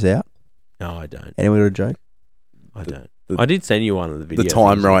send us out? No, I don't. Anyone got a joke? I don't. the- I did send you one of the videos. The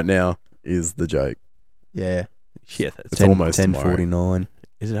time right now is the joke. Yeah. Yeah, that's, It's almost tomorrow. 10:49.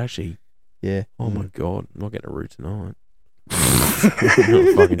 is it actually? Yeah. Oh my god, I'm not getting a root tonight. Not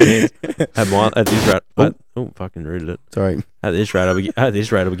a fucking chance. At this rate, fucking rooted it. Sorry. At this rate, I'll be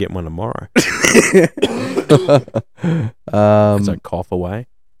getting one tomorrow. It's a cough away.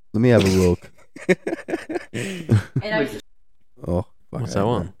 Let me have a look. Oh, fuck, What's I that don't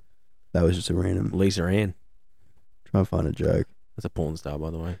one? know. That was just a random. Lisa Ann. Try and find a joke. That's a porn star, by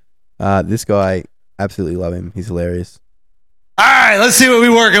the way. This guy, absolutely love him. He's hilarious. All right, let's see what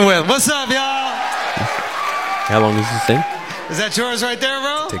we're working with. What's up, y'all? How long is this thing? Is that yours right there,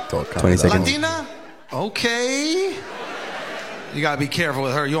 bro? TikTok. 20 seconds. Latina? Okay. You gotta be careful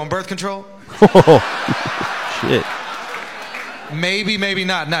with her. You on birth control? Oh, shit. Maybe, maybe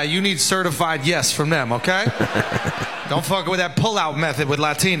not. Nah, you need certified yes from them, okay? Don't fuck with that pull-out method with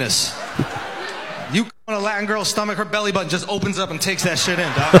Latinas. You on a Latin girl's stomach, her belly button just opens up and takes that shit in,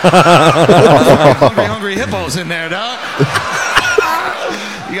 dog. hungry hippos in there, dog.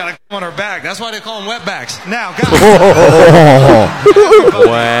 You gotta come on her back. That's why they call them wetbacks. Now, guys.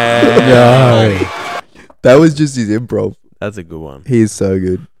 Wow. No. That was just his improv. That's a good one. He is so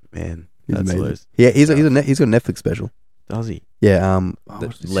good. Man, He's That's amazing. loose. Yeah, he's got a Netflix special. Does he? Yeah,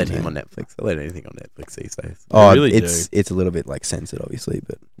 let him on Netflix. I let anything on Netflix these days. Oh, really it's a little bit like censored, obviously,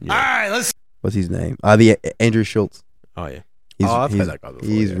 but Yeah. All right, let's. what's his name? The Andrew Schultz. Oh, yeah. I've heard that guy before.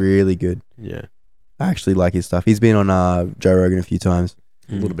 He's yeah. really good. Yeah. I actually like his stuff. He's been on Joe Rogan a few times.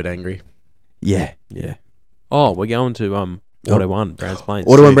 A little bit angry. Yeah. Yeah. Oh, we're going to Auto 1, Browns Plains.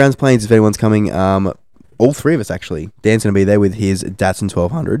 Auto and Browns Plains, if anyone's coming. All three of us, actually. Dan's going to be there with his Datsun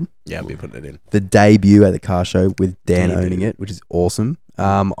 1200. Yeah, I'll be putting it in. The debut at the car show with Dan owning it, which is awesome.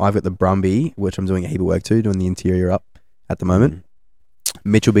 I've got the Brumby, which I'm doing a heap of work to, doing the interior up at the moment.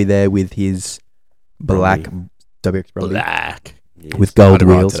 Mitch will be there with his black WX Brumby Black. Yes. with I gold had a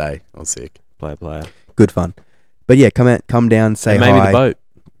ride wheels. today. I was sick. Player. Good fun. But yeah, come down, say And maybe hi. the boat.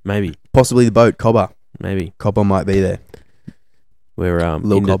 Maybe. Possibly the boat, Cobber. Maybe. Cobber might be there. We're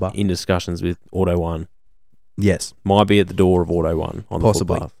Lil Cobber. in discussions with Auto 1. Yes, Might be at the door of Auto 1 on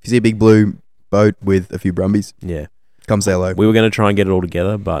possibly. the footpath. If you see a big blue boat with a few Brumbies, Yeah. come say hello. We were going to try and get it all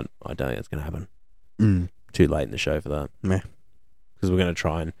together, but I don't think it's going to happen. Mm. Too late in the show for that. Meh. Because we're going to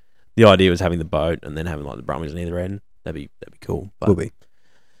try and... The idea was having the boat and then having like the Brumbies on either end. That'd be cool. But Will be.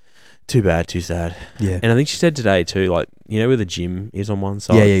 too bad, too sad. Yeah. And I think she said today too, like, you know where the gym is on one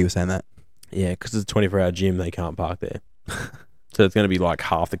side? Yeah, you were saying that. Yeah, because it's a 24-hour gym, they can't park there. So it's going to be like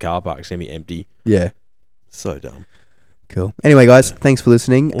half the car park's going to be empty. Yeah. So dumb. Cool. Anyway, guys, thanks for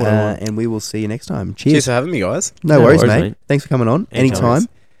listening, Auto One. and we will see you next time. Cheers Cheers. for having me, guys. No No worries, worries, mate. mate. Thanks for coming on. Anytime.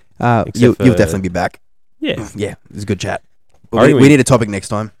 Anytime. Except You'll for- definitely be back. Yeah. Yeah, it was a good chat. I We, reckon we need a topic next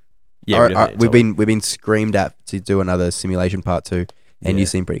time. Yeah, we've been screamed at to do another simulation part 2, and you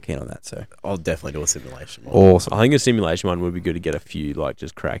seem pretty keen on that. So I'll definitely do a simulation. awesome. I think a simulation one would be good to get a few, like,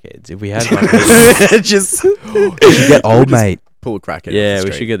 just crackheads. If we had, like, Just You should get old, mate. pull a crack at yeah, it.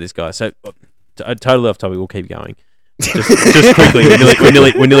 we should get this guy. So, totally off topic. We'll keep going. Just quickly,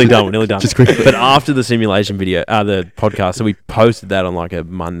 we're nearly done. We're nearly done. Just quickly. But after the simulation video, the podcast, so we posted that on like a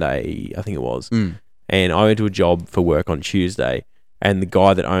Monday, I think it was. And I went to a job for work on Tuesday, and the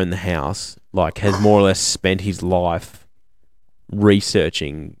guy that owned the house, like, has more or less spent his life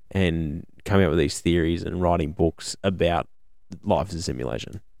researching and coming up with these theories and writing books about life as a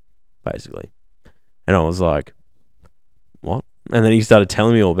simulation, basically. And I was like, what? And then he started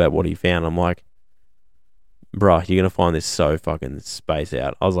telling me all about what he found. I'm like, bruh, you're going to find this so fucking space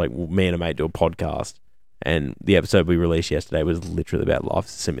out. I was like, well, me and a mate do a podcast, and the episode we released yesterday was literally about life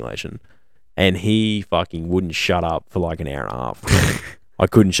as a simulation. And he fucking wouldn't shut up for like an hour and a half. I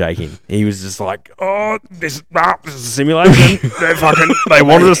couldn't shake him. He was just like, oh, this is a simulation. They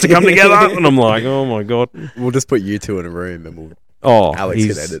wanted us to come together. And I'm like, oh my God. We'll just put you two in a room and we'll. Oh, Alex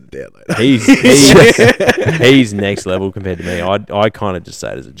can edit it down later. He's next level compared to me. I kind of just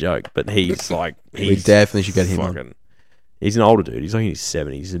say it as a joke, but he's like, We definitely should get him on. fucking. He's an older dude. He's like in his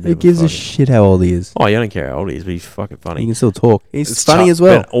 70s. He's a bit Who of gives a fucking- shit how old he is? Oh, you don't care how old he is, but he's fucking He funny. can still talk. He's It's funny char- as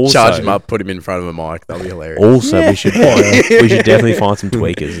well. But also, Charge him up, put him in front of a mic. That'll be hilarious. Also, we should definitely find some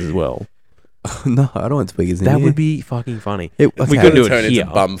tweakers as well. No, I don't want tweakers in That here. would be fucking funny. It- we okay. could do turn it here.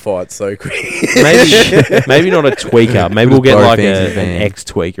 into bum fights so quick. Maybe not a tweaker. Maybe we'll get Both like ends of the an van.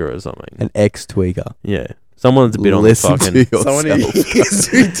 ex-tweaker or something. An ex-tweaker. Yeah. Someone that's a bit Listen on the to fucking... Someone who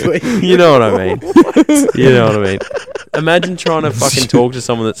yourself. is tweaking. You know what I mean. You know what I mean. Imagine trying to fucking talk to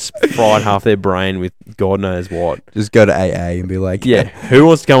someone that's fried half their brain with God knows what. Just go to AA and be like, Yeah. Who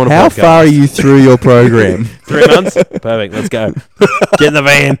wants to go on a How podcast? far are you through your program? 3 months? Perfect. Let's go. Get in the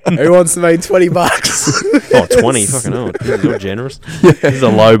van. Who wants to make $20? Oh, 20. Fucking hell. You're generous. This is a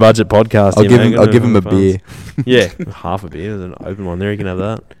low budget podcast. I'll you give know, him. gonna I'll give him a have beer. fun. Yeah. Half a beer. There's an open one there. You can have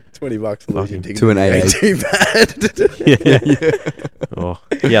that. $20 for losing Fucking dignity. to an AA. Ain't too bad. Yeah. Oh.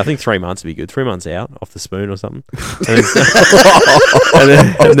 Yeah, I think 3 months would be good. 3 months out off the spoon or something.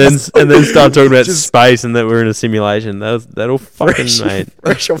 And then start talking about space and that we're in a simulation. That'll fucking, mate.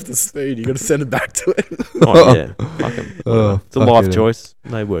 Fresh off the spoon. You got to send it back to it. Oh, yeah. Fucking. Oh, It's a fuck life it. choice.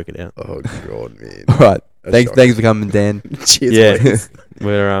 They work it out. Oh, God, man. All right. That's Thanks for coming, Dan. Cheers, Yeah. boys.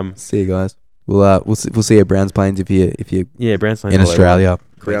 We're, See you guys. We'll see you at Browns Plains if you yeah, Brown's in Australia.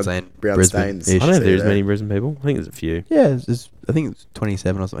 Brown Brisbane. stains. I don't know if there's See many Brisbane people. I think there's a few. Yeah, I think it's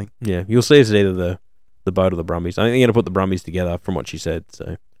 27 or something. Yeah, you'll see us at either the the boat or the Brumbies. I think they're going to put the Brumbies together from what she said.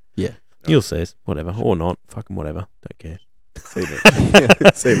 So Yeah. You'll see. Whatever. Or not. Fucking whatever. Don't care. See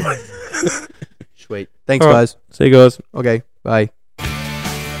you. See you, mate. Sweet. Thanks, All right. guys. See you guys. Okay. Bye.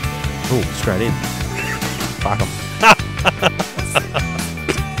 Oh, straight in. Fuck 'em.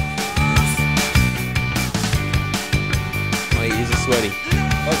 My ears are sweaty.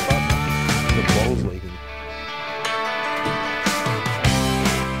 The bottle's leaking.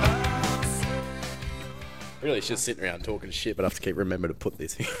 Really just sitting around talking shit, but I have to keep remembering to put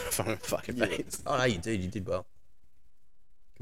this in my fucking face. Oh, no, you did. You did well.